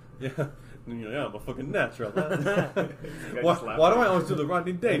telling you. Yeah. And you're like, yeah, I'm a fucking natural. Why do I always do the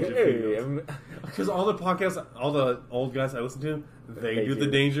Rodney Dangerfield? Because all the podcasts, all the old guys I listen to, they do the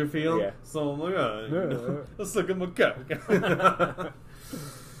Dangerfield. Yeah. So I'm like, let's look at my cock.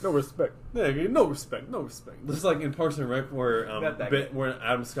 No respect. Yeah, no respect. Just like in Parks and Rec, where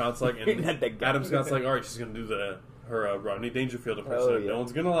Adam Scott's like, and Adam Scott's like, all right, she's gonna do her Rodney Dangerfield impression. No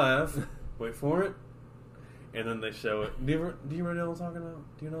one's gonna laugh. Wait for it. And then they show it. Do you remember what I'm talking about?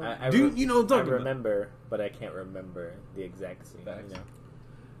 Do you know? You know what I'm talking about? I remember, but I can't remember the exact scene. Facts. You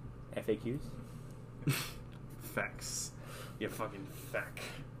know? FAQs? Facts. You fucking fact.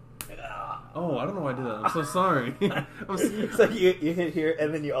 Oh, I don't know why I did that. I'm so sorry. So you hit here,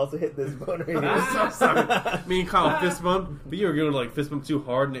 and then you also hit this bone right here. I'm so sorry. Me and Kyle fist bump, but you were going to like fist bump too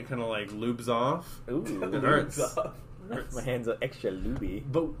hard, and it kind of like lubes off. Ooh, it hurts. My hands are extra looby.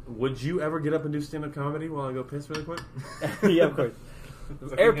 But would you ever get up and do stand-up comedy while I go piss really quick? Yeah, of course.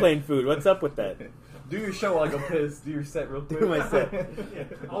 Airplane food. What's up with that? Do your show while I go piss. Do your set real quick. Do my set. Yeah,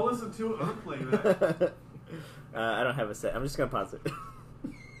 I'll listen to it. I'm playing that. I don't have a set. I'm just gonna pause it.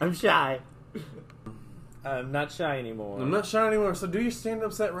 I'm shy. I'm not shy anymore. I'm not shy anymore. So do your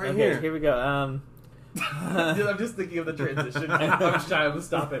stand-up set right here. Here we go. Dude, I'm just thinking of the transition. I'm shy. I'm gonna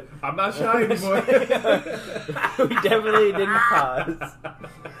stop it. I'm not shy anymore. We definitely didn't pause.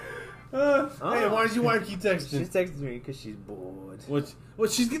 Hey, why did your wife keep texting? She texted me because she's bored. What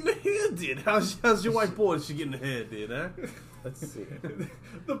she's getting ahead, dude? How's your wife bored? She getting ahead, dude? Huh? Let's see.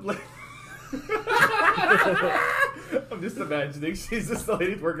 I'm just imagining she's just the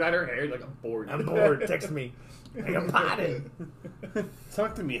lady working on her hair. Like, I'm bored. I'm bored. Text me. I'm potted.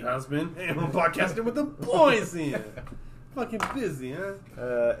 Talk to me, husband. Hey, I'm podcasting with the boys here. Fucking busy, huh?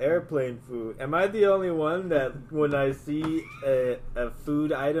 Airplane food. Am I the only one that when I see a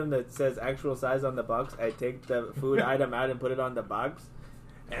food item that says actual size on the box, I take the food item out and put it on the box?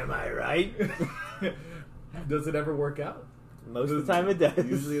 Am I right? Does it ever work out? Most of the time it does.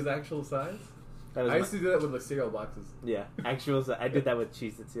 Usually is actual size? I used to do that with like cereal boxes. Yeah, actual size. I did that with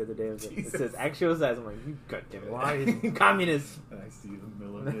Cheez-Its the other day. It says actual size. I'm like, you goddamn liar, communist. I see the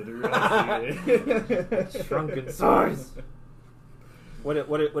millimeter. I see it. Shrunken size.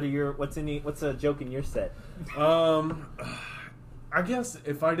 What's a joke in your set? I guess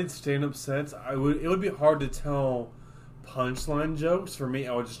if I did stand-up sets, it would be hard to tell punchline jokes. For me,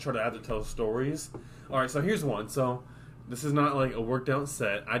 I would just try to have to tell stories. All right, so here's one. So this is not like a worked out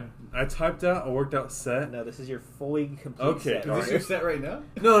set. I typed out a worked out set. No, this is your fully complete set. Is this your set right now?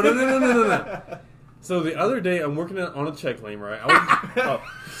 No. So the other day, I'm working on a check lane, right? Oh man.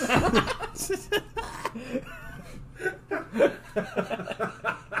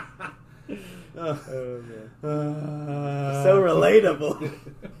 So relatable.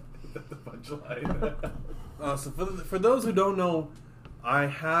 The punchline. So for those who don't know, I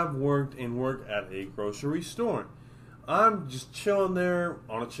have worked at a grocery store. I'm just chilling there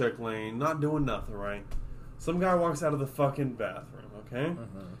on a check lane, not doing nothing, right? Some guy walks out of the fucking bathroom, okay?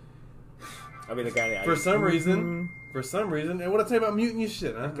 Mm-hmm. I'll be the guy that For some reason, and what I tell you about muting your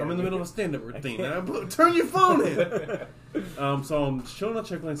shit, huh? I'm in the middle of a stand-up routine. Turn your phone in! So I'm chilling on a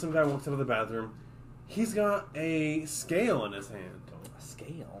check lane, some guy walks out of the bathroom. He's got a scale in his hand. A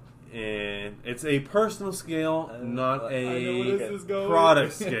scale? And it's a personal scale, not a going?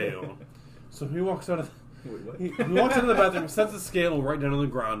 product scale. So he walks out of... Wait, what? He walks into the bathroom, sets the scale right down on the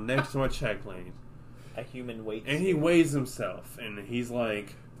ground next to my check lane. A human weight And he weighs himself, and he's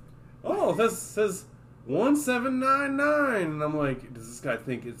like, oh, this says 1799. And I'm like, does this guy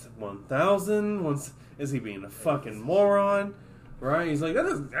think it's 1,000? Is he being a fucking moron? Right? He's like,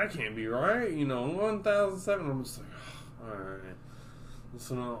 that can't be right. 1,007. I'm just like, oh, alright.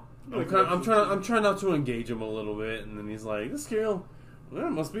 So I'm trying not to engage him a little bit, and then he's like, this scale, that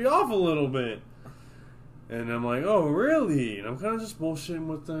must be off a little bit. And I'm like, oh, really? And I'm kind of just bullshitting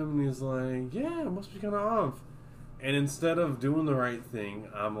with him. And he's like, yeah, it must be kind of off. And instead of doing the right thing,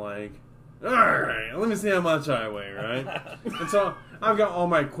 I'm like, all right, let me see how much I weigh, right? And so I've got all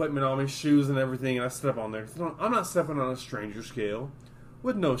my equipment on me, shoes and everything, and I step on there. I'm not stepping on a stranger scale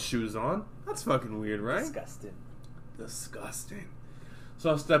with no shoes on. That's fucking weird, right? Disgusting.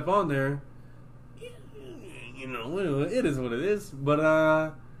 So I step on there. It is what it is.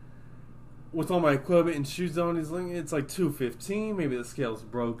 But, with all my equipment and shoes on, it's like 215. Maybe the scale's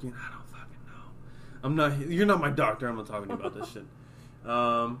broken. I don't fucking You're not my doctor. I'm not talking to you about this shit.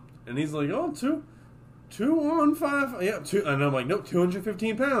 And he's like, oh, 215. Yeah, and I'm like, nope,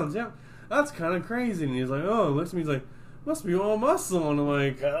 215 pounds. Yeah, that's kind of crazy. And he's like, oh, looks at me. He's like, must be all muscle. And I'm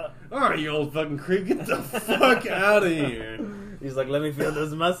like, all right, you old fucking creep, get the fuck out of here. He's like, let me feel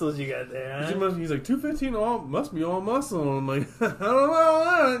those muscles you got there. Huh? He's like, 215 must be all muscle. And I'm like, I don't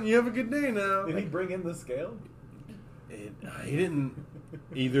know. You have a good day now. Did he bring in the scale? He didn't.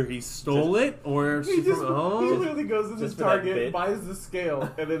 Either he stole it or he literally goes to the Target, buys the scale,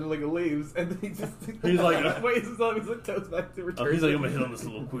 and then like leaves, and then he's like, waits as long as it goes back to return. He's like, I'm gonna hit on this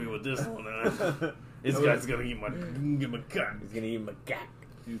little quick with this one. This guy's gonna get my cock. He's gonna eat my cock.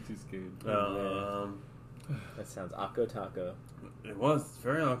 He's too scared. That sounds Akko Taco. It was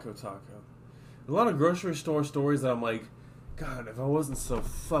very Akko Taco. A lot of grocery store stories that I'm like, God, if I wasn't so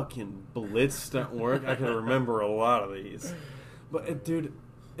fucking blitzed at work, I could remember a lot of these. But, dude,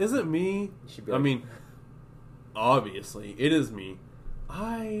 is it me? I mean, obviously, it is me.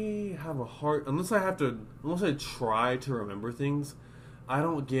 I have a hard... Unless I try to remember things, I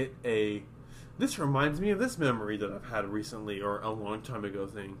don't get a... This reminds me of this memory that I've had recently or a long time ago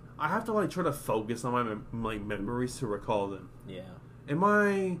thing. I have to, try to focus on my memories to recall them. Yeah. Am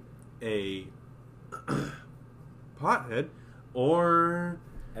I a pothead or...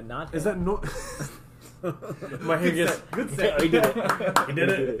 A knothead. Is that no... My hair gets good set. He did it. He did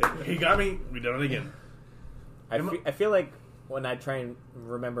it. He got me. We did it again. I feel like when I try and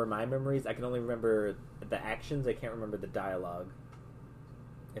remember my memories, I can only remember the actions. I can't remember the dialogue.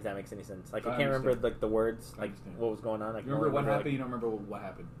 If that makes any sense. Like I can't remember the words, like what was going on. I can remember what happened. You don't remember what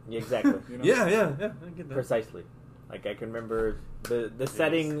happened. Yeah, exactly. You know? Yeah. I get that. Precisely. Like I can remember the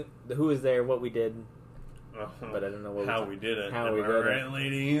setting, who was there, what we did. But I don't know how we did it. How we did it,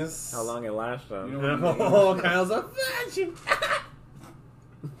 ladies. How long it lasted. You know Kyle's a virgin.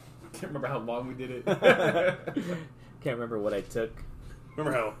 Can't remember how long we did it. Can't remember what I took.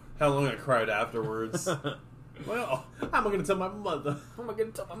 Remember how long I cried afterwards. Well, I'm going to tell my mother. I'm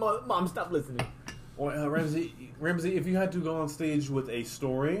going to tell my mother. Mom, stop listening. Well, Ramsey, if you had to go on stage with a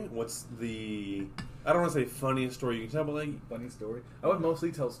story, what's the... I don't want to say funniest story you can tell, but funny story? I would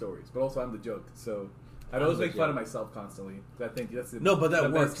mostly tell stories, but also I'm the joke, so... I'd always make fun of myself constantly. I think that's the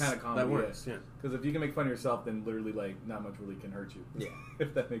works. Best kind of comedy. That works, yeah. Because if you can make fun of yourself, then literally, not much really can hurt you. Yeah.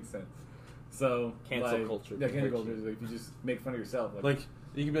 If that makes sense. So, cancel culture. Yeah, cancel culture. If you just make fun of yourself.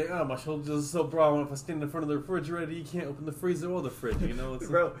 You can be like, oh, my shoulders are so broad. If I stand in front of the refrigerator, you can't open the freezer or the fridge. You know,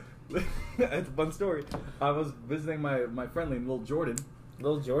 bro. That's a fun story. I was visiting my friend named Lil Jordan.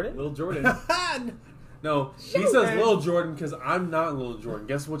 Lil Jordan? Lil Jordan. No, he says Lil Jordan because I'm not Lil Jordan.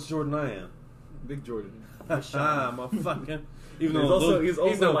 Guess which Jordan I am? Big Jordan. Motherfucker. Even though he's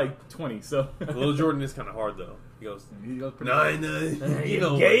also like 20, so Lil Jordan is kind of hard though. He goes pretty nine. You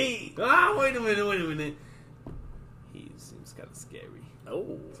know, gay. Wait a minute. He seems kind of scary.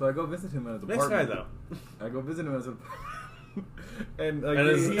 Oh, so I go visit him at his apartment. Nice guy though. I go visit him at his apartment. And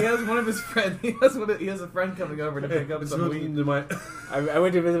he has one of his friends. He has a friend coming over to pick up some weed. I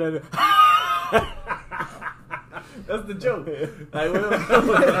went to visit him. That's the joke.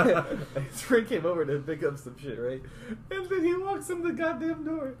 His friend came over to pick up some shit, right? And then he walks in the goddamn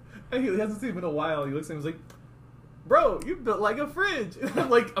door. And he hasn't seen him in a while. He looks at him and he's like, bro, you built like a fridge. And I'm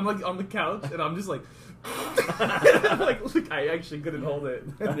like on the couch, and I'm just like, look, I actually couldn't hold it.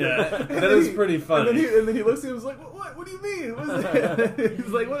 Yeah, that is pretty funny. And then he looks at him and was like, what do you mean? What is that? He's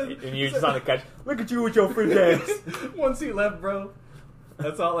like, what is... And you're just on the couch, look at you with your fridge ass. Once he left, bro,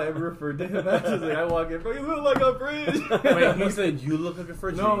 that's all I ever referred to him as. I walk in, bro, you look like a fridge. Wait, he said you look like a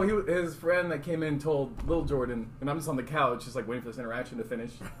fridge? No, his friend that came in told Lil Jordan, and I'm just on the couch, just waiting for this interaction to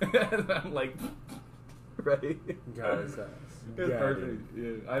finish. And I'm like, ready. Got his ass. It was perfect.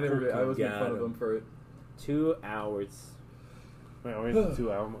 Yeah, I was making fun of him for it. 2 hours. Wait, we're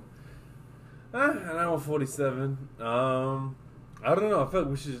 2 hours. An hour 47. I don't know. I feel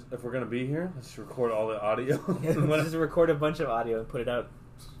like we should, if we're gonna be here, let's record all the audio. Let's just record a bunch of audio and put it out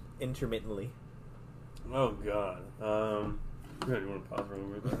intermittently. Oh God. You want to pause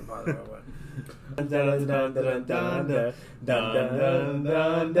real quick? Pause real quick.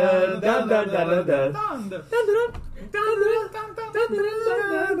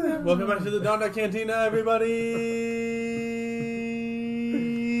 Welcome back to the Donda Cantina, everybody.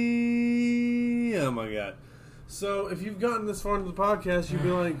 Oh my God. So, if you've gotten this far into the podcast, you'd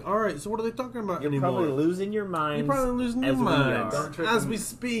be like, alright, so what are they talking about You're anymore? You're probably losing your mind. You're probably losing your mind as we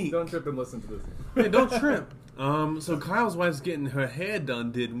speak. Don't trip and listen to this. Hey, don't trip. So Kyle's wife's getting her hair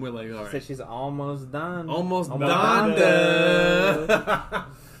done, and we're like, alright. Said she's almost done. Almost done.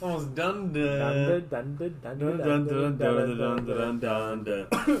 Almost done.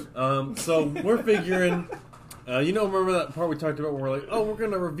 So we're figuring. Remember that part we talked about where we're like, oh, we're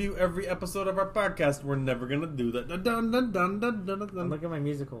gonna review every episode of our podcast. We're never gonna do that. Look at my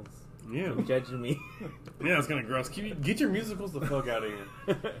musicals. Yeah, you're judging me. Yeah, it's kind of gross. Get your musicals the fuck out of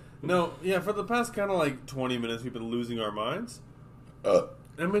here. No, yeah. For the past kind of like 20 minutes, we've been losing our minds. I've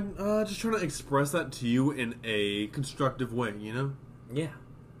been just trying to express that to you in a constructive way. You know? Yeah.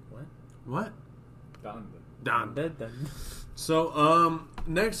 What? Done. So,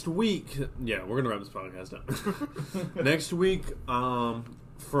 next week, yeah, we're gonna wrap this podcast up. Next week,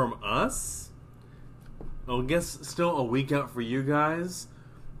 from us, I guess still a week out for you guys.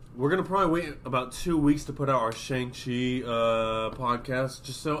 We're gonna probably wait about 2 weeks to put out our Shang-Chi podcast,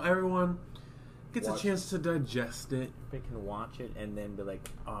 just so everyone gets a chance to digest it. They can watch it and then be like,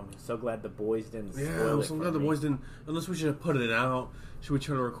 "Oh, I'm so glad the boys didn't spoil it." Yeah, I'm so glad the boys didn't. Unless we should have put it out. Should we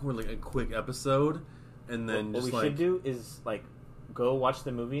try to record like a quick episode and then what we should do is like go watch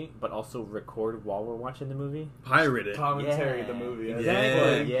the movie, but also record while we're watching the movie. Pirate it. Commentary the movie.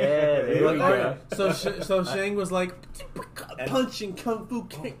 Exactly. So Shang was like punch and kung fu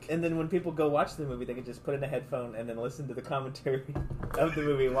kick, and then when people go watch the movie, they can just put in a headphone and then listen to the commentary of the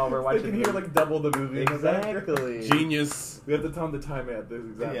movie while we're watching. They can hear like double the movie. Exactly. Genius. We have to tell them the time at this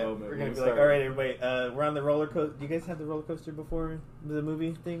exact moment. We're gonna be like, all right, everybody, we're on the roller coaster. Do you guys have the roller coaster before the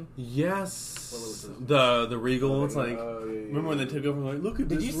movie thing? Yes. The Regal. It's like remember when they took over? Like, look at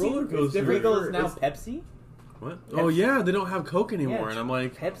this roller coaster. The Regal is now Pepsi. What? Pepsi. Oh yeah, they don't have Coke anymore, and I'm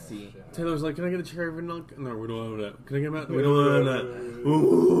like, Pepsi. Taylor's like, can I get a cherry vanilla? No, we don't have that. Can I get that? We don't have that.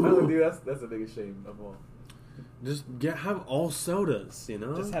 Ooh. Dude, that's the biggest shame of all. Just have all sodas, you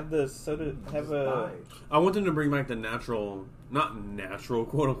know. Just have the soda. I want them to bring back the natural, not natural,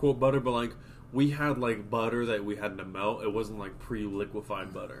 quote unquote butter, but like we had like butter that we had to melt. It wasn't like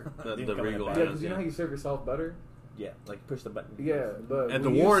pre-liquefied butter. The Regal. Yeah, because you know how you serve yourself butter. Yeah, like push the button. Yeah, but at the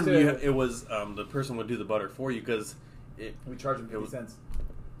Warren, it was the person would do the butter for you because we charge them 50 cents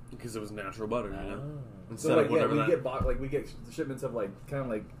because it was natural butter, you know. Instead so like of whatever we get shipments of like kind of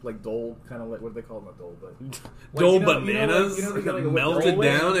like Dole, kind of like what do they call them? Not Dole, but Dole bananas melted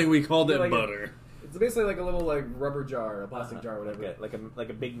down, and we called it like butter. It's basically like a little like rubber jar, a plastic jar, whatever. Like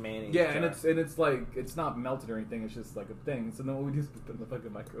a big mayonnaise. Yeah, jar. and it's like it's not melted or anything. It's just like a thing. So then what we do is put it in the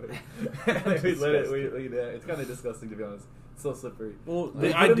fucking microwave. We let it. It's kind of disgusting to be honest. It's so slippery. Well,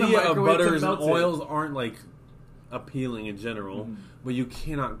 the idea of butters and oils aren't like appealing in general, but you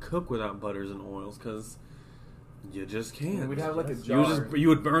cannot cook without butters and oils because you just can't. We'd have like a jar. You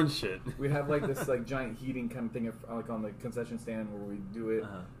would burn shit. We'd have like this like giant heating kind of thing like on the concession stand where we do it.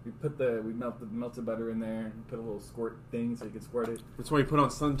 We melt the melted butter in there and put a little squirt thing so you can squirt it. That's why you put on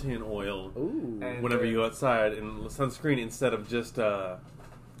suntan oil whenever you go outside and sunscreen instead of just going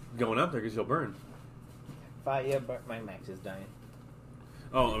out there because you'll burn. Yeah, but my max is dying.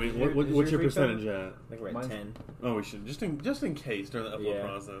 Oh, I mean, what's your percentage at? I think we're at 10. Oh, we should just in case during the upload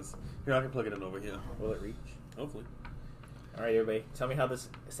process. Here, I can plug it in over here. Will it reach? Hopefully. All right, everybody, tell me how this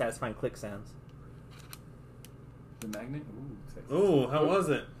satisfying click sounds. The magnet. Ooh, how was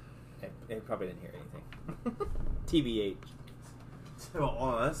it? It probably didn't hear anything. TBH. To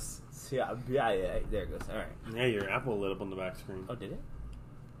us. Yeah, there it goes. All right. Yeah, your Apple lit up on the back screen. Oh, did it?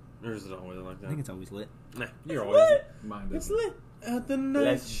 Yours is always like that. I think it's always lit. Nah, you're always lit. Mine it's lit at the night.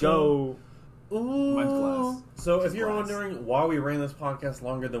 Let's go. Ooh. Mine's glass. So if you're wondering why we ran this podcast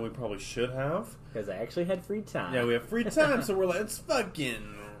longer than we probably should have, because I actually had free time. Yeah, we have free time, so we're like, let's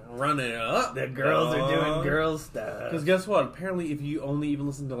fucking run it up. The girls are doing girl stuff. Because guess what? Apparently, if you only even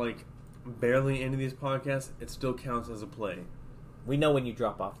listen to like barely any of these podcasts, it still counts as a play. We know when you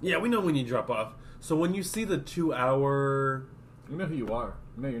drop off. Yeah, we know when you drop off. So when you see the 2-hour... You know who you are.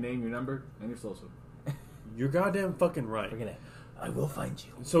 You know your name, your number, and your social. You're goddamn fucking right. I will find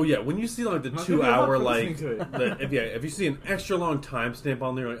you. So yeah, when you see like the 2-hour like... if you see an extra long timestamp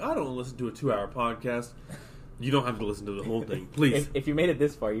on there, like, I don't listen to a 2-hour podcast, you don't have to listen to the whole thing. Please. If you made it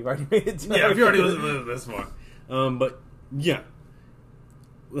this far, you've already made it 2 hours. Yeah, if you already listened to this far. But yeah.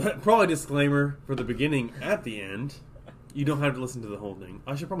 Probably disclaimer for the beginning at the end. You don't have to listen to the whole thing.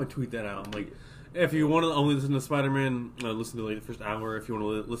 I should probably tweet that out. I'm like, if you want to only listen to Spider-Man, listen to like the first hour. If you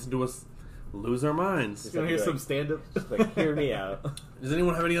want to listen to us lose our minds. You want to hear some stand-up? Like, hear me out. Does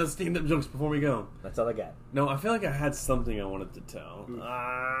anyone have any other stand-up jokes before we go? That's all I got. No, I feel like I had something I wanted to tell.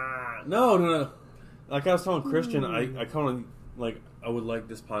 No. Like I was telling Christian, I kind of like I would like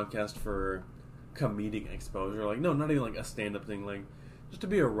this podcast for comedic exposure. Like no, not even like a stand-up thing. Like just to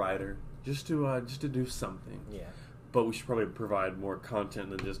be a writer, just to do something. Yeah. But we should probably provide more content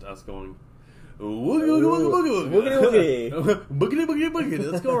than just us going, Boogity.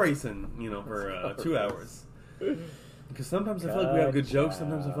 Let's go racing, for 2 hours. Because sometimes I feel like we have good jokes,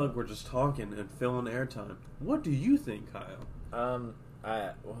 sometimes I feel like we're just talking and filling airtime. What do you think, Kyle?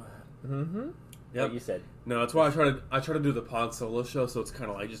 Yep. What you said. No, that's why I try to do the pod solo show, so it's kind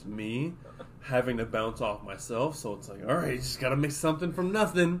of like just me having to bounce off myself. So it's like, all right, just gotta make something from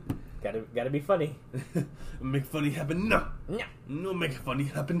nothing. Gotta be funny. Make funny happen. No, make funny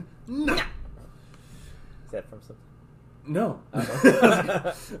happen. No. Is that from something? No.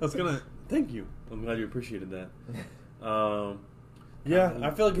 I was gonna. Thank you. I'm glad you appreciated that. Yeah,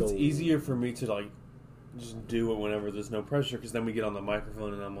 I feel like it's easier for me to just do it whenever there's no pressure, because then we get on the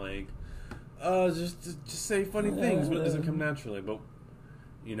microphone and I'm like, just say funny things when it doesn't come naturally. But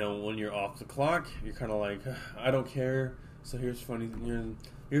when you're off the clock, you're kind of like, I don't care. So here's funny.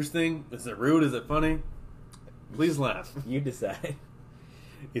 Here's thing. Is it rude? Is it funny? Please laugh. You decide.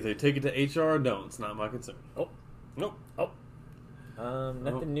 Either take it to HR or don't. It's not my concern. Oh, nope.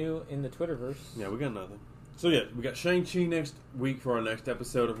 Nothing new in the Twitterverse. Yeah, we got nothing. So yeah, we got Shang-Chi next week for our next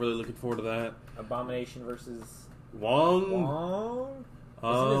episode. I'm really looking forward to that. Abomination versus Wong.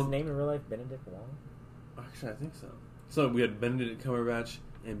 Isn't his name in real life Benedict Wong? Actually, I think so. So we had Benedict Cumberbatch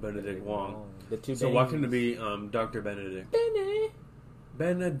and Benedict Wong. The two. So why couldn't it be Dr. Benedict?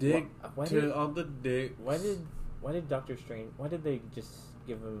 Benedict to all the dick. Why did Doctor Strange? Why did they just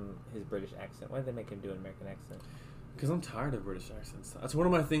give him his British accent? Why did they make him do an American accent? Because I'm tired of British accents. That's one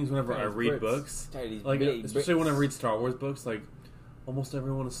of my things whenever I read books. Like, especially Brits. when I read Star Wars books, like, almost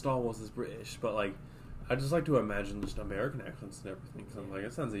everyone in Star Wars is British. But, like, I just like to imagine just American accents and everything. Because I'm like,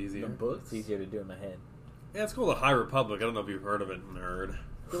 it sounds easier. The books? It's easier to do in my head. Yeah, it's called The High Republic. I don't know if you've heard of it, nerd.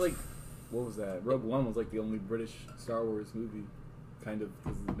 I feel like, what was that? Rogue One was like the only British Star Wars movie, kind of,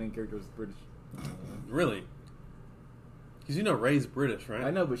 because the main character was British. Really? Because Rey's British, right? I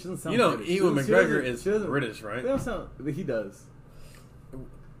know, but she doesn't sound British. Ewan McGregor is British, right? They don't sound. He does.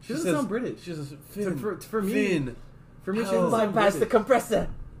 She doesn't sound British. She says, Finn. For me, Finn. For me, she doesn't sound bypass the compressor.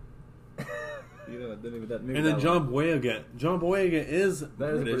 And then John Boyega is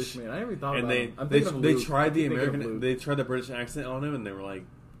British. Man. I never thought about him. They tried they tried the British accent on him, and they were like,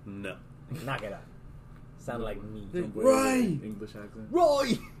 no. Knock it out. Sound like me. Roy! English accent.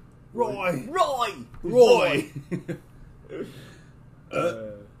 Roy!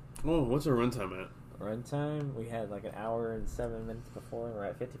 What's our runtime at? Runtime? We had like an hour and 7 minutes before, and we're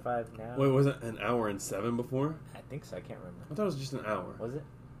at 55 now. Wait, was it an hour and 7 before? I think so. I can't remember. I thought it was just an hour. Was it?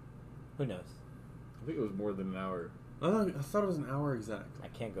 Who knows? I think it was more than an hour. I thought it was an hour exact. I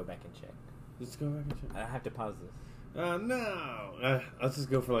can't go back and check. Let's go back and check. I have to pause this. No. Let's just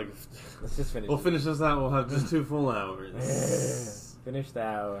go for like... Let's just finish. We'll finish this out. We'll have just 2 full hours. Finish the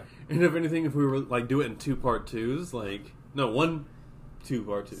hour. And if anything, if we were like do it in 2 part 2s, like... No, 1... 2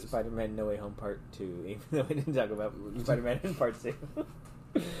 part 2s. Spider-Man No Way Home Part 2, even though we didn't talk about Spider-Man in Part 2.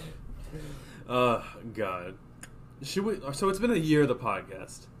 God. Should we... So it's been a year of the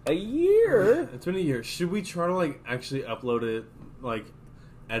podcast. A year? It's been a year. Should we try to like actually upload it, like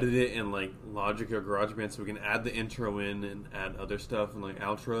edit it in like Logic or GarageBand so we can add the intro in and add other stuff and like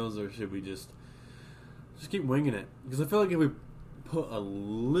outros, or should we just keep winging it? Because I feel like if we put a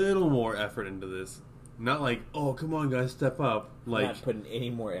little more effort into this, not like, oh, come on guys, step up. Like, not putting any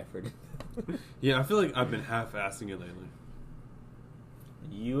more effort. Yeah, I feel like I've been half-assing it lately.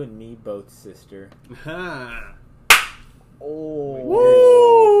 You and me both, sister. Ha! Oh. Woo!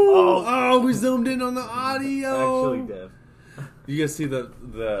 Oh, we zoomed in on the audio. Actually, Dev. You guys see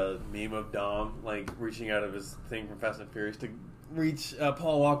the meme of Dom like reaching out of his thing from Fast and Furious to reach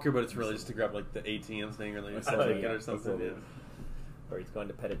Paul Walker, but it's really just to grab like the ATM thing or like a certificate or something. Yeah. Or he's going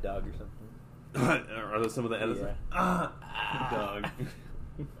to pet a dog or something. Are those some of the edits? Yeah. Dog.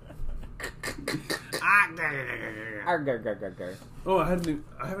 Oh, I haven't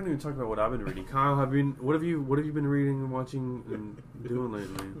even talked about what I've been reading. Kyle, what have you been reading and watching and doing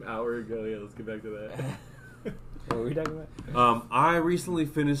lately? An hour ago, yeah. Let's get back to that. What were we talking about? I recently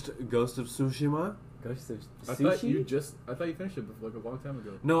finished Ghost of Tsushima. Ghost of Sushi? I thought you finished it before, like a long time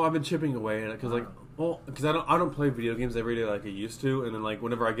ago. No, I've been chipping away at it because I don't play video games every day like I used to, and then like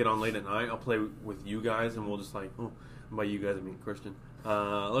whenever I get on late at night, I'll play with you guys, and we'll just like, by you guys I mean Christian.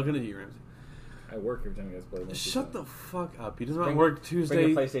 Looking at you, Ramsey. I work every time you guys play. Shut the fuck up! You do not work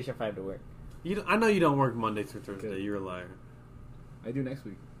Tuesday. Bring a PlayStation 5 to work. I know you don't work Monday through Thursday. Good. You're a liar. I do next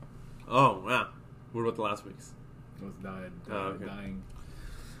week. Oh wow! What about the last week's? I was dying.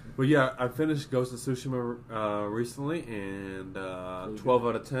 Well, yeah, I finished Ghost of Tsushima recently, and 12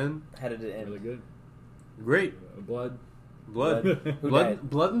 out of 10. How did it end? Really good. Great. Blood. Who died?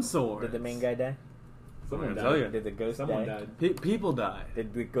 Blood and sword. Did the main guy die? Someone tell you. died. Did the ghost Someone die? died. People die.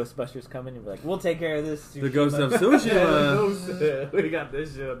 Did the Ghostbusters come in and be like, we'll take care of this? The Ghost of Tsushima. We got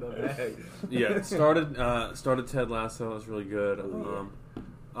this shit in the bag. Yeah, it started Ted Lasso. It was really good.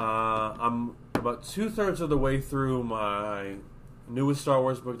 I'm about 2/3 of the way through my newest Star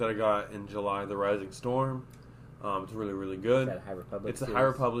Wars book that I got in July, The Rising Storm. It's really, really good. Is that a High Republic? It's the series? High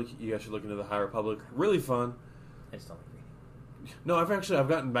Republic. You guys should look into the High Republic. Really fun. I just don't like reading. No, I've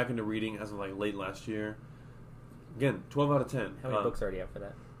gotten back into reading as of like late last year. Again, 12 out of 10. How many books are already out for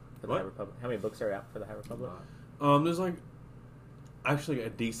that? For the what? High Republic? How many books are out for the High Republic? There's like actually a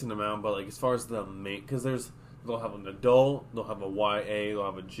decent amount, but like as far as the main, because they'll have an adult, they'll have a YA, they'll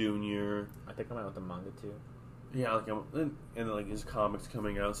have a junior. I think I'm out with the manga too. Yeah, like and then like there's comics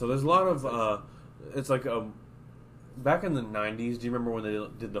coming out. So there's a lot of it's like back in the 90s. Do you remember when they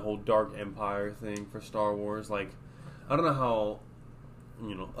did the whole Dark Empire thing for Star Wars? Like, I don't know how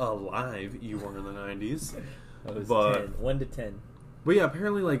alive you were in the 90s. It was but 10. 1 to 10. But yeah,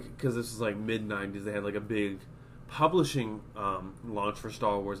 apparently, like, because this was like mid 90s, they had like a big publishing launch for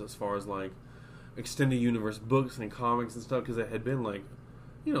Star Wars as far as like extended universe books and comics and stuff. Because it had been like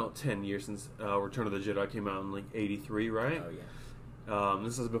 10 years since Return of the Jedi came out in like 83, right? Oh yeah.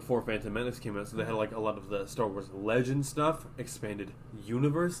 This is before Phantom Menace came out, so they had like a lot of the Star Wars Legend stuff, expanded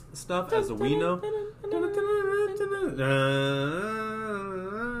universe stuff, as we know.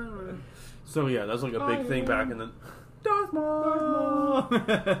 So yeah, that's like a big thing back in the Darth Maul.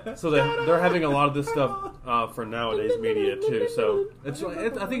 So they're having a lot of this stuff for nowadays media too. So I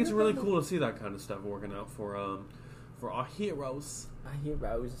think it's really cool to see that kind of stuff working out for our heroes. Our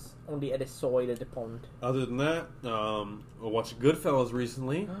heroes on the other side of the pond. Other than that, I watched Goodfellas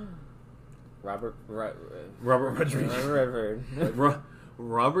recently. Robert Rodriguez.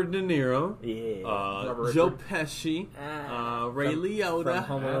 Robert De Niro. Yeah. Joe Pesci. Ray Liotta. From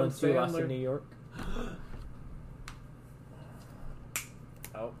Home Alone 2, Lost in New York.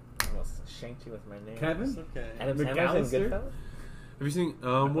 Oh, I almost shanked you with my name. Kevin? Okay. Adam Sandler's in McAllister? Goodfellas? Have you seen?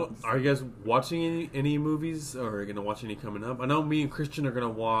 Are you guys watching any movies, or are you gonna watch any coming up? I know me and Christian are gonna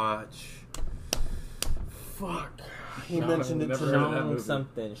watch. Fuck. He mentioned it never to heard of that Shang movie.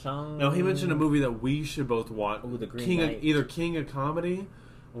 something. Shang. No, he mentioned a movie that we should both watch. Ooh, The Green Knight. Either King of Comedy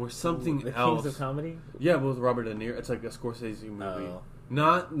or something The else. Kings of Comedy? Yeah, with Robert De Niro. It's like a Scorsese movie. Oh.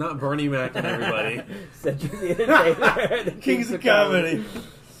 Not Bernie Mac and everybody. Cedric the Entertainer. The Kings of Comedy.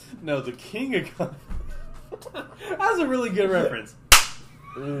 No, the King of Comedy. That's a really good reference.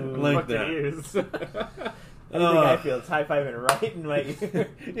 Like Fuck the that. ears. Anything I feel, it's high-fiving right in my ear.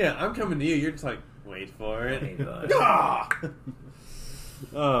 Yeah, I'm coming to you. You're just like, wait for it. Wait for it. Ah!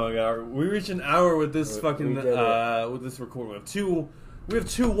 Oh my god, we reached an hour with this fucking did it. with this recording. We have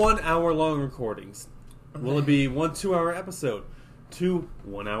two 1 hour long recordings. Will it be 1 2-hour episode? 2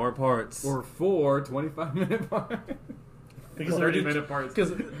 1 hour parts. Or 4 25-minute parts. Because 30-minute parts.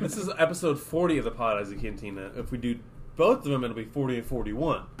 Because this is episode 40 of the Pod Eisley Cantina. If we do both of them, it'll be 40 and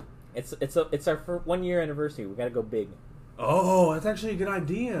 41. It's our 1 year anniversary. We gotta go big. Oh, that's actually a good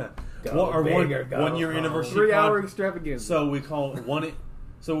idea. Go Our big or go 1 year home. anniversary 3-hour pod. extravaganza. So we call it one.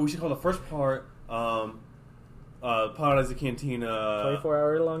 So we should call the first part Pod Eisley Cantina.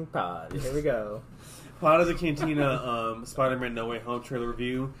 24-hour long pod. Here we go. Pod Eisley Cantina Spider-Man No Way Home trailer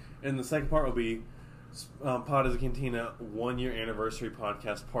review, and the second part will be Pod Eisley Cantina 1 year anniversary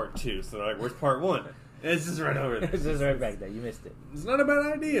podcast part 2. So like, where's part 1? It's just right over there. It's just right back there. You missed it. It's not a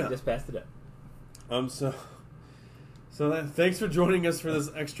bad idea. Just passed it up. Thanks for joining us for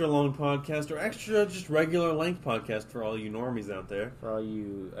this extra long podcast, or extra just regular length podcast for all you normies out there. For all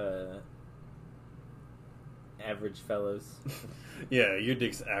you average fellows. Yeah, your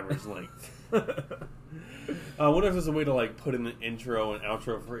dick's average length. I wonder if there's a way to like put in the intro and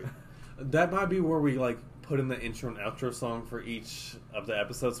outro for. That might be where we like put in the intro and outro song for each of the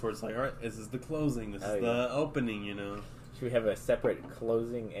episodes, where it's like, all right, this is the closing, this is the opening, Should we have a separate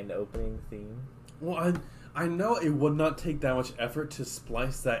closing and opening theme? Well, I know it would not take that much effort to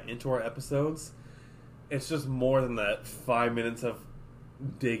splice that into our episodes. It's just more than that 5 minutes of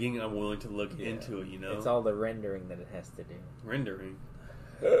digging I'm willing to look into it, It's all the rendering that it has to do. Rendering.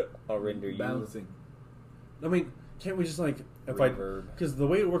 I'll render you. Balancing. I mean, can't we just like because the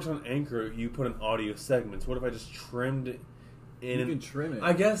way it works on Anchor, you put in audio segments. What if I just trimmed it in? You can trim it.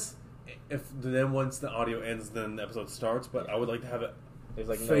 I guess if then once the audio ends, then the episode starts. But I would like to have it There's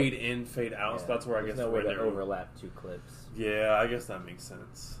like fade in, fade out. So that's where I guess no way to render. overlap two clips. Yeah, I guess that makes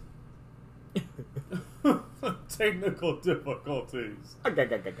sense. Technical difficulties.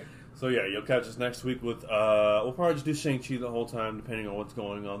 So yeah, you'll catch us next week with we'll probably just do Shang-Chi the whole time, depending on what's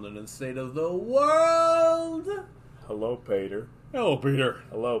going on in the state of the world. Hello, Peter. Hello, Peter.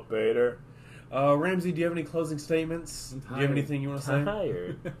 Hello, Peter. Ramsey, do you have any closing statements? Do you have anything you want to say?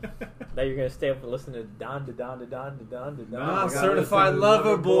 Tired. Now you're gonna stay up and listen to Don. Ah, certified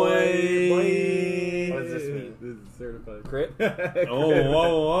lover boy. What does this mean? This is certified. Crip?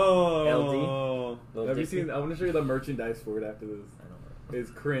 Whoa. LD? Have you seen? I want to show you the merchandise for it after this. I don't know.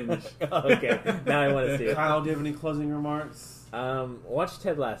 It's cringe. Okay, now I want to see it. Kyle, do you have any closing remarks? Watch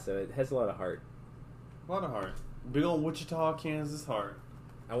Ted Lasso. It has a lot of heart. A lot of heart. Big old Wichita, Kansas heart.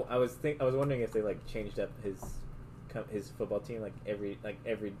 I was wondering if they like changed up his football team every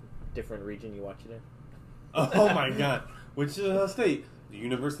different region you watch it in. Oh my God, Wichita State, the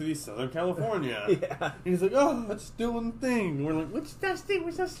University of Southern California. Yeah. And he's like, oh, it's doing the thing. We're like, Wichita State,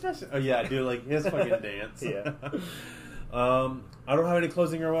 Wichita Special. Oh yeah, dude, like his fucking dance. Yeah. I don't have any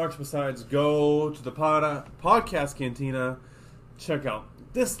closing remarks besides go to the podcast cantina, check out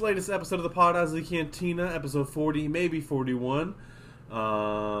this latest episode of the Pod Eisley Cantina, episode 40, maybe 41.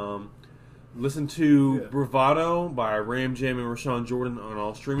 Listen to Bravado by Ram Jam and Rashawn Jordan on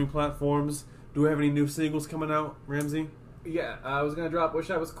all streaming platforms. Do we have any new singles coming out, Ramsey? Yeah, I was gonna drop "Wish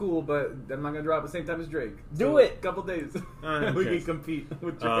I Was Cool," but I'm not gonna drop at the same time as Drake. Do it. Couple days. Okay. We can compete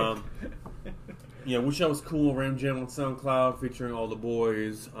with Drake. Yeah, Wish I Was Cool, Ram Jam on SoundCloud, featuring all the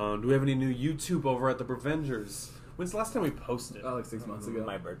boys. Do we have any new YouTube over at the Brevengers? When's the last time we posted? Like 6 months ago.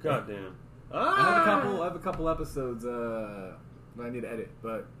 My birthday. Goddamn. I have a couple episodes that I need to edit,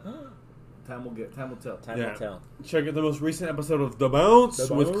 but time will tell. Time will tell. Check out the most recent episode of The Bounce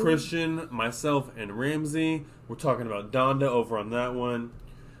The with Bounce. Christian, myself, and Ramsey. We're talking about Donda over on that one.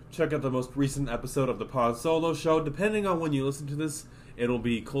 Check out the most recent episode of the Pod Solo Show. Depending on when you listen to this, it'll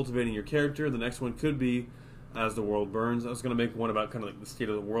be Cultivating Your Character. The next one could be As the World Burns. I was going to make one about kind of like the state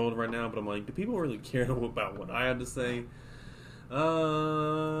of the world right now, but I'm like, do people really care about what I had to say?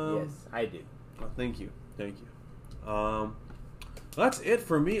 Yes, I do. Well, thank you. That's it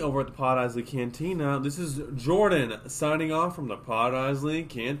for me over at the Pod Eisley Cantina. This is Jordan signing off from the Pod Eisley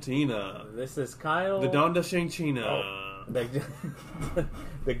Cantina. This is Kyle. The Donda Shangchina. Oh,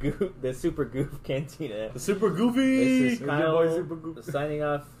 the Super Goof Cantina. The Super Goofy. This is Kyle Super Goof. signing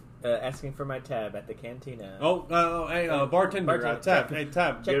off, asking for my tab at the cantina. Hey, bartender, tap. Hey,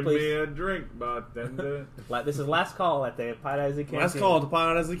 tap. Check, Give please. me a drink, bartender. This is last call at the Pod Eisley Cantina. Last call at the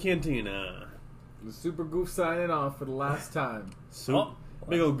Pod Eisley Cantina. The Super Goof signing off for the last time.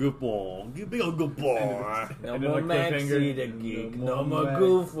 Big old goofball. Big old goofball. No And more like Maxie cliffhanger. the geek. No No more more Max.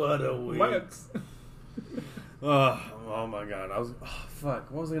 Goof for the week. Wax. Oh my God. Fuck.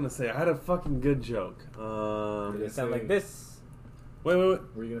 What was I going to say? I had a fucking good joke. Did it sound like this? Wait. Were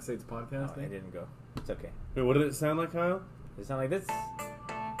you gonna say it's a No, podcast? I didn't go. It's okay. Wait, what did it sound like, Kyle? Did it sound like this?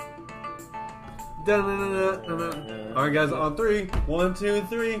 Alright, guys, on 3. 1, 2,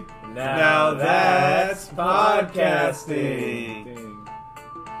 3. Now that's podcasting.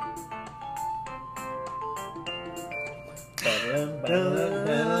 Dang.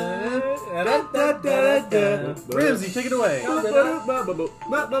 Ramsey, take it away.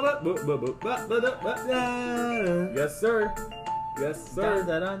 Yes, sir. Yes, sir.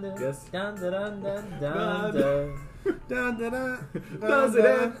 Yes. Does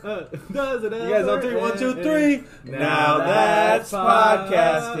it? You guys on 3. 1, 2, 3. Now that's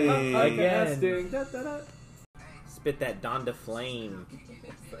podcasting. Again. Spit that Donda flame.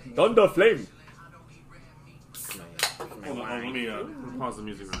 Thunder Flame. Come on. Let me pause the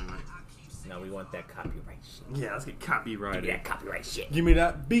music really quick. No, we want that copyright shit. Yeah, let's get copyrighted. Give me that copyright shit. Give me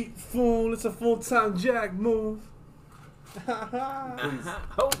that beat, fool. It's a full-time jack move.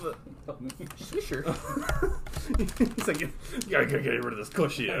 Hold it. Swisher. He's like, you gotta get rid of this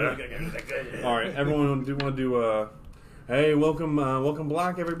cushy. All right, everyone want to do hey, welcome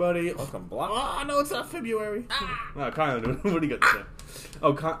Black, everybody. Welcome, Block. Oh, no, it's not February. Kyle, what do you got to say?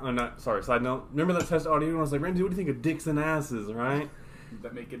 Oh, sorry, side note. Remember that test audio when I was like, Ramsey, what do you think of dicks and asses, right? Did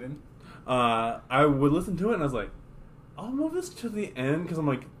that make it in? I would listen to it and I was like, I'll move this to the end because I'm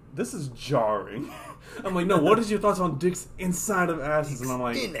like, this is jarring. I'm like, no, what is your thoughts on dicks inside of asses? And I'm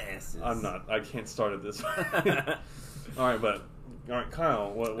like, in asses. I can't start it this way. All right,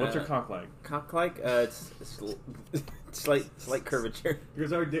 Kyle, what's your cock like? Cock like? It's slight curvature.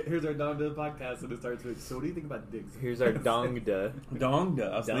 Here's our Donda podcast, and it starts with. So, what do you think about dicks? Here's our dongda.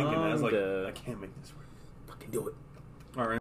 Dongda. I was thinking, I was like, Dongda. I can't make this work. Fucking do it.